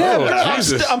 He's like, damn,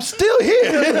 I'm still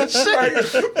here.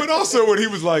 Shit. But also when he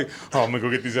was like, oh, I'm gonna go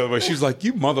get these other way, she was like,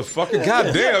 you motherfucker,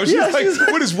 goddamn. She's like,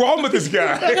 what is wrong with this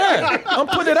guy? Yeah, I'm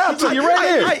putting it out to you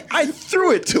right here. I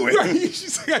threw it to him. Right.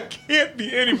 She's like, I can't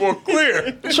be any more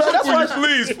clear.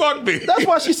 Please, fuck me. That's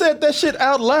why she said that shit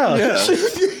out loud. Yeah.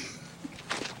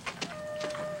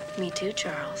 Me too,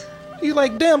 Charles. He's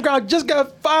like, damn, girl, I just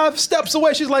got 5 steps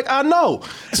away. She's like, I know.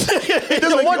 He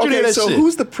doesn't want you to hear that shit.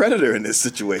 Who's the predator in this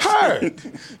situation? Her.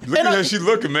 Look at how she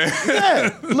looking, man.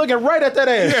 Yeah, looking right at that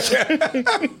ass.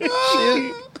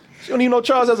 She don't even know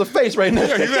Charles has a face right now.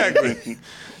 Yeah, exactly. Hey,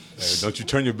 don't you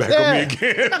turn your back on me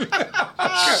again.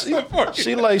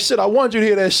 She like, shit, I want you to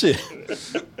hear that shit.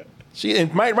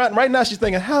 Right now she's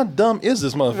thinking, how dumb is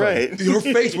this motherfucker? Right. Her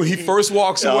face when he first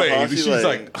walks away. She's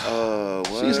like, what?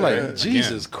 She's like,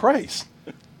 Jesus Christ.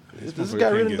 This guy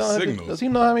really does he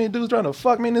know how many dudes trying to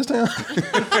fuck me in this town?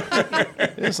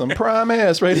 It's some prime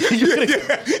ass right here.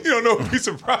 You don't know a piece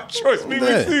of prime choice me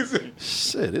season.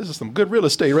 Shit, this is some good real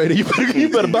estate right here. You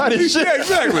better buy this shit. Yeah,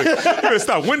 exactly. You better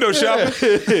stop window shopping.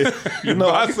 You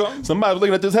know, buy something. Somebody was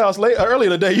looking at this house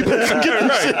earlier today. You better get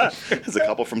this shit. There's a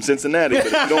couple from Cincinnati, but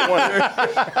you don't want it.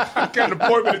 I got an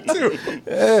appointment at 2.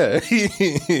 Yeah.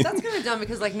 That's kind of dumb,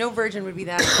 because like no virgin would be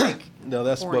that like. No,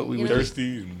 that's boring, what we were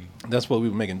thirsty. That's what we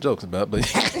were making jokes about, but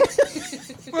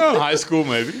well, high school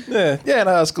maybe. Yeah, in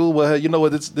high school. Well, you know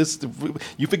what?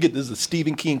 You forget this is a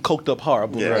Stephen King coked up horror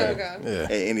movie. Yeah. Right? Okay. Yeah.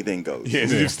 Hey, anything goes.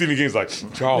 Yeah, Stephen King's like,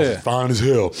 Charles is fine as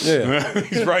hell. Yeah.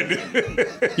 He's right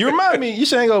there. You remind me. You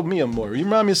should hang out with Mia more. You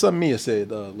remind me of something Mia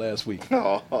said last week.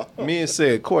 Mia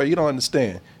said, "Corey, you don't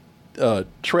understand.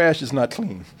 Trash is not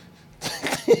clean."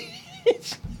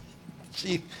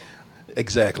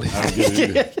 Exactly. I don't get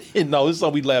it either. No, this is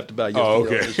something we laughed about yesterday. Oh,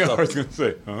 okay. I was gonna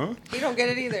say, huh? You don't get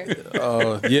it either.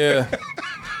 Yeah.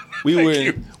 We were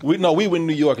in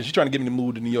New York, and she's trying to get me to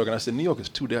move to New York, and I said, New York is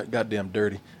too goddamn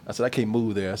dirty. I said, I can't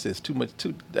move there. I said, it's too much.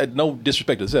 No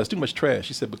disrespect to this, it's too much trash.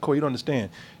 She said, but Corey, you don't understand.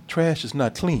 Trash is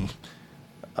not clean.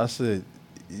 I said,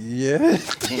 yeah.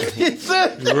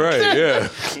 Right, yeah.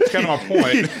 That's kind of my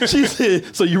point. She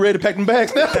said, so you ready to pack them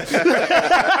bags now?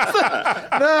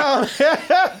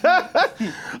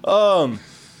 No.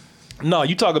 No,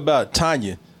 you talk about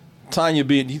Tanya. Tanya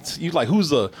being, you like, who's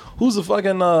the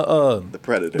fucking the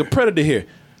predator. The predator here.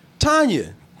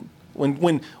 Tanya.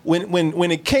 When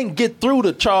it can't get through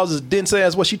to Charles's dense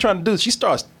ass, what she trying to do? She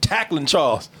starts tackling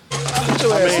Charles. She's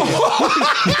like, look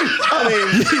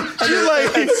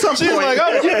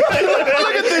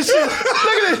at this shit.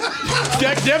 Look at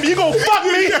this. Damn, you gonna fuck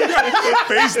me?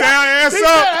 Face down, ass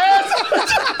up.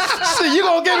 Shit, you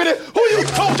gonna give me this? Who you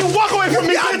told you walk away from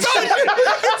me?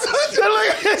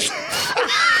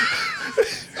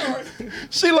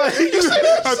 She like, you see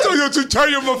this? I told you to turn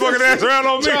your motherfucking ass around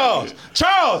on me.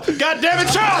 Charles, goddamn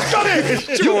it, Charles, come here.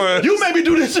 You made me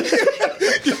do this shit.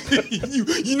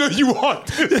 you know you want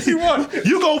this. You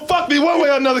gonna fuck me one way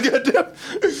or another, goddamn.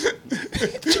 You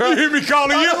hear me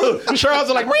calling you? Charles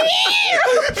is like, the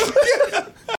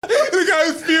guy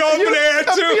whose feet up in the air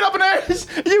too. Feet up in the air.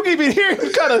 You can even hear him he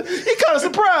kind of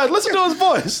surprised. Listen to his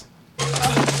voice.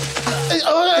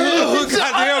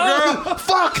 Goddamn girl!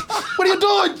 Fuck! What are you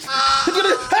doing?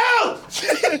 Help!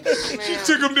 She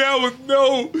took him down with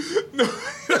no.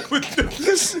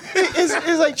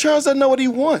 It's like Charles doesn't know what he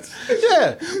wants.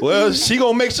 Yeah. Well, she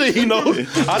gonna make sure he knows.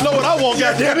 I know what I want.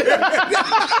 Goddamn it!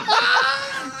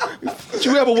 Did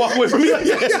you ever walk away from me?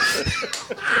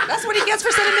 That's what he gets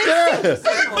for sending me.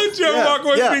 Did you ever walk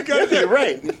away from me? You're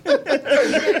right.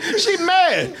 She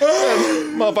mad.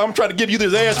 Motherfucker, I'm trying to give you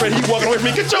this ass right here. You walking away from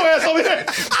me. Get your ass over here.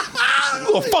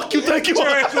 Oh, fuck you think you Get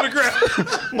your are. ass to the ground.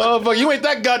 Motherfucker, you ain't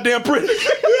that goddamn pretty.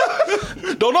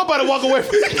 Don't nobody walk away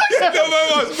from me.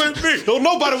 Don't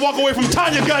nobody walk away from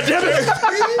Tanya, goddamn it.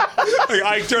 Like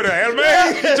Ike Turner, anime.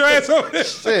 Get your ass over there.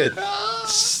 Shit.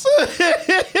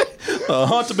 The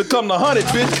hunter become the hunted,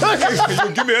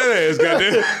 bitch. Give me that ass,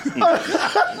 goddamn.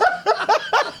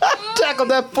 Tackle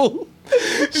that fool.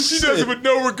 She does it with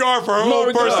no regard for her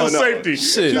own personal safety.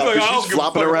 Shit. She's like, she's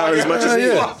flopping around as much as he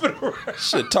is.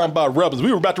 Shit, talking about rubbers.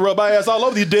 We were about to rub our ass all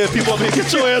over these dead people up here.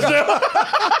 Get your ass down.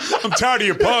 I'm tired of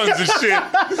your puns and shit.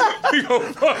 We go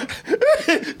fuck.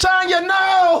 Tanya,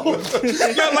 no!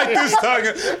 Not like this,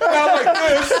 Tanya. Not like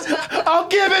this. I'll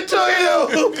give it to you.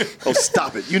 Oh,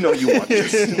 stop it. You know you want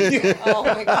this. Oh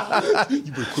my God. You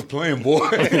better quit playing, boy.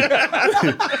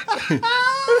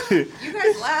 You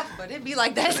guys laugh, but it'd be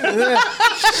like that. You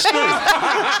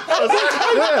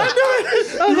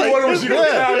wonder what she gonna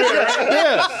get out here,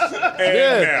 right?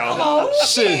 And now. Oh,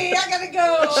 Shit. okay, I gotta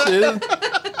go.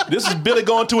 Shit. This is Billy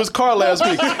going to his car last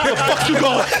week. Where the fuck you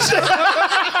going?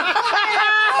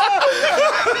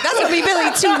 That's gonna be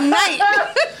Billy tonight.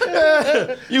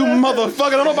 You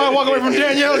motherfucker. Don't nobody walk away from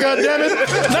Danielle, goddammit.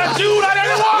 Not you, not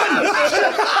anyone.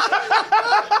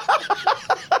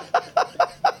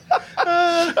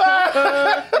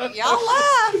 Y'all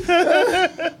laugh.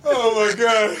 Oh my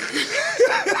God.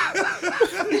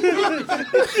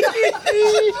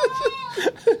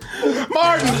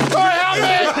 Martin, help me.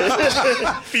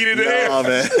 Feet in the air. Oh,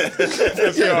 man.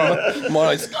 Let's go.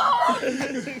 Martin.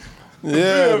 We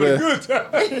Yeah, having a man. good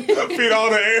time. Feet all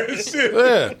in the air and shit.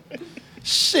 Yeah.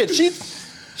 Shit,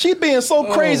 she being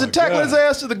so crazy, tackling his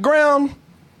ass to the ground.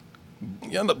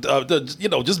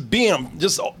 Just being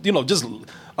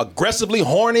aggressively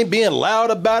horny, being loud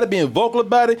about it, being vocal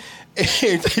about it.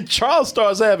 And Charles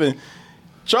starts having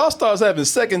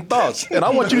second thoughts, and I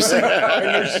want you to see.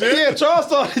 Yeah, Charles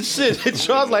started shit.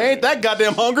 Charles like, ain't that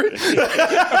goddamn hungry?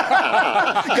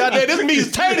 Goddamn, this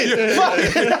meat's tainted. Fuck.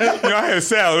 I had a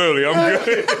salad earlier. I'm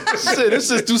good. Shit,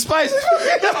 this is too spicy.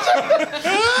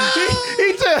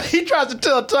 He tries to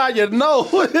tell Tanya no.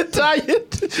 Tanya,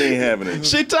 She ain't having it.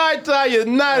 she tied Tanya.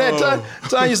 Not that time.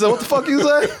 Tanya said, "What the fuck you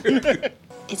say?"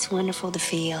 It's wonderful to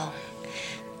feel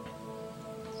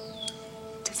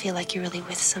like you're really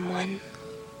with someone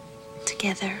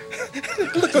together. I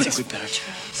think we better,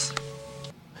 Charles.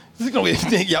 Wait a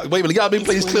minute, y'all be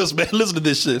playing these clips, man. Listen to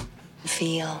this shit.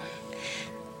 Feel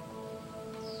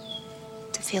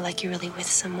like you're really with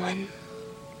someone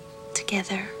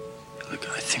together. Look,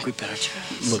 I think we better,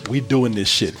 Charles. Look, we doing this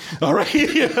shit. All right.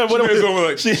 She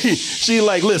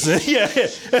like, listen. Yeah.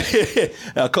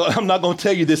 I'm not gonna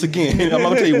tell you this again. I'm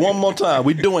gonna tell you one more time.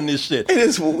 We doing this shit. It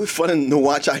is fun to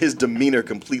watch how his demeanor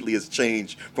completely has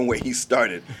changed from where he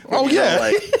started. Oh yeah.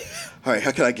 Like, all right,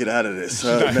 how can I get out of this?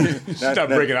 She's not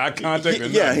breaking eye contact.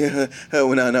 Yeah.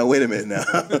 Oh, now, wait a minute now.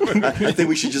 I think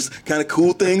we should just kind of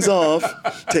cool things off.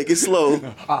 Take it slow.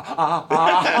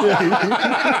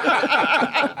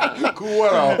 Cool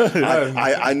what off.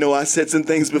 I know I said some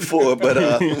things before, but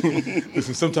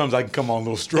listen, sometimes I can come on a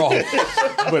little strong.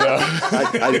 But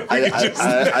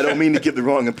I don't mean to give the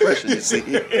wrong impression, you see.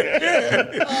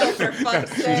 Oh, for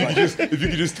fuck's sake. If you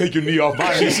could just take your knee off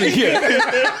my knee.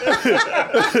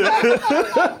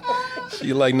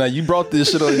 She like, now you brought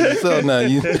this shit on yourself. Now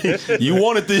you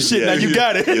wanted this shit. Now you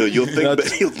got it. You'll think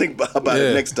about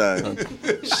it next time.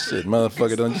 Shit,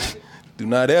 motherfucker, do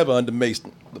not ever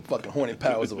underestimate the fucking horny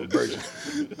powers of a virgin.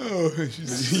 Oh,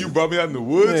 you brought me out in the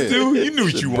woods too. You knew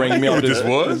what you wanted. Bring me out this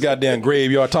was. Goddamn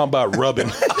graveyard talking about rubbing.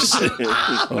 Shit.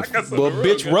 Well,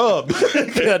 bitch, rub.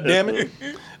 God damn it.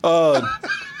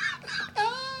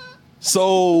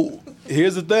 So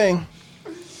here's the thing.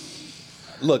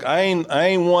 Look, I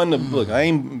ain't one to look. I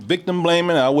ain't victim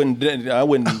blaming. I wouldn't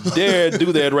dare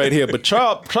do that right here. But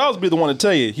Charles be the one to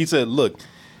tell you. He said, "Look,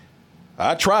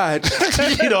 I tried.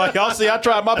 Y'all see, I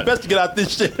tried my best to get out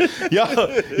this shit.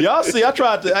 Y'all see, I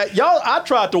tried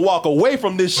to walk away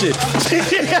from this shit.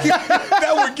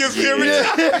 That one gives me every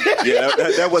time. Yeah,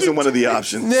 that wasn't one of the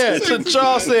options. Yeah, so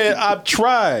Charles said, I've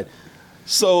tried.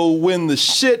 So when the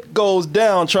shit goes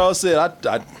down, Charles said,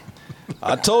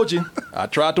 I told you, I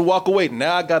tried to walk away.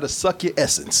 Now I gotta suck your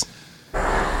essence. I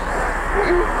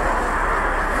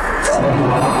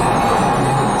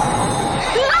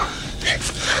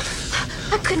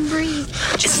couldn't breathe.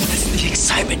 Isn't this the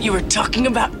excitement you were talking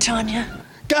about, Tanya?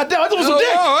 God damn, I thought it was some dick.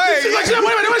 Hey. Like,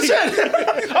 wait, shit.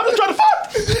 I'm just trying to fuck.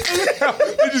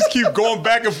 They just keep going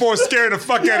back and forth, scaring the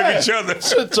fuck out of each other.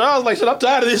 Charles like, shit, I'm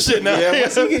tired of this shit now. Yeah,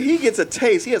 once he gets a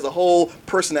taste, he has a whole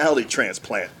personality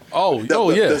transplant.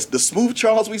 The smooth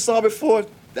Charles we saw before,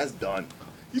 that's done.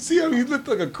 You see how he looked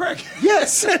like a crack?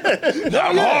 Yes.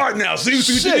 I'm hard now. See what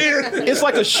you did? It's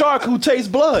like a shark who tastes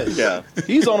blood. Yeah.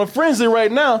 He's on a frenzy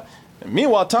right now. And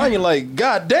meanwhile, Tanya like,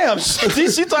 God damn,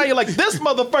 she Tanya like, this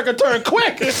motherfucker turned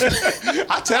quick.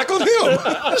 I tackled him.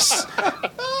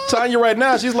 Tanya right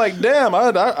now, she's like, damn,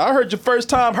 I heard your first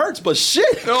time hurts, but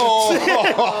shit. Oh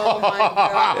my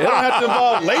God. It don't have to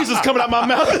involve lasers coming out my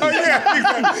mouth. Oh,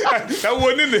 yeah, that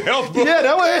wasn't in the health book. Yeah,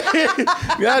 that was.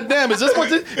 God damn, is this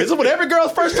what every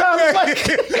girl's first time is like?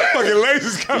 Fucking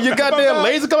lasers coming your goddamn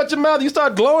laser come out your mouth, you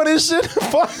start glowing and shit.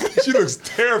 Fuck. She looks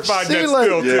terrified She that like,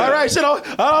 still. Yeah. All right, shit,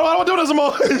 I don't do this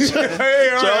anymore. Hey,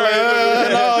 all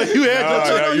right.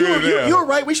 You're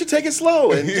right. We should take it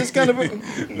slow and just kind of.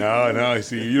 No.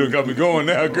 See, you done got me going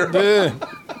now, girl. Yeah.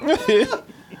 What's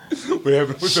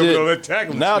up with all that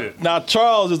tackling shit? Now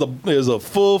Charles is a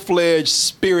full-fledged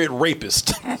spirit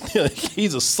rapist.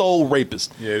 He's a soul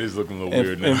rapist. Yeah, it is looking a little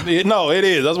weird now. No, it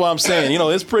is. That's what I'm saying.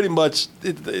 It's pretty much.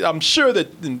 I'm sure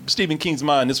that in Stephen King's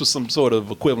mind, this was some sort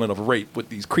of equivalent of rape with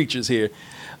these creatures here.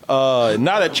 Now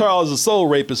that Charles is a soul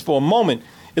rapist, for a moment,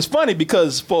 it's funny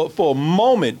because for a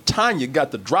moment, Tanya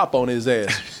got the drop on his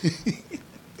ass.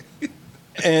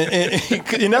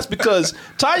 And that's because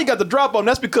Tanya got the drop on.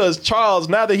 That's because Charles,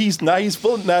 now he's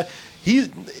on that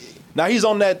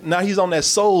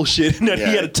soul shit that he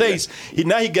had a taste.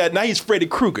 He's Freddy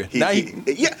Krueger. Yeah,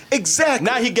 exactly.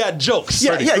 Now he got jokes.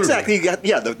 Yeah, exactly. He got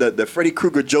the Freddy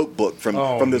Krueger joke book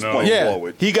from this point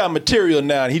forward. He got material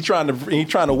now, and he's trying to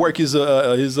work his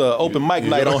open mic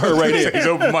night on her right here. His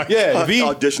open mic. Yeah,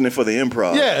 auditioning for the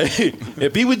improv. Yeah,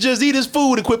 if he would just eat his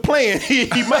food and quit playing, he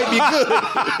might be good.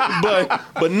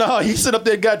 But no, he sit up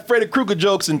there got Freddy Krueger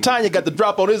jokes, and Tanya got the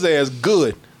drop on his ass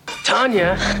good.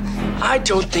 Tanya, I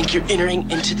don't think you're entering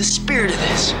into the spirit of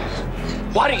this.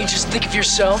 Why don't you just think of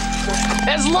yourself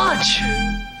as lunch?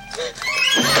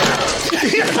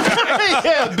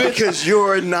 Yeah, bitch. Because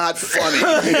you're not funny.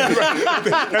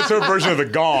 That's her version of the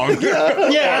gong.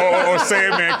 Yeah. Or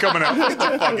Sandman coming out. Get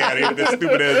the fuck out of here with that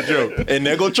stupid ass joke. And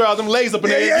there go Charles them legs up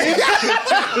in there.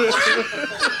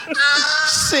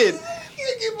 Shit.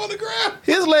 Keep on the ground.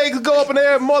 His legs go up in the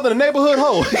air more than a neighborhood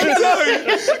hoe. His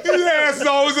ass is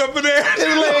always up in there.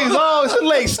 His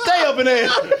legs stay up in there.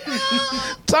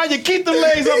 Tanya, keep the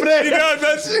legs up in there.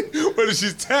 Whether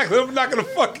she's tackling, I'm not gonna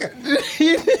fuck her.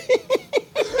 These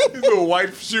little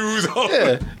white shoes on.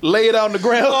 Yeah, lay it on the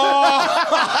ground.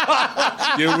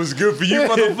 Oh. Yeah, it was good for you,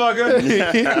 motherfucker.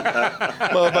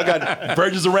 Motherfucker got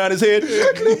virgins around his head.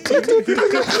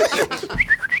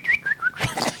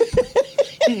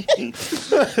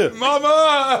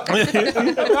 Mama! Get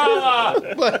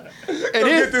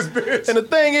this bitch. And the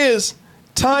thing is,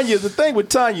 Tanya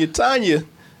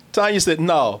said,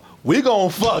 no, we gonna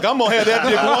fuck. I'm gonna have that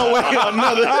dick one way or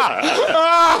another.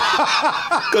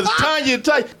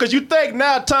 Because you think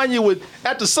now Tanya would,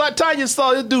 after Tanya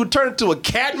saw this dude turn into a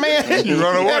cat man. She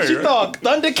run away. She thought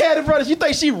Thundercat in front of her. She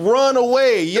think she run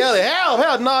away. Yelling,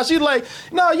 hell, no. She's like,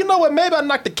 no, you know what? Maybe I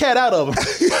knocked the cat out of him.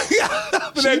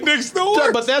 But that dick still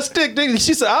works. But that dick,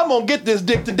 she said, I'm gonna get this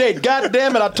dick today. God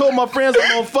damn it, I told my friends I'm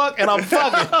gonna fuck, and I'm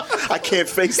fucking. I can't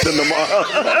face them tomorrow.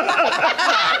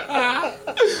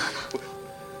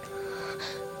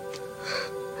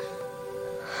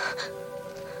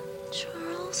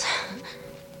 Charles.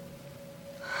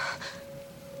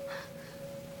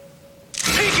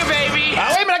 Pika baby! Wait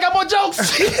a minute, I got more jokes.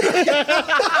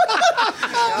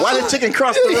 Why did chicken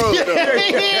cross the road?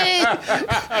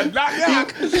 Knock,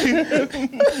 knock.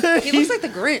 He looks like the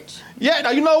Grinch. Yeah,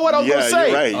 now you know what I was gonna say.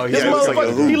 You're right. This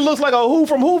motherfucker, he looks like a Who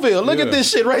from Whoville. Look at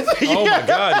this shit right there. Oh my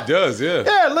God, he does, yeah.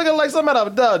 Yeah, looking like something out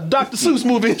of Dr. Seuss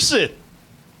movie and shit.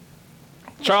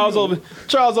 Charles over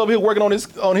here working on his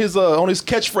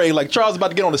catchphrase like Charles about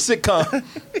to get on a sitcom.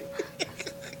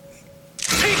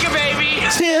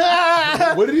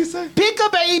 What did he say?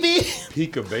 Pika baby.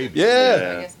 Pika baby.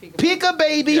 Yeah. Pika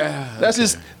baby. Yeah, that's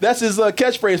his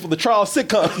catchphrase for the Charles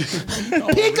sitcom.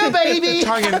 Pika baby.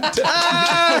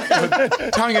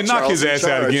 Tanya, knock his ass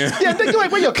out again. Yeah, think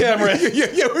like, where your camera at?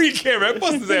 yeah, where your camera at?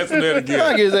 Bust his ass in there again.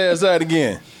 Knock his ass out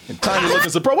again. And Tanya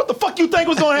looking surprised. What the fuck you think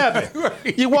was gonna happen?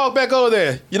 Right. You walk back over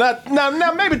there. You're not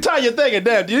now. Maybe Tanya thinking,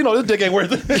 damn, you know this dick ain't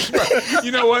worth it. Right.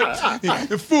 You know what?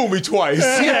 You fooled me twice.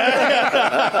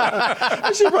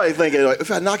 Yeah. She's probably thinking, like,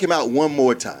 if I knock him out one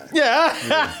more time. Yeah.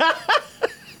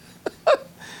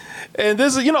 And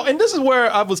this is where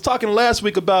I was talking last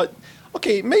week about.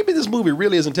 Okay, maybe this movie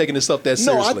really isn't taking itself that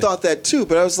seriously. No, I thought that too,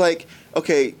 but I was like,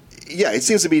 okay. Yeah, it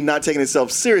seems to be not taking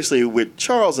itself seriously with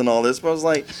Charles and all this. But I was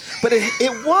like, but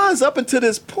it was up until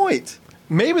this point.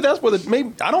 Maybe that's where I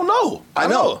don't know. I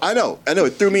know. It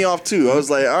threw me off too. I was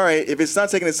like, all right, if it's not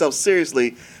taking itself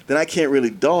seriously, then I can't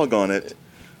really dog on it.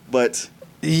 But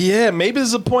yeah, maybe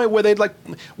there's a point where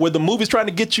where the movie's trying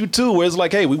to get you to, where it's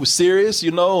like, hey, we were serious,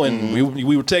 and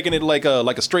we were taking it like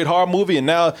a straight horror movie, and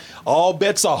now all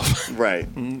bets off. Right.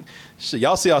 Shit,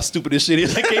 y'all see how stupid this shit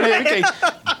is.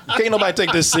 Can't nobody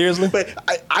take this seriously. But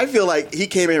I feel like he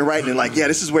came in writing it like, yeah,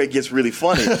 this is where it gets really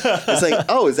funny. It's like,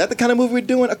 oh, is that the kind of movie we're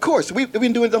doing? Of course, we've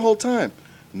been doing it the whole time.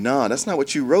 No, that's not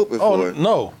what you wrote before.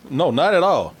 Oh, no, not at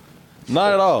all.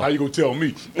 Not at all. How you gonna tell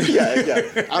me?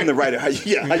 Yeah. I'm the writer. How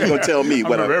you gonna tell me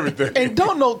what I remember everything? And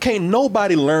can't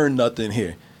nobody learn nothing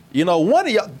here. One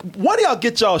of y'all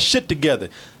get y'all shit together.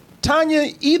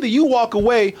 Tanya, either you walk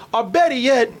away, or better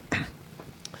yet,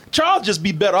 Charles just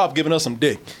be better off giving us some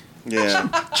dick. Yeah.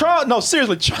 Charles, no,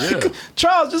 seriously,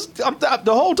 Charles just, the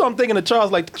whole time I'm thinking of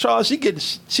Charles, like, Charles, she's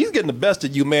getting the best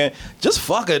of you, man. Just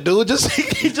fuck her, dude. Just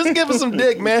give her some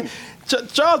dick, man.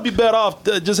 Charles be better off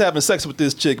just having sex with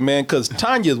this chick, man, because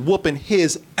Tanya's whooping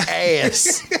his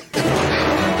ass.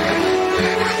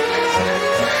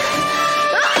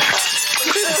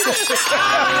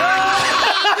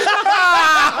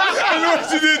 I know what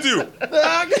she did to.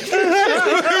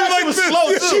 It was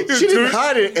slow too. She didn't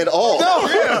hide it at all. No,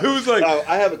 yeah. It was like,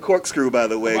 I have a corkscrew, by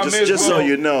the way, just so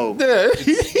you know. Yeah.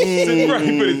 Right,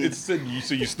 but it's sitting you,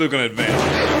 so you're still gonna advance.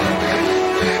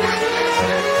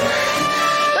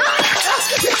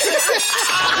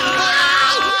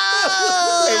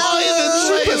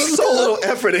 She put so little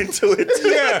effort into it.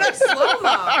 Yeah.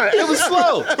 It was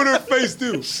slow. What her face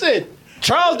do? Shit.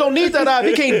 Charles don't need that eye.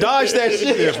 He can't dodge that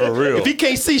shit. Yeah, for real. If he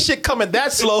can't see shit coming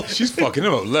that slow. She's fucking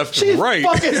him up left She's and right.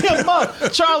 fucking him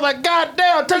up. Charles like, God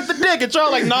damn, take the dick. And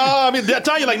Charles like, nah. I mean, that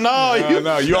time you like, nah.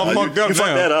 No, you all fucked up now. You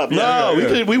fucked that up. No,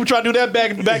 we were trying to do that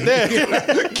back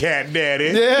then. Cat daddy.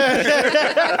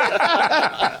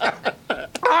 Yeah.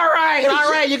 All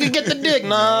right, you can get the dick.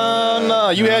 No,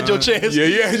 you had your chance.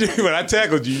 Yeah. When I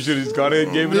tackled you, you should have just gone ahead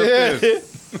and gave it up there.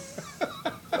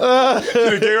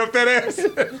 Should have gave up that ass.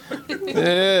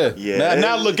 Yeah.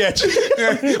 Now look at you.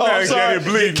 Oh, I'm sorry.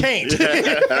 Bleed. You can't.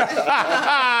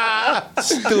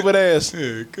 Stupid ass.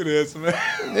 Yeah, could have had some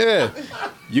ass. Yeah.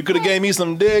 You could have gave me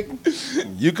some dick.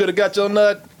 You could have got your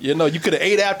nut. You could have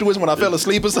ate afterwards when I fell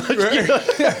asleep or something.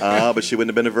 But she wouldn't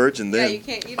have been a virgin then. Yeah, you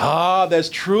can't eat. That's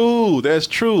true. That's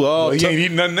true. Oh, well, he ain't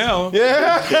eating nothing now.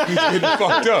 Yeah. He's getting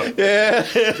fucked up. Yeah.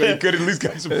 So he could at least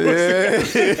got some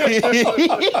pussy.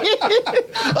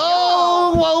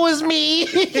 Oh, woe is me.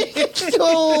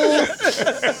 Oh.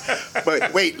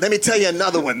 But wait, let me tell you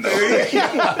another one, though.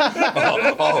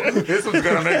 This one's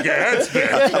going to make your head spin.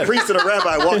 A priest and a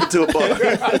rabbi walk into a bar.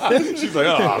 She's like,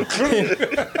 oh,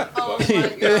 Oh my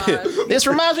God. This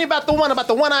reminds me about the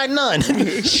one-eyed nun.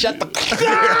 Shut the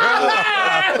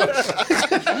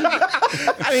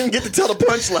I didn't even get to tell the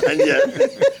punchline yet.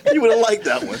 You would have liked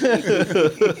that one.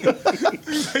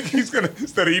 He's going to,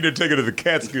 instead of eating, take her to the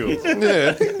Catskills.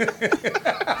 Yeah.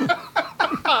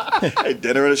 Hey,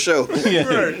 dinner at a show. Yeah.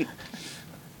 Right.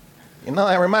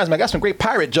 That reminds me. I got some great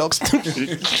pirate jokes.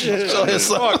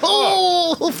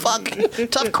 Oh, fuck.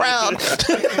 Tough crowd.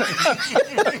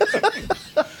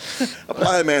 A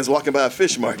blind man's walking by a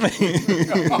fish market.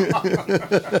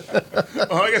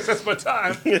 Oh, I guess that's my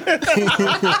time.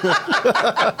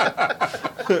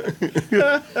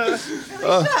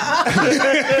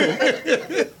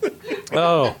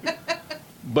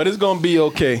 But it's going to be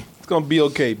okay. It's going to be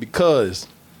okay because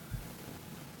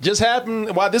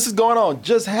while this is going on,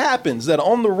 just happens that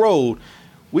on the road,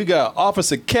 we got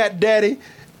Officer Cat Daddy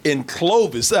and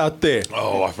Clovis out there.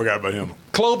 Oh, I forgot about him.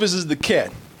 Clovis is the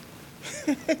cat.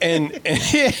 and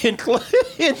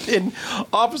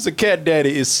Officer Cat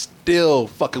Daddy is still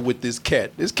fucking with this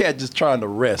cat. This cat just trying to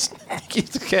rest.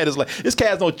 This cat has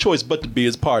no choice but to be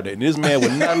his partner. And this man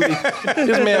would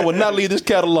not leave this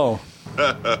cat alone.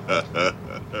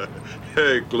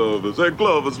 Hey, Clovis. Hey,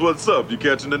 Clovis, what's up? You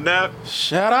catching a nap?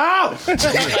 Shut up!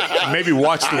 Maybe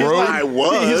watch the road. I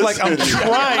was. He's like, I'm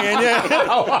trying.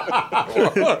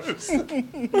 Yeah.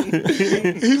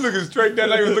 He's looking straight down,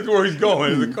 like he was looking where he's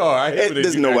going in the car. I hate when they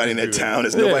There's do nobody in that. that town.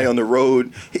 There's nobody on the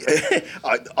road.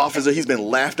 Officer, he's been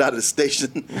laughed out of the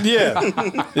station. Yeah.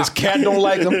 This cat don't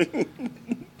like him.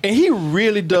 And he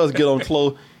really does get on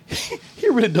Clovis. He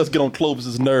really does get on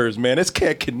Clovis's nerves, man. This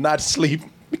cat cannot sleep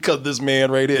because of this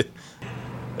man right here.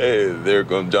 Hey, there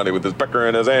comes Johnny with his pecker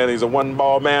in his hand. He's a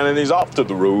one-ball man, and he's off to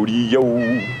the rodeo.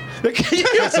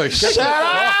 That's like, shut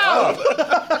up!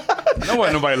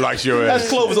 Nobody likes your ass. That's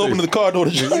Clovis opening the car door.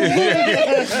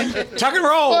 Chuck and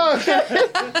roll.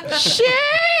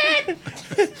 Shit!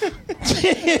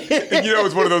 And you know,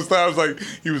 it's one of those times like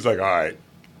he was like, all right.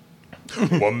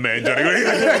 One man, Johnny.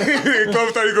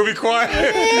 Clovis thought he was going to be quiet. All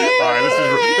right,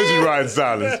 let's just ride in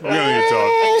silence. We don't need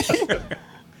to talk.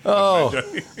 Oh,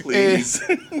 please.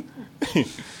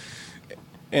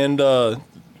 And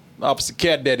Officer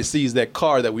Cat Daddy sees that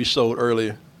car that we showed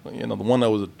earlier. You know, the one that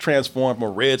was transformed from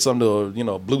a red something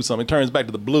to a, blue something. It turns back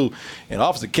to the blue. And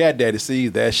Officer Cat Daddy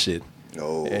sees that shit.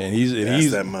 Oh, and he's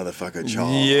that motherfucker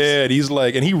Charles. Yeah, and he's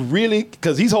like, and he really,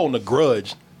 because he's holding a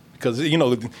grudge. Because,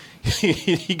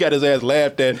 he got his ass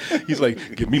laughed at. He's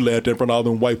like, get me laughed at in front of all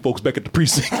them white folks back at the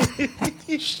precinct.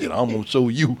 Shit, I'm going to show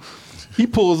you. He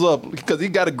pulls up, because he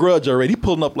got a grudge already. He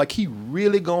pulling up like he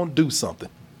really going to do something.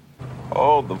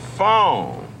 Hold the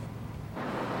phone.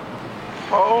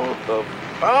 Hold the phone.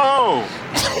 Oh,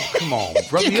 come on,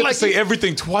 brother. You have to say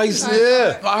everything twice.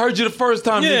 Yeah. I heard you the first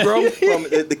time, bro. Well,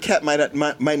 the cat might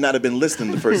not have been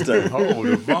listening the first time. Hold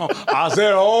the phone. I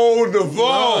said, hold the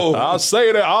phone. I'll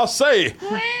say that. I'll say.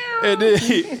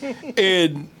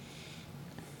 And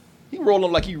he roll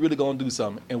up like he really going to do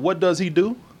something. And what does he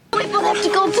do? We both have to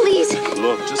go, please.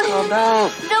 Look, just calm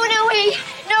down. No, wait.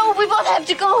 No, we both have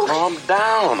to go. Calm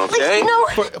down, okay?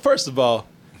 Please, no. First of all,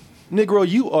 Negro,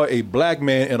 you are a black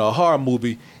man in a horror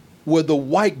movie where the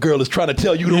white girl is trying to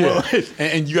tell you to run.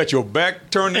 And you got your back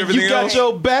turned and everything else? You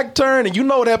got your back turned, and you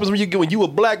know what happens when you a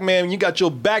black man and you got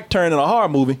your back turned in a horror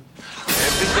movie. Oh,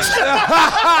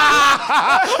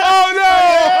 no!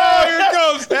 Oh, here it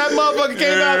goes. That motherfucker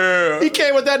came out. He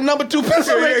came with that number 2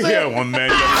 pencil right there. Yeah, one man.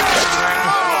 The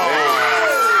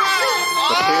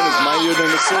pen is mightier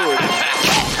than the sword.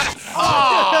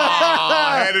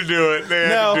 I had to do it. They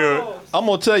had to do it. I'm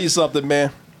going to tell you something,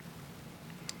 man.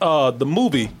 The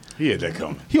movie. He had that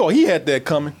coming. He had that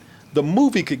coming. The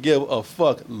movie could give a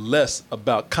fuck less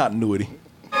about continuity.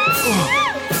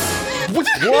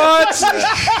 What?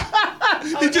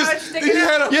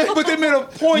 But they made a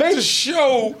point to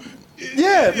show.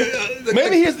 Yeah,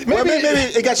 maybe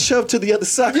it got shoved to the other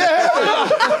side. Yeah,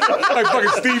 like fucking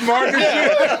Steve Martin.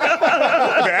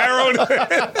 The arrow.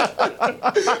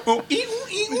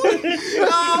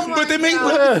 But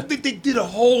they did a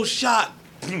whole shot.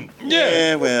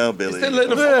 Yeah, well, Billy.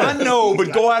 I know,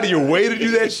 but go out of your way to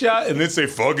do that shot and then say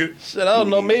fuck it. Shit, I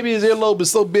don't know. Maybe his earlobe is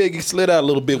so big he slid out a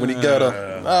little bit when he got up.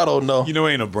 I don't know. You know,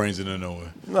 ain't no brains in there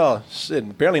nowhere. No, shit.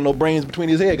 Apparently no brains between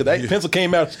his head because that pencil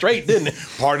came out straight, didn't it?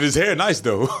 Part of his hair, nice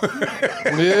though.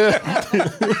 Yeah.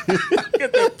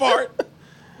 Get that part.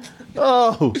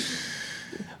 Oh.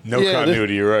 No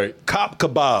continuity, you're right. Cop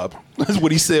kebab. That's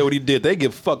what he said, what he did. They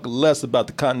give fuck less about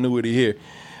the continuity here.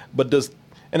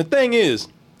 And the thing is,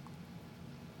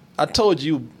 I told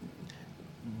you,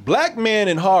 black men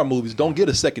in horror movies don't get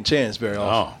a second chance very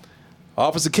often. Oh.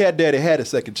 Officer Cat Daddy had a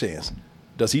second chance.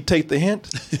 Does he take the hint?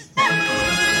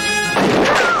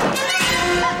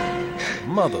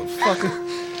 Motherfucker.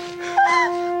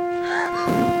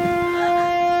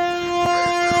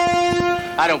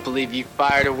 I don't believe you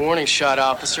fired a warning shot,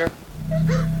 officer.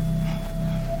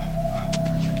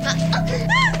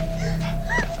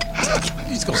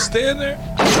 He's gonna stand there?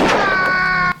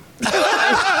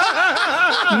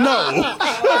 No.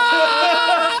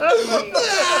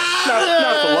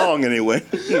 Not for long, anyway.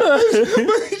 He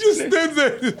just stands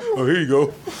there. Oh, here you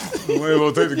go. Might as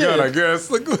well take the gun, I guess.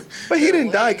 But he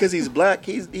didn't die because he's black.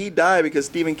 He died because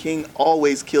Stephen King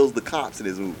always kills the cops in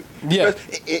his movie. Yeah.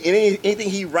 In anything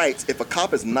he writes, if a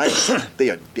cop is nice, they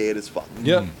are dead as fuck.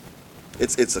 Yeah.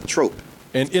 It's a trope.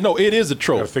 And it is a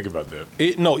trope. I gotta think about that.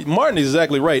 Martin is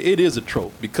exactly right. It is a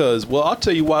trope because, well, I'll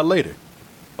tell you why later.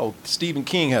 Oh, Stephen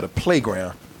King had a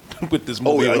playground with this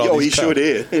movie. He sure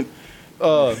did.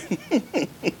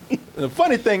 The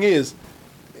funny thing is,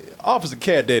 Officer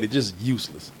Cat Daddy just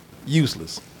useless.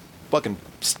 Fucking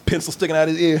pencil sticking out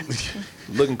his ear,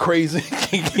 looking crazy.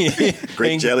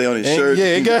 Grape jelly on his shirt.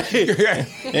 Yeah,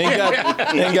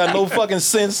 ain't got no fucking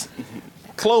sense.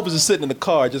 Clovis is sitting in the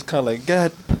car, just kind of like,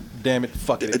 God damn it,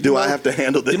 fuck it. Do I have to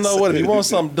handle this? You know what? If you want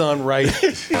something done right,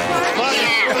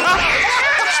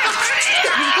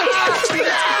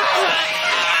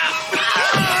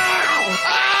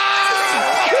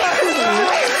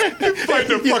 Fight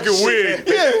the fucking wig.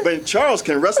 Yeah, but Charles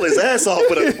can wrestle his ass off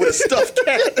with a stuffed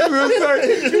cat.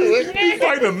 He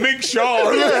fighting a mink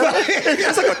shawl.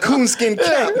 It's like a coonskin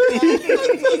cap.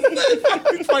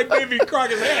 He fight Davy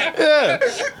Crockett's hat. yeah,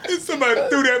 And somebody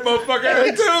threw that motherfucker at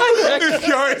him too.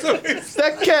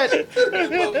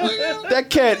 that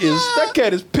cat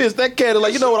is pissed. That cat is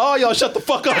like, you know what? All y'all shut the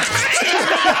fuck up.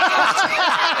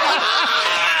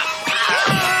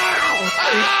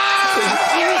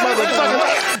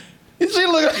 She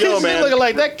looking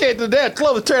like that cat to that.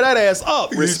 Clovis tear that ass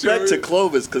up. Respect to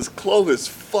Clovis, because Clovis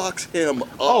fucks him up.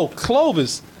 Oh,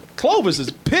 Clovis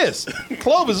is pissed.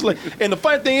 Clovis is like, and the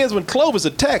funny thing is when Clovis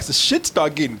attacks, the shit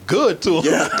start getting good to him.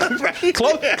 Yeah, right.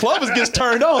 Clovis gets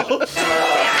turned on. Clovis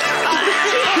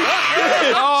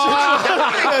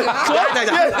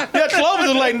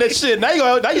is like that shit. Now you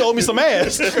owe me some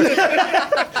ass.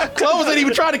 Clovis ain't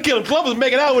even trying to kill him. Clovis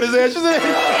making out with his ass. She's like,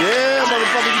 yeah,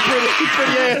 motherfucker, you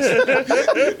pretty ass.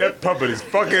 That puppet is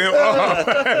fucking him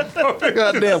up.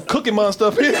 Goddamn Cookie Monster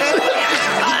up here.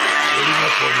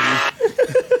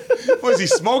 Was he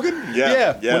smoking?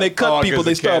 Yeah. When they cut people,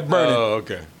 they start burning. Oh,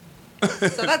 okay.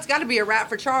 So that's got to be a rap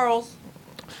for Charles.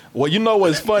 Well, you know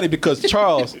what's funny because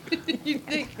Charles makes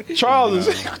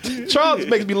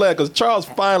me laugh because Charles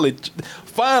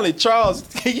finally Charles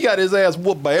he got his ass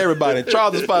whooped by everybody and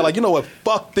Charles is finally like, you know what,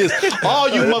 fuck this, all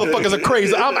you motherfuckers are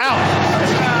crazy, I'm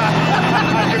out.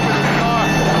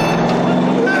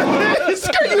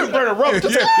 You burning rubber.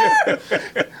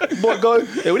 Boy, go.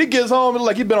 And when he gets home, it's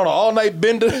like he been on an all-night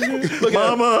bender. Look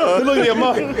Mama. Look at your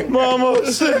mama. Mama,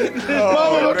 Clovis,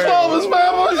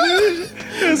 mama.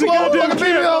 It's a goddamn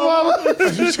baby on mama.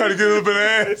 You trying to get a little bit of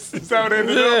ass. That's how it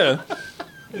ended up.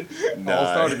 All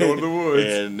started going to the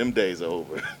woods. And them days are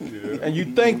over. Yeah. And you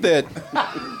would think that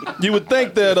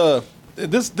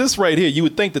this right here, you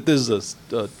would think that this is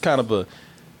a kind of a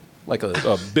like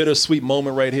a bittersweet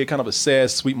moment right here, kind of a sad,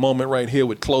 sweet moment right here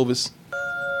with Clovis.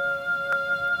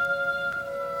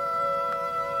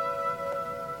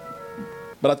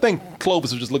 But I think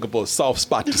Clovis was just looking for a soft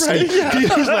spot to sleep. Right.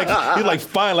 He's like,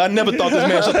 finally, I never thought this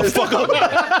man shut the fuck up.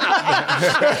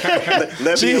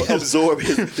 Let me absorb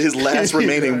his last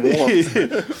remaining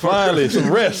warmth. Finally,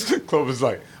 some rest. Clovis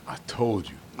like, I told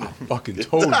you. I fucking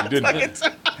told you, didn't I?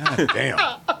 God damn.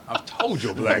 I told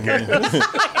you, black ass.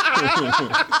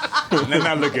 And then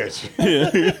I look at you. Yeah.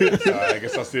 I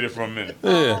guess I'll sit there for a minute.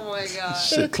 Yeah. Oh my God.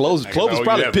 Shit, Clovis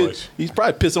probably pissed. He's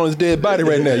probably pissing on his dead body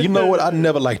right now. You know what? I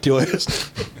never liked your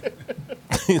ass.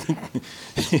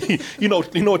 you know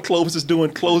what Clovis is doing?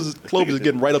 Clovis is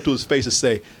getting right up to his face and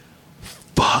say,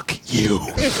 "Fuck you."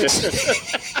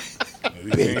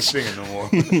 He ain't singing no more.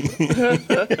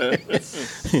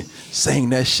 Sing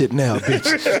that shit now,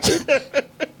 bitch.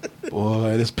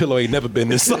 Boy, this pillow ain't never been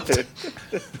this soft.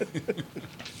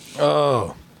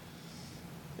 Oh.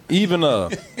 Even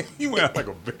You went out like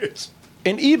a bitch.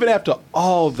 And even after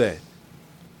all that,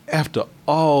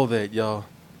 y'all,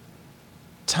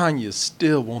 Tanya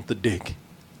still want the dick.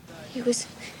 He was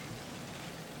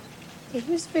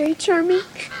very charming.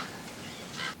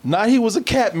 Now he was a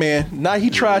cat man. Now he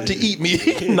tried to eat me.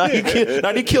 now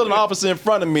he killed an officer in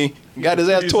front of me. Got his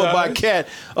ass torn by a cat.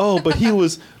 Oh, but he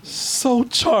was so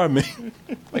charming.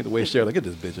 Like the way Cheryl, look at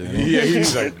this bitch. Yeah,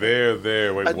 he's like,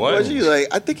 there. Wait, what? She's like,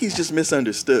 I think he's just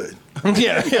misunderstood.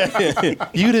 Yeah.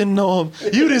 You didn't know him.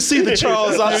 You didn't see the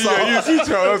Charles I saw. Yeah, you see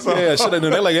Charles I saw. Yeah, should have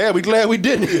known. They're like, yeah, we glad we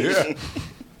didn't. Yeah.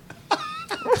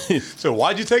 So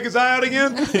why'd you take his eye out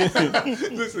again?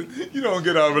 Listen, you don't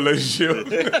get our relationship.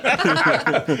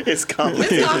 It's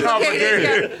complicated. Oh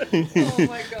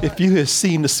my God. If you had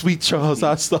seen the sweet Charles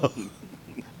I saw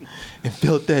and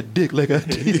felt that dick like I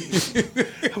did.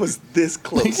 I was this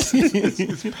close.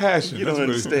 It's passion. You don't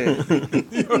understand.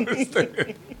 You don't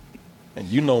understand. And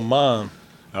you know Mom.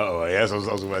 Uh-oh, that's what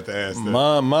I was about to ask.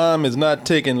 Mom is not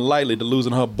taking lightly to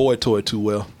losing her boy toy too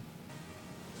well.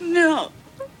 No.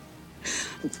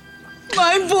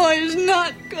 My boy is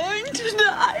not going to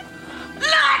die.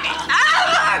 Not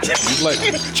ever! Like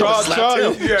Charles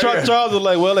is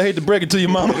like, well, I hate to break it to you,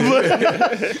 Mama.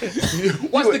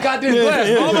 What's the goddamn glass,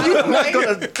 Mama? You're not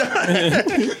gonna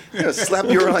die. I'm gonna slap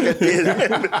you around like I did.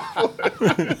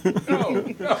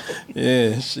 No.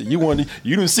 Yeah, shit, you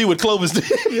didn't see what Clovis did.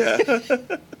 Yeah.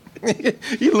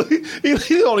 He's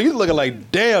looking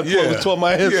like, damn, Clovis tore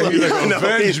my head up. He's like,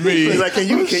 avenge me. He's like, can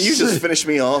you just finish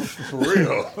me off? For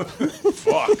real.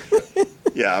 Fuck.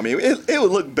 Yeah, I mean, it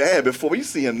would look bad before you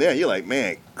see him there. You're like,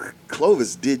 man,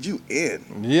 Clovis did you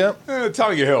in. Yep.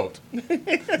 Tanya helped.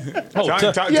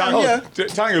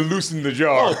 Tanya loosened the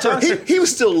jar. He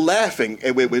was still laughing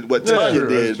with what Tanya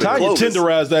did. Tanya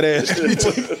tenderized that ass.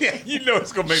 Yeah, you know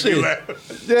it's going to make me laugh.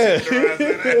 Yeah.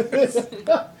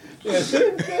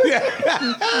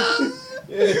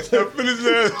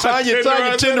 Tanya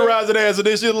tenderized that ass, and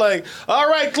then she's like, all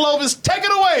right, Clovis, take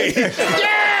it away.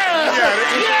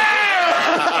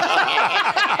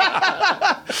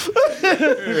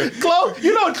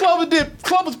 You know what Clovis did?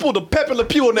 Clovis pulled a Pepe Le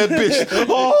Pew on that bitch.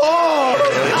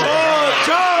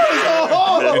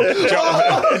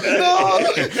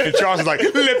 Charles! And Charles is like,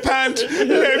 le pant.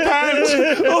 Le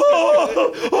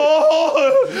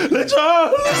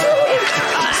Charles!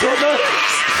 So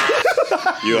nice.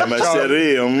 You are my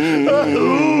serio.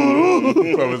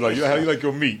 Clovis like, how do you like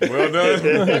your meat? Well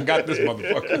done. I got this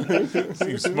motherfucker.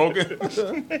 See you smoking.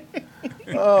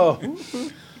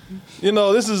 You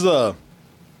know, this is I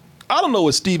don't know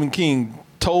what Stephen King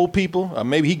told people.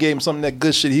 Maybe he gave him some of that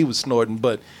good shit he was snorting,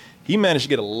 but he managed to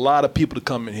get a lot of people to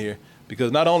come in here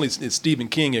because not only is Stephen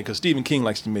King here, because Stephen King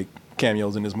likes to make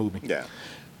cameos in this movie. Yeah.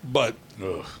 But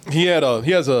he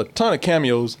has a ton of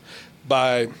cameos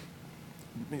by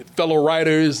fellow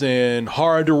writers and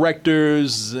horror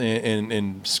directors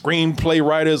and screenplay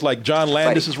writers like John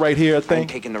Landis is right here, I think. I'm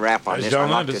taking the rap on this. I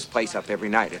lock this place up every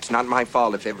night. It's not my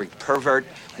fault if every pervert,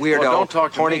 weirdo, don't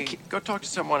talk to me. Go talk to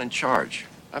someone in charge.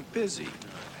 I'm busy.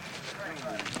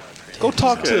 Go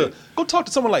talk to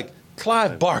someone like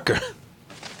Clive Barker.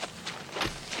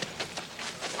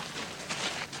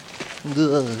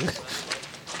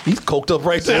 He's coked up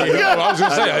right there. Yeah, I was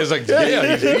gonna say, I was like,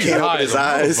 he's high his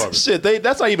eyes. Shit,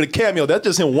 that's not even a cameo. That's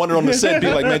just him wandering on the set,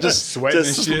 being like, man, just sweating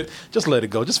and shit. Just let it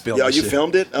go. Just film it. Yo, you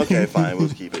filmed it? Okay, fine. We'll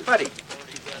keep it. Buddy.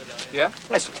 Yeah?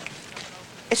 Listen.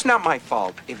 It's not my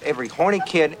fault if every horny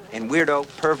kid and weirdo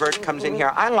pervert comes in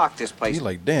here. I lock this place. He's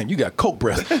like, damn, you got coke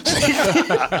breath.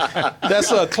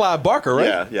 That's Clive Barker,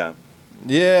 right? Yeah.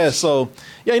 Yeah. So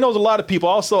he knows a lot of people.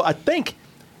 Also, I think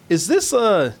is this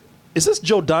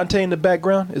Joe Dante in the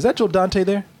background? Is that Joe Dante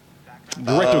there?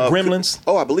 Director of Gremlins?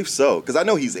 I believe so, because I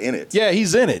know he's in it. Yeah,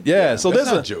 he's in it. Yeah. So that's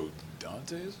there's not Joe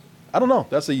Dante, is it? I don't know.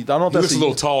 I don't know if He that's looks a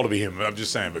little tall to be him. I'm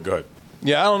just saying, but go ahead.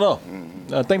 Yeah, I don't know.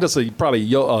 I think that's probably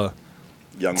young.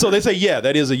 So they say, yeah,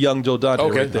 that is a young Joe Dante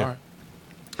right there.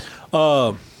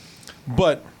 All right.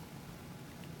 But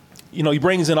he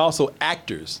brings in also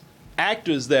actors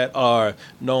that are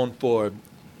known for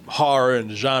horror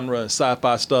and genre and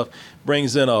sci-fi stuff.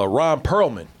 Brings in Ron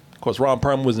Perlman. Of course, Ron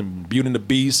Perlman was in Beauty and the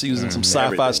Beast. He was in some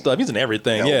sci-fi stuff. He's in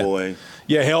everything. Hellboy.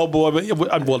 Yeah, Hellboy.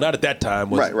 But well, not at that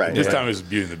time. Right. This time it was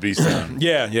Beauty and the Beast time.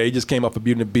 Yeah. He just came off of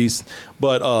Beauty and the Beast.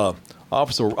 But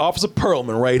Officer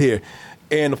Perlman right here.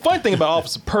 And the funny thing about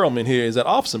Officer Perlman here is that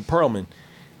Officer Perlman,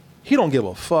 he don't give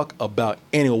a fuck about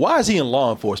anyone. Why is he in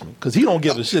law enforcement? Because he don't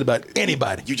give a shit about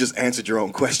anybody. You just answered your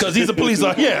own question. Because he's a police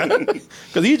officer. Yeah.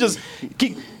 Because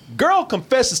girl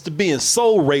confesses to being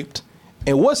soul raped,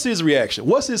 and what's his reaction?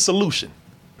 What's his solution?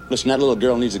 Listen, that little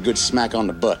girl needs a good smack on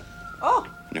the butt. Oh.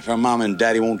 And if her mama and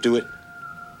daddy won't do it,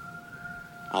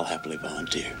 I'll happily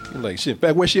volunteer. You're like, shit, in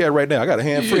fact, where she at right now? I got a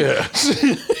hand free. Yeah.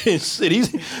 It's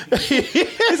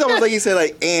almost like he said,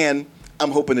 like, and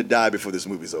I'm hoping to die before this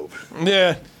movie's over.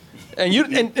 Yeah. And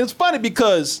it's funny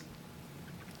because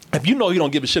if you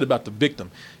don't give a shit about the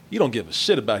victim, you don't give a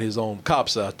shit about his own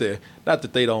cops out there. Not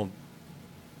that they don't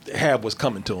have what's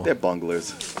coming to them. They're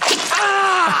bunglers. Come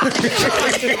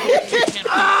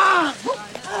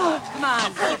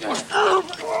on.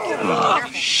 Oh,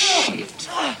 shit.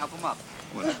 Help him up.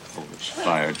 What a foolish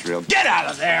fire drill. Get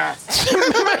out of there!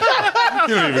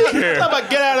 You don't even care. How about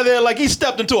get out of there like he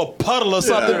stepped into a puddle or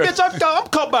something? Yeah. Bitch, I'm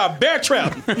caught by a bear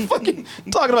trap. Fucking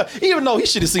talking about, even though he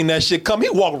should have seen that shit come, he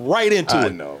walked right into it. I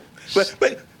know.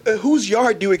 But whose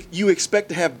yard do you expect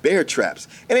to have bear traps?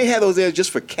 And they have those there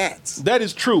just for cats. That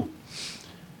is true.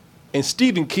 And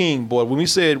Stephen King, boy, when you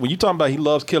talking about he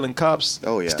loves killing cops,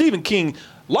 oh yeah, Stephen King,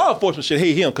 law enforcement should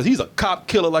hate him because he's a cop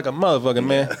killer like a motherfucker,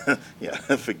 man. Yeah,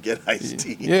 forget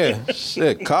Ice-T. Yeah,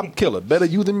 shit, cop killer, better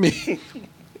you than me.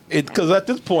 Because at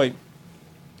this point,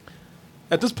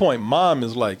 Mom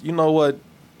is like, you know what?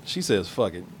 She says,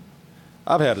 fuck it.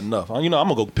 I've had enough. I'm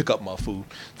gonna go pick up my food.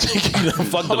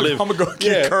 Fuck delivery. I'm gonna go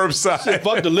get curbside.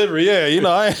 Fuck delivery. Yeah,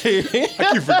 I keep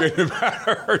forgetting about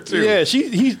her too. Yeah,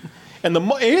 and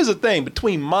here's the thing: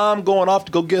 between Mom going off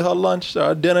to go get her lunch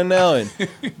or dinner now, and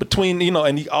between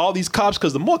and all these cops,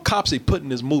 because the more cops they put in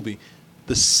this movie,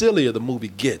 the sillier the movie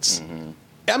gets. Mm-hmm.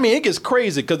 I mean, it gets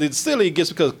crazy because it's silly. It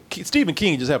gets because Stephen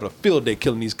King just having a field day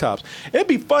killing these cops. It'd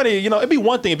be funny, it'd be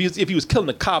one thing if he was killing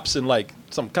the cops in like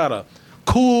some kind of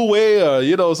cool way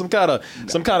or some kind of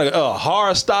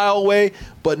horror style way.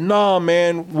 But nah,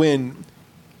 man, when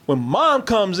mom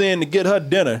comes in to get her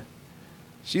dinner,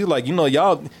 she's like,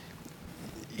 y'all.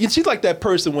 She's like that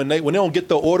person when they don't get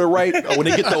the order right or when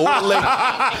they get the order late.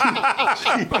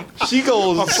 she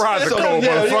goes. I'm fried the cold,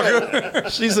 motherfucker.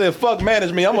 She said, "Fuck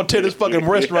management. I'm gonna tear this fucking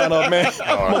restaurant up, man.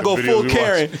 I'm gonna go full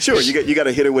Karen." Sure, you got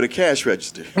to hit her with a cash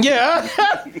register. Yeah,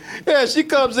 yeah. She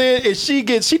comes in and she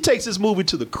takes this movie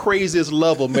to the craziest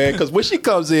level, man. Because when she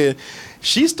comes in,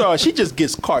 she just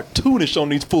gets cartoonish on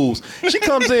these fools. She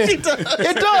comes in. It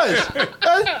does.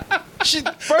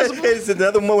 It's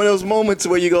another one of those moments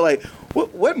where you go like,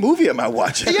 what movie am I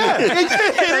watching? Yeah, it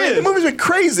is. The movie's been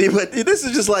crazy, but this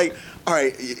is just like, all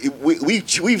right, we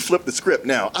flipped the script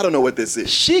now. I don't know what this is.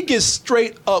 She gets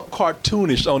straight up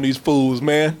cartoonish on these fools,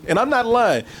 man. And I'm not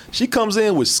lying. She comes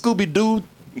in with Scooby-Doo,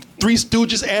 Three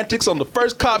Stooges antics on the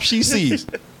first cop she sees.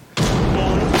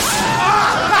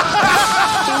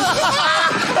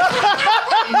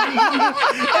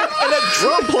 And that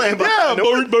drum playing behind him.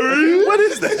 What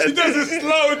is that? She does it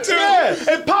slow too.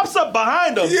 Yeah, it pops up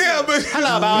behind him. Yeah, but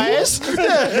hello, boys.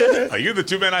 Are you the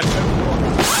two men I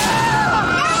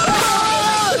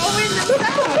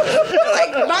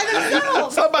Like by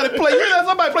themselves. Somebody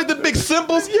play the big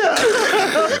cymbals. Yeah.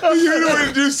 You know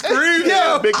when you scream?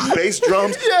 Yeah, big bass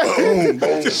drums. Yeah. Boom,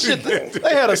 boom. Shit,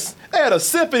 they had a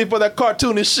symphony for that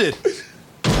cartoonish shit.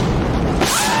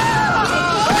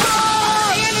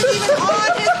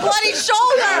 Bloody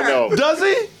shoulder. I know. Does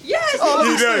he? Yes.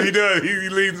 He does. He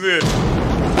leans in.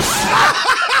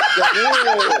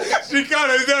 She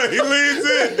kind of does. He leans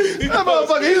in. That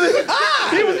motherfucker,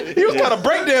 he was kind of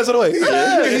breakdancing away.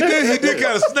 Yeah, he did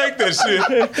kind of snake that shit.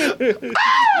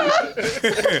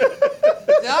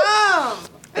 Dumb.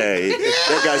 Hey,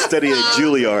 that guy studied at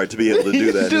Juilliard to be able to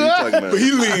do that. What are you talking about? But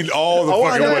he leaned all the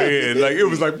fucking way in. Like, it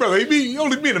was like, brother, you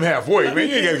only meet him halfway, man.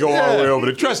 You ain't got to go all the way over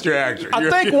there. Trust your actor. I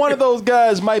think one of those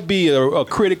guys might be a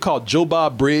critic called Joe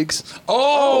Bob Briggs.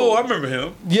 Oh, I remember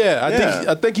him. Yeah,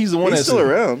 I think he's the one He's still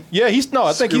around. Yeah, I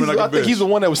think he's the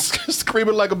one that was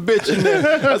screaming like a bitch in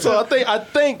there. So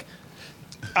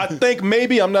I think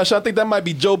maybe, I'm not sure. I think that might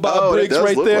be Joe Bob Briggs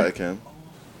right look there. Like him.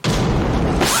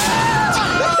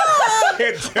 I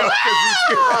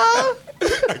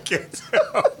can't tell.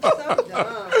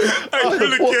 I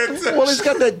really can't tell. Well, he's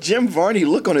got that Jim Varney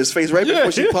look on his face right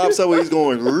before she pops up where he's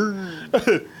going.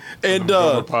 And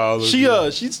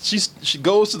she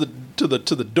goes to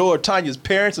the door of Tanya's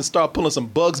parents and start pulling some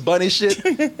Bugs Bunny shit.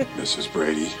 Mrs.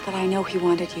 Brady. But I know he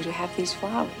wanted you to have these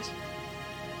flowers.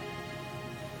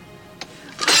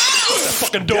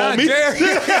 Fucking door me.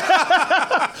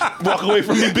 Walk away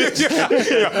from me, bitch.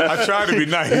 Yeah, I tried to be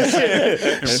nice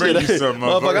and bring you something,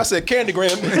 motherfucker. I said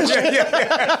candygram.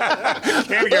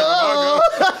 Candygram.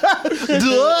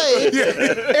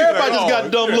 Everybody just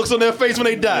got dumb looks on their face when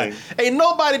they die. Ain't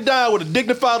nobody died with a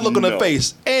dignified look on their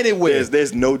face anywhere.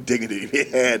 There's no dignity to be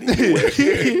had anywhere.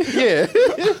 Yeah.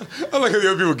 I like how the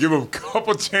other people give him a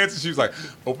couple chances. She was like,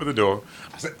 open the door.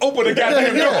 I said, open the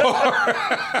goddamn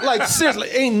door. Like, seriously,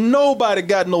 ain't nobody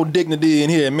got no dignity in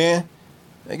here, man.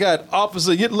 They got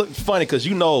officer. You look funny because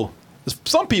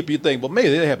some people you think, well, maybe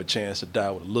they have a chance to die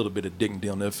with a little bit of dignity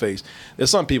on their face. There's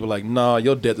some people like, nah,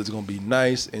 your death is gonna be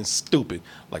nice and stupid.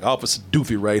 Like Officer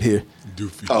Doofy right here.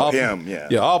 Doofy. Him, yeah.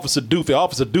 Yeah, Officer Doofy.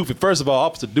 Officer Doofy. First of all,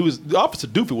 Officer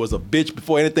Doofy was a bitch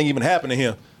before anything even happened to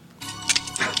him.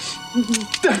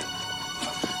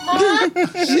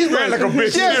 She ran like a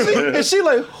bitch. Yeah, and she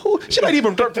like, she not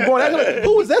even going out. Like,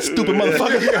 who was that stupid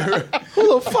motherfucker? Who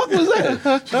the fuck was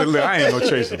that? She said, I ain't gonna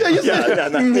chase him. Hi,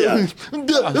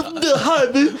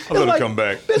 bitch. I'll let him come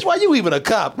back. Bitch, why you even a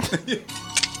cop?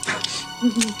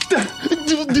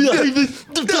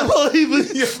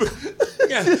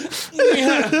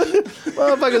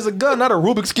 Motherfucker's a gun, not a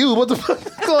Rubik's Cube. What the fuck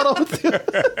is going on with you?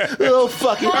 Oh,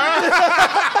 fuck it.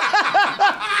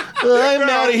 I'm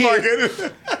out of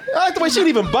here. I like the way she didn't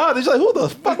even bother. She's like, who the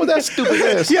fuck was that stupid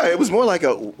ass? Yeah, it was more like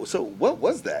so what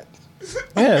was that?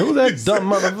 Yeah, who's that dumb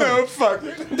motherfucker? Oh, fuck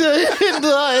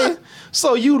it.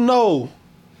 So you know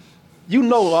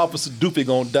Officer Doofy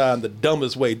gonna die in the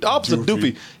dumbest way. Officer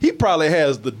Doofy, he probably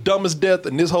has the dumbest death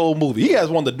in this whole movie. He has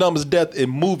one of the dumbest deaths in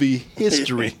movie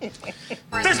history.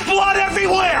 There's blood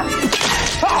everywhere!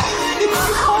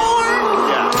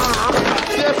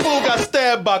 That fool got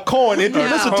stabbed by corn. If you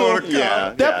listen to him,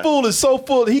 that fool is so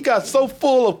full. He got so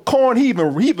full of corn. He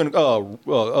even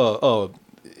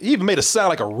made a sound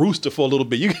like a rooster for a little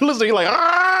bit. You can listen. You're like,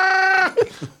 ah!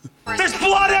 There's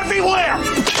blood everywhere!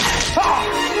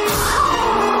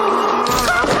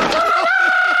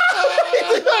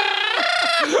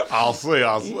 I'll say.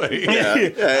 Yeah.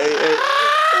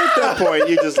 at that point,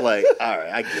 you're just like, all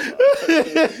right, I give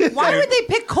up. Why would they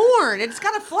pick corn? It's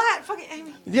got a flat fucking. I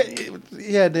mean,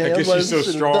 Yeah, Dan. I guess she's so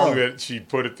strong that she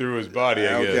put it through his body,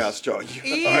 I guess. Okay, how strong you are.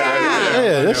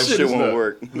 Yeah. That shit won't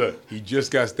work. Look, he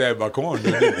just got stabbed by corn,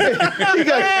 didn't he? He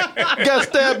got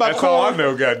stabbed by That's corn. all I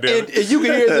know, goddamn. And you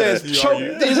can hear his ass choke.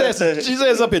 His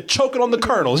ass up here choking on the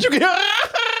kernels. You can hear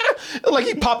like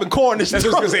he popping corn in his That's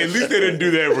throat. just gonna say, at least they didn't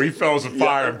do that where he fell some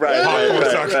fire and popcorn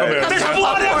started coming out. There's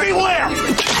blood everywhere!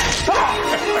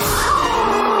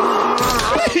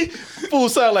 Fool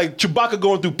sound like Chewbacca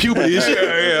going through puberty and shit.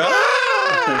 Yeah.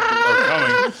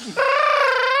 Coming.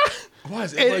 Why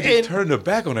is everybody just turning their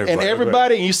back on everybody? And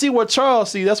everybody, and you see what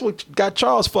Charles, see, that's what got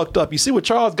Charles fucked up. You see what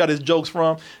Charles got his jokes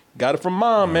from? Got it from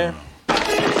Mom, man.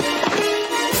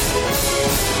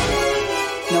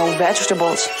 No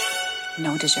vegetables,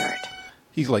 no dessert.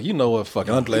 He's like, you know what,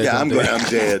 fucking, I'm glad. Yeah, I'm glad I'm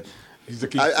dead.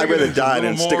 Like, I'd rather die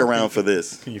than stick around for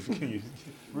this. Can you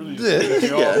really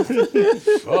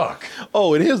Fuck.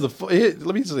 Oh, and here's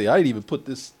let me see. I didn't even put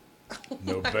this.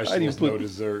 No vegetables, no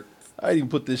dessert. I didn't even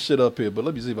put this shit up here, but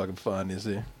let me see if I can find this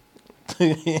here.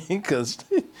 Because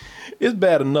it's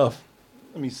bad enough.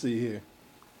 Let me see here.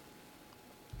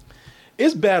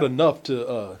 It's bad enough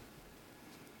to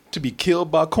be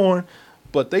killed by corn,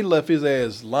 but they left his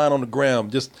ass lying on the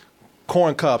ground, just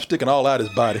corn cob sticking all out his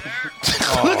body.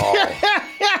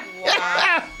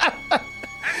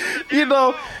 You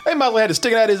know, they might as well have to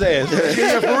stick it out his ass.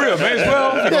 Yeah, for real, man.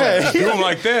 Well, do him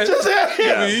like that.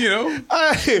 I mean, you know.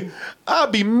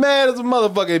 I'd be mad as a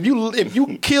motherfucker if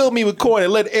you kill me with corn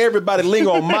and let everybody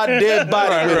linger on my dead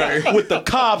body with the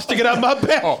cob sticking out my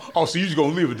back. Oh, so you just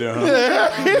gonna leave it there,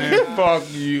 huh? Man, fuck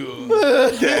you.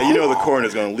 Yeah, you know the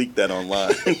coroner's gonna leak that online.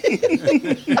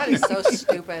 that is so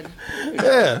stupid.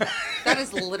 Yeah. That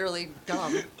is literally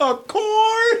dumb. A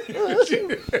corn? And then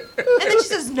she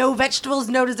says, no vegetables,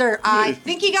 no dessert. I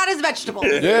think he got his vegetables.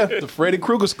 Yeah, the Freddy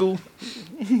Krueger school.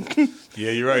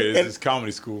 Yeah, you're right. It's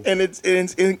comedy school. And it's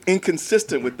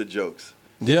inconsistent with the jokes.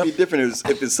 Yeah. It'd be different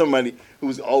if it's somebody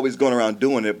who's always going around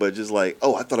doing it, but just like,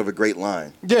 oh, I thought of a great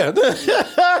line. Yeah. She would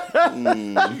have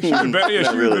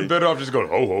been better off just going,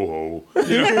 ho, ho, ho.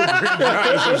 You know,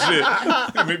 some shit.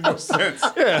 It made more sense.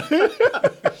 Yeah.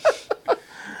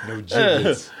 No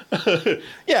giblets.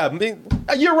 Yeah, I mean,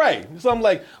 you're right. So I'm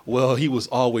like, well, he was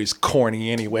always corny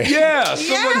anyway. Yeah,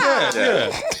 something like that.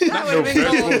 Yeah. Not no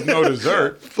vegetables, no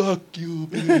dessert. Fuck you,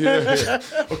 man. Yeah.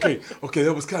 Okay,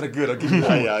 that was kind of good. I'll give you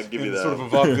that. Yeah, I'll give you that. Sort of a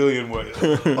vaudevillian way.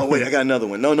 Oh, wait, I got another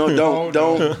one. No,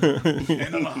 don't.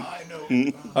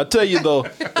 I tell you, though,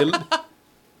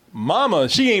 Mama,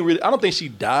 she ain't really, I don't think she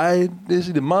died. Did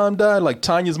she? The mom died? Like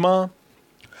Tanya's mom?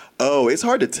 Oh, it's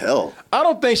hard to tell. I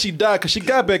don't think she died because she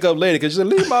got back up later because she said,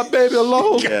 leave my baby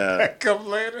alone. Yeah. Back up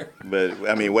later. But,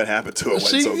 I mean, what happened to her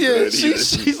wasn't so good.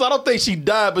 I don't think she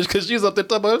died because she's up there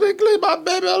talking about, leave my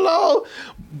baby alone.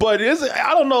 But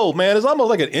I don't know, man. It's almost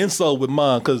like an insult with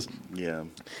mom because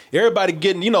everybody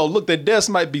getting, look, their deaths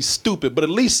might be stupid, but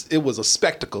at least it was a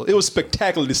spectacle. It was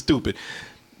spectacularly stupid.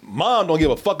 Mom don't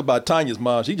give a fuck about Tanya's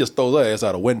mom. She just throws her ass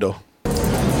out a window.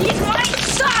 He's my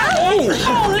son!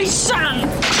 Holy son!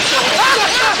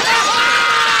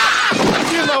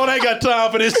 You know, they ain't got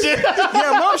time for this shit.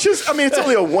 Yeah, Mom, it's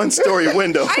only a one-story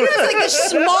window. I know it's like the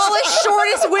smallest,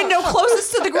 shortest window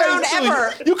closest to the ground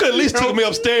ever. You could at least took me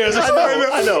upstairs.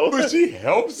 I know. But she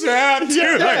helps out, too.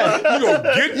 Yeah. Like, you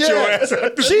gonna get your ass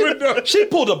out the window. She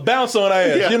pulled a bounce on her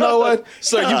ass. Yeah. You know what?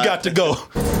 Sir, you got to go.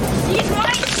 He's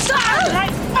my son!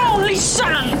 My only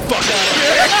son! Fuck out of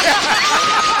here.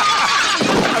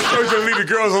 I told you to leave the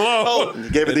girls alone. Oh. You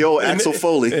gave it the old Axel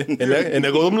Foley. And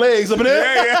there go them legs up in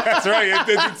there. Yeah, that's right. I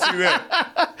didn't see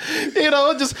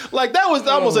that. Just like that was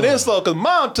almost an insult because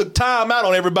Mom took time out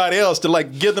on everybody else to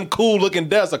like give them cool looking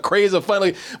deaths or crazy or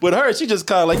funny. With her, she just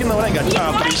kind of like, I ain't got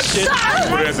time for this shit.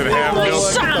 What is it, half milk?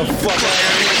 Get the fuck out of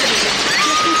here.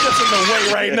 Just in the way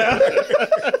right now.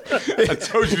 I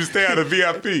told you to stay out of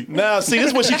VIP. Now, see, this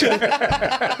is what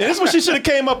she should have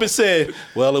came up and said,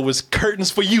 well, it was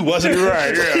curtains for you, wasn't it?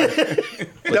 Right, yeah.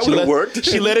 That would have worked.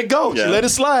 She let it go. Yeah. She let it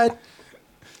slide.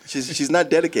 She's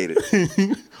not dedicated.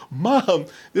 Mom,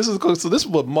 this is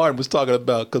what Martin was talking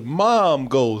about because Mom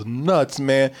goes nuts,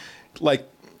 man. Like,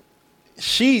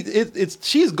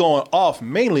 she's going off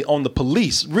mainly on the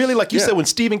police. Really, like you said, when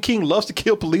Stephen King loves to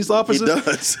kill police officers. He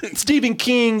does. Stephen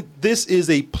King, this is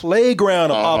a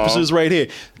playground of officers right here.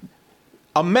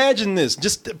 Imagine this.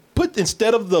 Just put,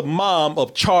 instead of the mom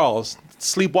of Charles,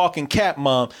 sleepwalking cat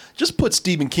mom, just put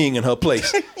Stephen King in her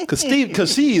place. Because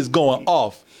he is going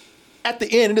off. At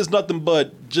the end, it is nothing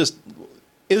but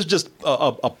it's just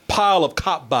a pile of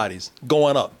cop bodies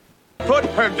going up. Put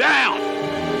her down!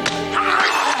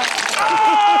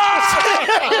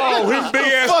 Oh, his big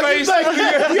ass face.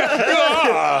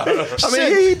 I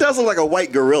mean, he does look like a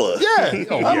white gorilla. Yeah.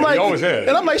 I'm like, he always has.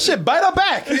 and I'm like, shit, bite her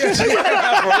back. For real.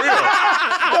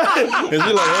 And she's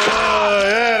like, oh,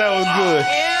 yeah, that was good.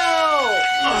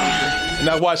 And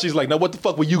now watch, she's like, now what the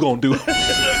fuck were you gonna do? Put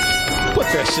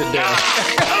that shit down.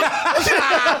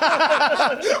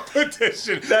 Put that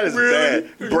shit. That is bad.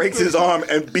 Breaks his arm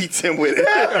and beats him with it.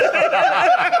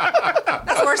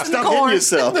 That's worse than the Stop hitting corn.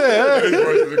 yourself.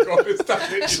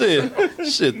 Yeah.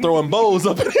 Shit, throwing bowls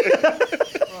up.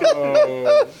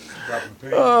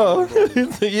 Oh,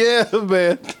 yeah,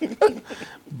 man.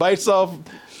 Bites off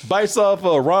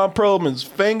Ron Perlman's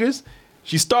fingers.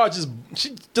 She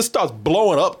just starts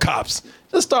blowing up cops.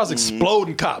 Just starts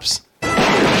exploding cops.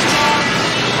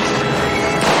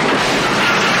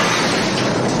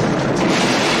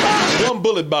 One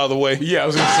bullet, by the way. Yeah, I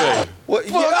was gonna say. What?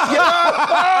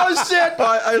 Oh shit!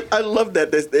 I love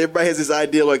that. Everybody has this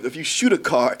idea like if you shoot a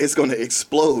car, it's gonna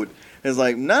explode. It's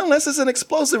like not unless it's an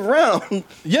explosive round.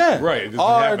 Yeah, right. It doesn't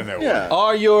happen that way.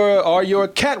 Are you a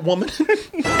Catwoman?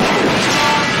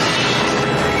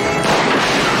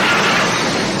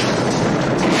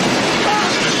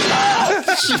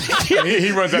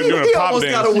 he runs out doing a pop almost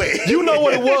dance. got away. You know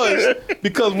what it was?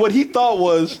 Because what he thought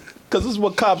was, because this is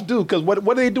what cops do. Because what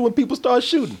do they do when people start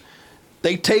shooting?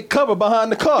 They take cover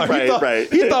behind the car. Right,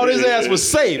 He thought his ass was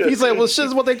safe. He's like, well, shit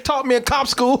is what they taught me in cop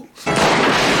school. It's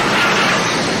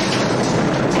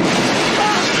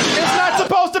not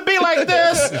supposed to be like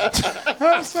this.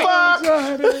 Fuck.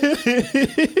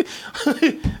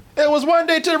 It was one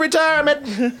day to retirement.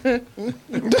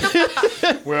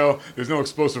 Well, there's no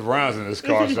explosive rounds in this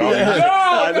car, so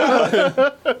I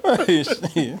know.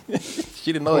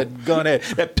 She didn't know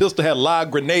that pistol had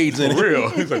live grenades in it. For real.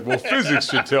 He's like, well, physics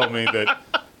should tell me that.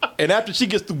 And after she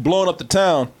gets through blowing up the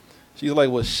town, she's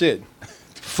like, well, shit.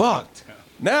 Fuck.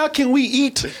 Now can we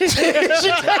eat?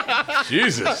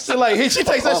 Jesus. So like, she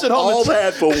takes that shit home. All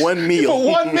that for one meal. For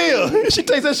one meal. She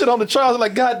takes that shit home to Charles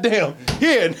like, goddamn.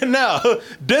 Here, now,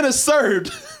 dinner's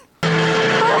served.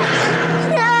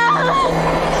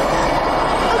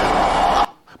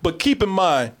 But keep in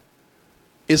mind,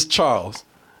 it's Charles.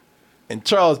 And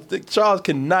Charles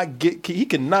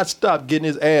cannot stop getting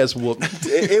his ass whooped.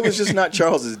 It was just not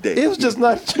Charles's day. It was just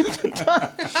not.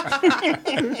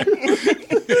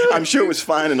 I'm sure it was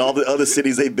fine in all the other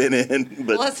cities they've been in.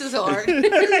 But Bless his heart. Yeah.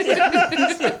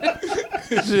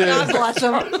 God bless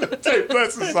him.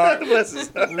 Bless his heart. Bless his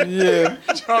heart. Yeah.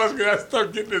 Charles gonna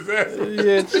start getting his ass.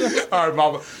 Yeah. All right,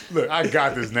 mama. Look, I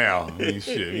got this now. I mean,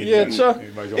 shit. Yeah,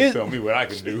 Anybody gonna tell me what I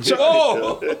can do?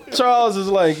 Charles is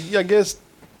like, I guess,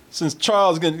 since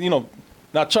Charles,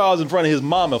 now Charles in front of his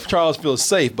mama, Charles feels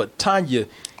safe, but Tanya,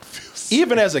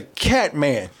 even as a cat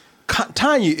man,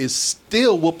 Tanya is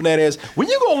still whooping that ass. When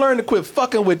you gonna learn to quit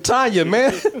fucking with Tanya,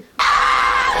 man?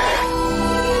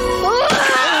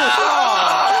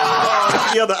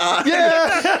 the other eye.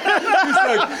 Yeah. He's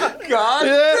like, God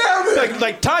damn it.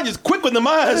 Like Tanya's quick with the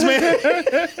eyes,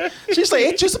 man. She's like,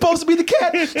 ain't you supposed to be the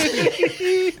cat?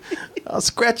 I'll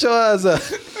scratch your eyes up.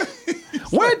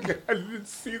 Like, I didn't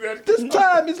see that. This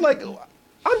time it's like,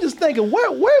 I'm just thinking,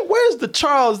 where's the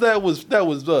Charles that was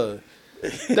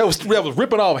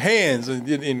ripping off hands and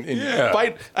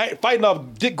fighting off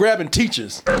dick grabbing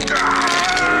teachers?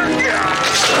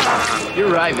 You're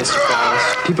right, Mr.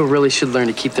 Falls. People really should learn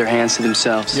to keep their hands to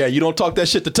themselves. Yeah, you don't talk that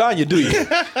shit to Tanya, do you?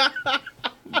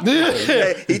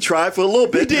 Hey, he tried for a little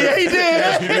bit. He did.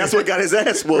 That's what got his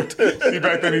ass whooped. See,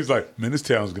 back then he was like, man, this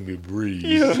town's gonna be a breeze.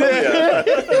 Yeah.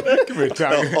 Come here,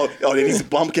 Tanya. They need some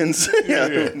bumpkins.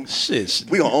 Yeah. Shit.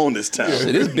 We gonna own this town.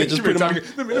 Shit, this bitch is pretty much.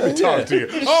 Let me talk to you.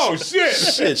 Oh, shit.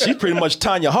 Shit, she pretty much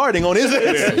Tanya Harding on his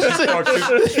ass.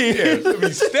 I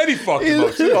mean, steady fucking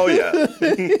about you. Oh, yeah.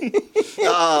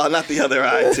 Oh, not the other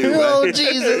eye, too. Oh, right?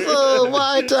 Jesus. Oh,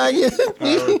 why, Tanya?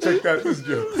 Take that. This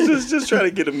joke. Just trying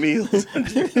to get a meal.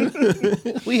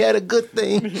 We had a good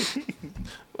thing.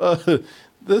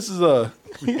 This is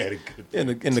We had a good thing.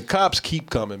 and the cops keep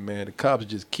coming, man. The cops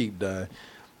just keep dying.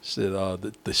 Shit,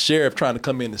 the sheriff trying to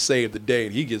come in to save the day.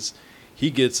 He gets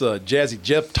Jazzy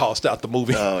Jeff tossed out the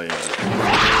movie. Oh yeah.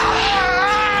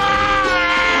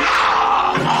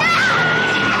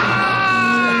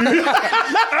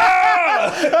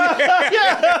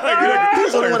 He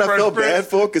was the only one I felt bad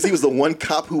for because he was the one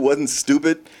cop who wasn't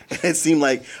stupid. And it seemed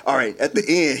like, all right, at the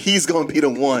end, he's going to be the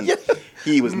one.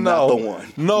 He was not the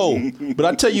one. No, but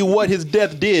I tell you what his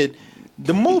death did.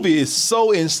 The movie is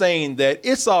so insane that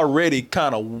it's already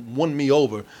kind of won me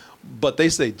over. But they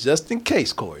say, just in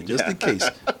case, Corey, just in case.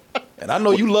 And I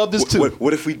know you love this too.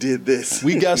 What if we did this?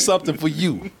 We got something for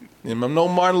you. And I know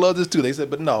Martin loves this too. They said,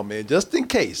 but no, man, just in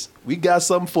case, we got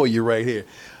something for you right here.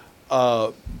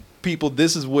 People,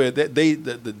 this is where the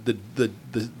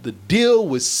deal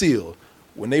was sealed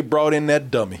when they brought in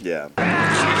that dummy. Yeah.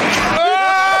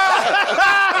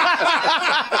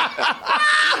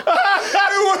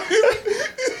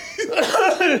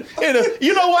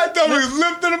 You know what? Dummy was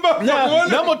lifting him up. Now I'm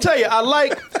gonna tell you, I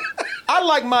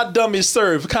like my dummies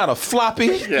served kind of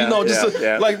floppy,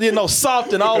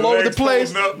 soft and all over the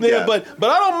place. Yeah, but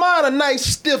I don't mind a nice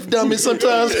stiff dummy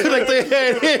sometimes. Like they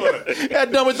had here.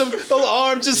 That dummy with those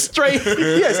arms just straight.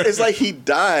 Yes, it's like he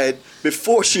died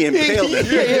before she impaled him.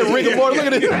 Yeah, rigor mortis. Look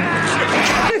at it.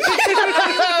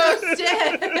 See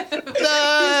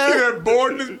that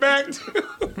board in his back?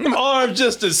 Them arms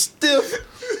just as stiff.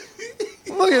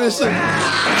 Look at this shit.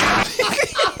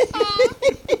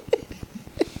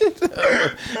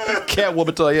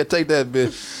 Catwoman told you, take that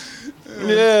bitch.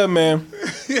 Yeah, man.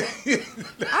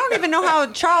 I don't even know how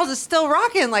Charles is still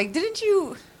rocking. Like, didn't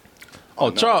you? Oh,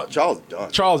 no. Charles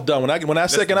done. Charles done. When I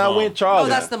went, Charles. Oh,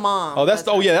 that's the mom. Oh, that's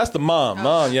the mom.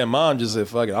 Mom just said,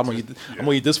 "Fuck it, I'm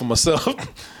gonna eat this for myself."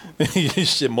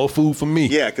 Shit, more food for me.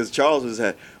 Yeah, because Charles was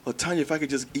at, well, Tanya, if I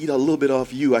could just eat a little bit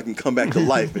off you, I can come back to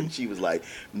life. And she was like,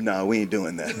 no, we ain't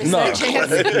doing that. No.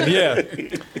 Yeah.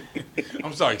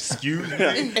 I'm sorry, excuse me.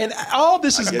 And all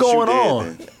this is going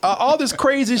on. All this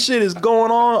crazy shit is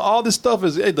going on. All this stuff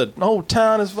is, the whole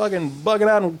town is fucking bugging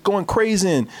out and going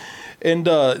crazy. And and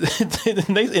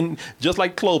just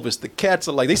like Clovis, the cats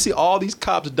are like, they see all these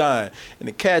cops dying, and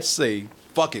the cats say,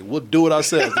 fuck it, we'll do it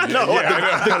ourselves.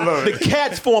 The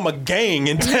cats form a gang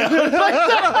in town. The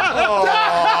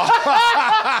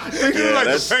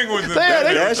penguins in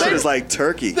that shit is like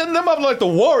turkey. Them up like the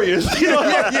Warriors. You know?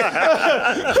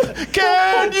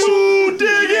 Can you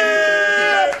dig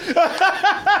it?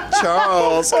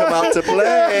 Charles, come out to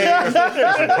play.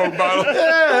 Coke bottle.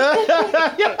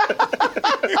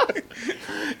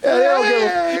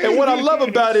 And what I love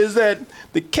about it is that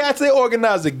the cats, they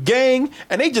organized a gang,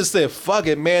 and they just said, fuck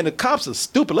it, man, the cops are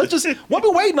stupid. What we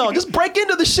waiting on? Just break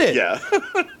into the shit. Yeah.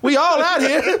 We all out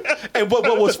here. And what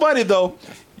was funny, though,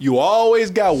 you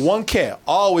always got one cat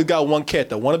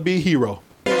that want to be a hero.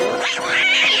 You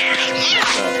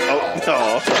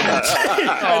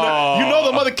know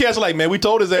the mother cats are like, man, we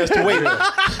told his ass to wait.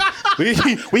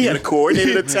 We had a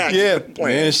coordinated attack. Yeah,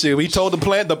 man, shit. We told him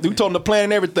the plan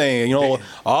and everything. You know,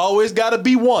 always got to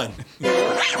be one. You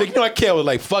know, that cat was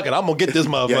like, fuck it, I'm gonna get this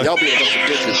motherfucker. Yeah, y'all be able to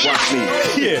get this. Watch me.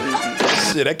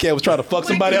 Yeah. Shit, that cat was trying to fuck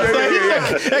somebody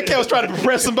outside. That cat was trying to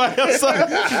impress somebody outside.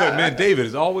 She's like, man, David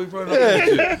is always running.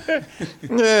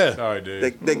 Yeah. Sorry,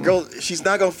 Dave. That girl, she's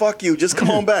not gonna fuck you. Just come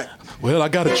on back. Well, I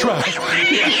gotta try.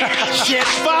 Shit,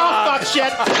 fuck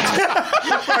shit.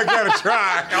 I gotta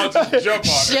try. I'll just jump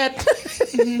on it.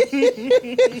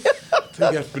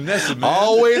 You got finesse, man.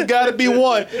 Always gotta be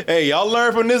one. Hey, y'all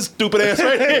learn from this stupid ass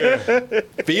right here.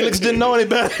 Felix didn't know any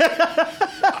better.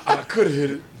 I could have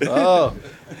hit it. Oh.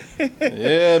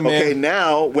 Yeah, man. Okay,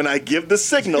 now when I give the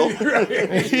signal,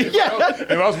 If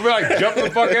I was like jump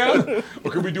the fuck out,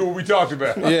 or can we do what we talked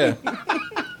about? Yeah.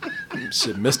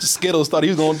 Shit, Mr. Skittles thought he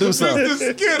was gonna do something.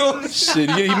 Mr. Skittles. Shit,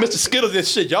 Mr. Skittles did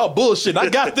shit. Y'all bullshit. I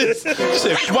got this.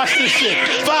 Shit, watch this shit.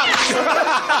 Fuck.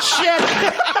 Shit.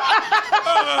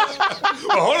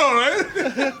 Well, hold on,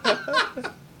 man.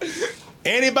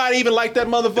 Anybody even like that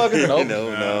motherfucker? Nope.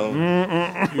 No.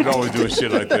 You'd always doing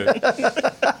shit like that.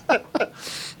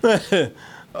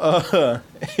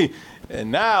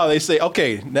 And now they say,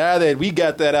 okay, now that we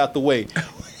got that out the way,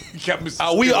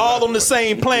 are we all on the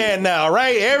same plan now,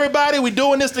 right? Everybody, we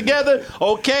doing this together?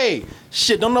 Okay.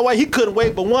 Shit, don't know why he couldn't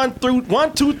wait, but 1,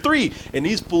 2, 3, and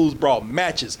these fools brought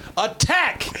matches.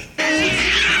 Attack!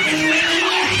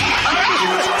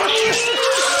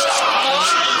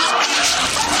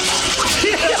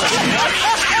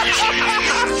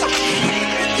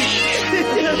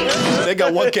 They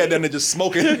got one cat down there just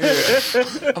smoking. I got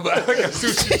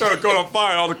sushi started going on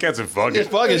fire. All the cats are fucking.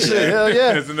 Fucking shit. Hell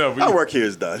yeah. That's enough. Our work here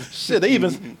is done. Shit, they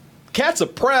even cats are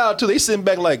proud too. They sitting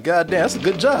back like, God damn, that's a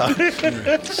good job. Shit.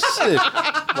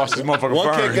 Watch this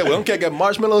motherfucker One cat got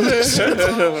marshmallows.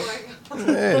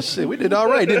 Yeah, shit, we did all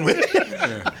right, didn't we?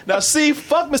 Yeah. Now see,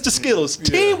 fuck Mr. Skittles. Yeah.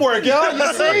 Teamwork, y'all.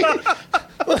 You see?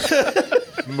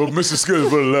 But Mr. Skittles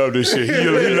would love this shit. He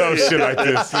loves shit like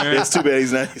this. Man. It's too bad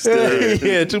he's not still here.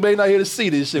 Yeah, too bad he's not here to see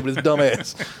this shit with his dumb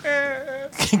ass.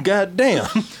 God damn.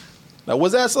 Now,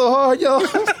 was that so hard, y'all?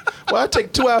 Well, I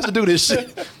take 2 hours to do this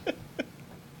shit.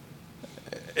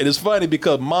 It is funny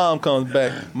because mom comes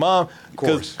back. Mom,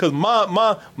 because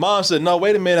mom said, no,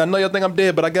 wait a minute. I know y'all think I'm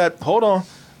dead, but I got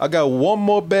one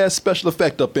more bad special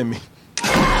effect up in me.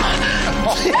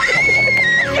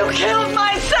 You killed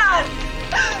my son!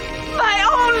 My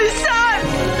only son!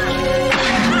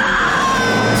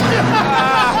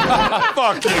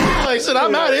 Fuck you. Like, shit,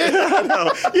 I'm out here.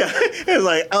 No, yeah, it's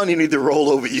like, I don't even need to roll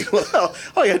over you.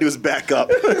 All you gotta do is back up.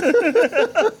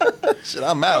 Shit,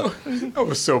 I'm out. That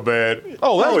was so bad.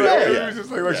 Oh, that's bad. It was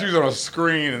just like she was on a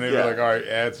screen and they were like, all right,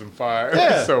 add some fire. Yeah.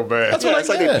 It was so bad. That's what It's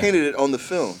like they painted it on the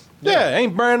film. Yeah,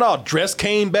 ain't burning all. Dress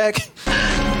came back.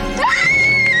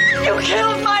 You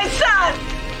killed my son!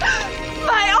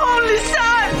 My only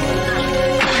son!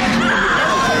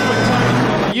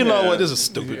 You know what? This is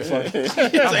stupid. Fuck. Ain't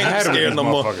scared no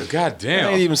more. God damn.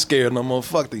 I ain't even scared no more.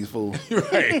 Fuck these fools.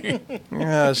 Right.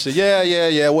 Yeah, shit.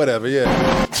 Yeah, whatever.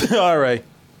 Yeah. All right.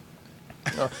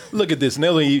 Look at this.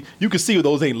 Now you can see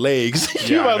those ain't legs.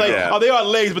 You Yeah, are like, yeah. oh, they are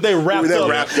legs, but they wrapped up. They're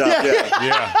wrapped up, yeah.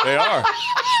 Yeah, they are.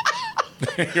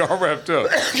 They are wrapped up.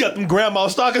 Got them grandma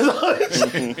stockings on.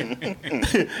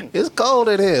 It's cold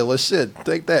in here. Well, shit.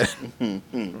 Take that.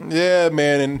 Yeah,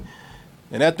 man.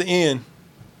 And at the end,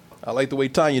 I like the way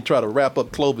Tanya tried to wrap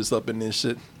up Clovis up in this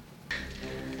shit.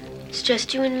 It's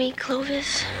just you and me,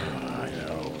 Clovis. I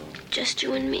know. Just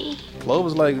you and me.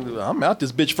 Clovis like, I'm out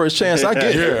this bitch first chance I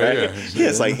get. Yeah. Yeah,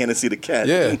 it's like Hennessy the cat.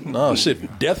 Yeah. No,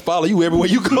 shit. Death follow you everywhere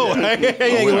you go.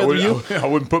 I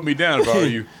wouldn't put me down if I were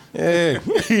you. Yeah.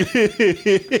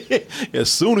 As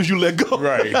soon as you let go.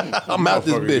 Right. I'm out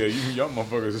this bitch. Yeah, y'all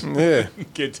motherfuckers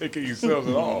can't take care of yourselves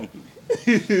at all.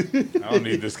 I don't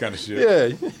need this kind of shit.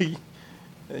 Yeah.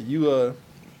 You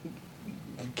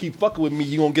keep fucking with me,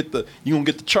 you gonna get the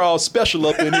Charles special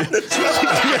up in here. Let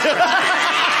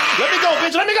me go,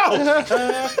 bitch. Let me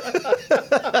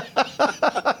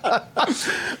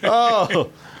go. Oh,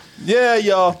 yeah,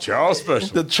 y'all. Charles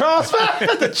special. The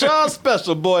Charles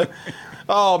special, boy.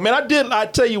 Oh man, I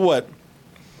tell you what,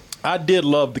 I did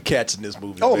love the cats in this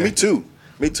movie. Oh, man. me too.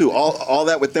 Me too. All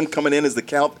that with them coming in as the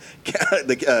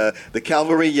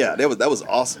cavalry. Yeah, that was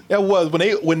awesome. That was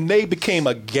when they became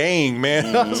a gang, man.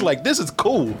 Mm-hmm. I was like, this is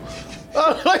cool.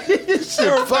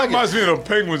 That reminds me of the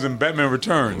Penguins in Batman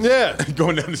Returns. Yeah,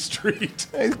 going down the street.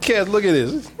 Hey, cats, look at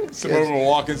this. Some of them are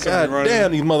walking. God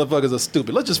damn, these motherfuckers are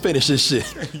stupid. Let's just finish this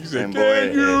shit. You said,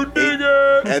 "Can you dig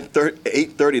it?" At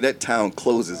 8:30, that town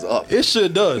closes up. It sure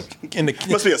does.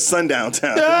 Must be a sundown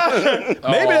town.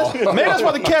 Maybe that's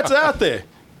why the cats are out there.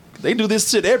 They do this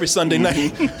shit every Sunday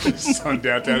night.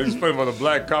 Sundown town. Explain why the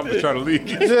black cop was trying to leave.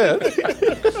 Yeah.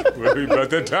 About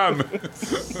that time.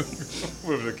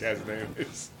 Whatever the cat's name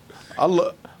is. I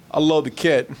love the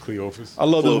cat. Cleophas. I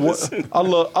love this one. I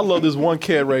love this one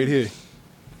cat right here.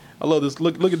 I love this.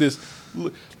 Look at this.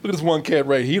 Look at this one cat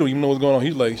right here. He don't even know what's going on.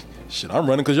 He's like, shit, I'm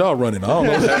running because y'all running. I don't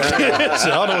know. Shit, I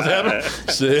don't know what's happening.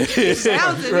 Shit. Shit,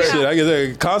 I guess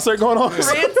a concert going on. You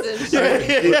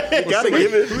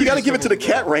gotta give it to the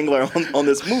cat wrangler on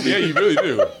this movie. Yeah, you really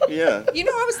do. Yeah. You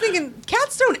know, I was thinking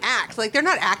cats don't act. Like, they're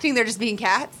not acting, they're just being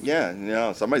cats.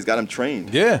 Yeah, somebody's got them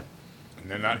trained. Yeah.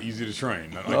 And they're not easy to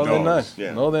train. Not like No, they're not. dogs.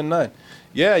 Yeah. No, they're not.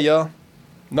 Yeah, y'all.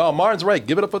 No, Martin's right.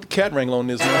 Give it up for the cat wrangler on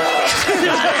this one.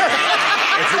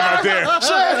 That's him right there.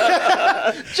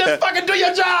 Just fucking do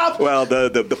your job. Well,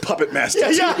 the puppet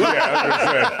master. Yeah,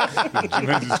 I was gonna say. Jim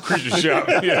Henson's creature shop.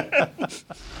 Yeah.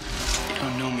 You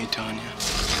don't know me, Tanya.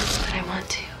 But I want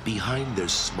to. Behind their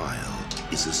smile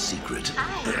is a secret.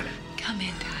 Hi. Come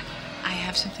in, Dad. I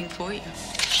have something for you.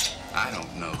 I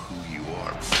don't know who you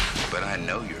are, but I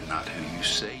know you're not who you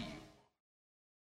say you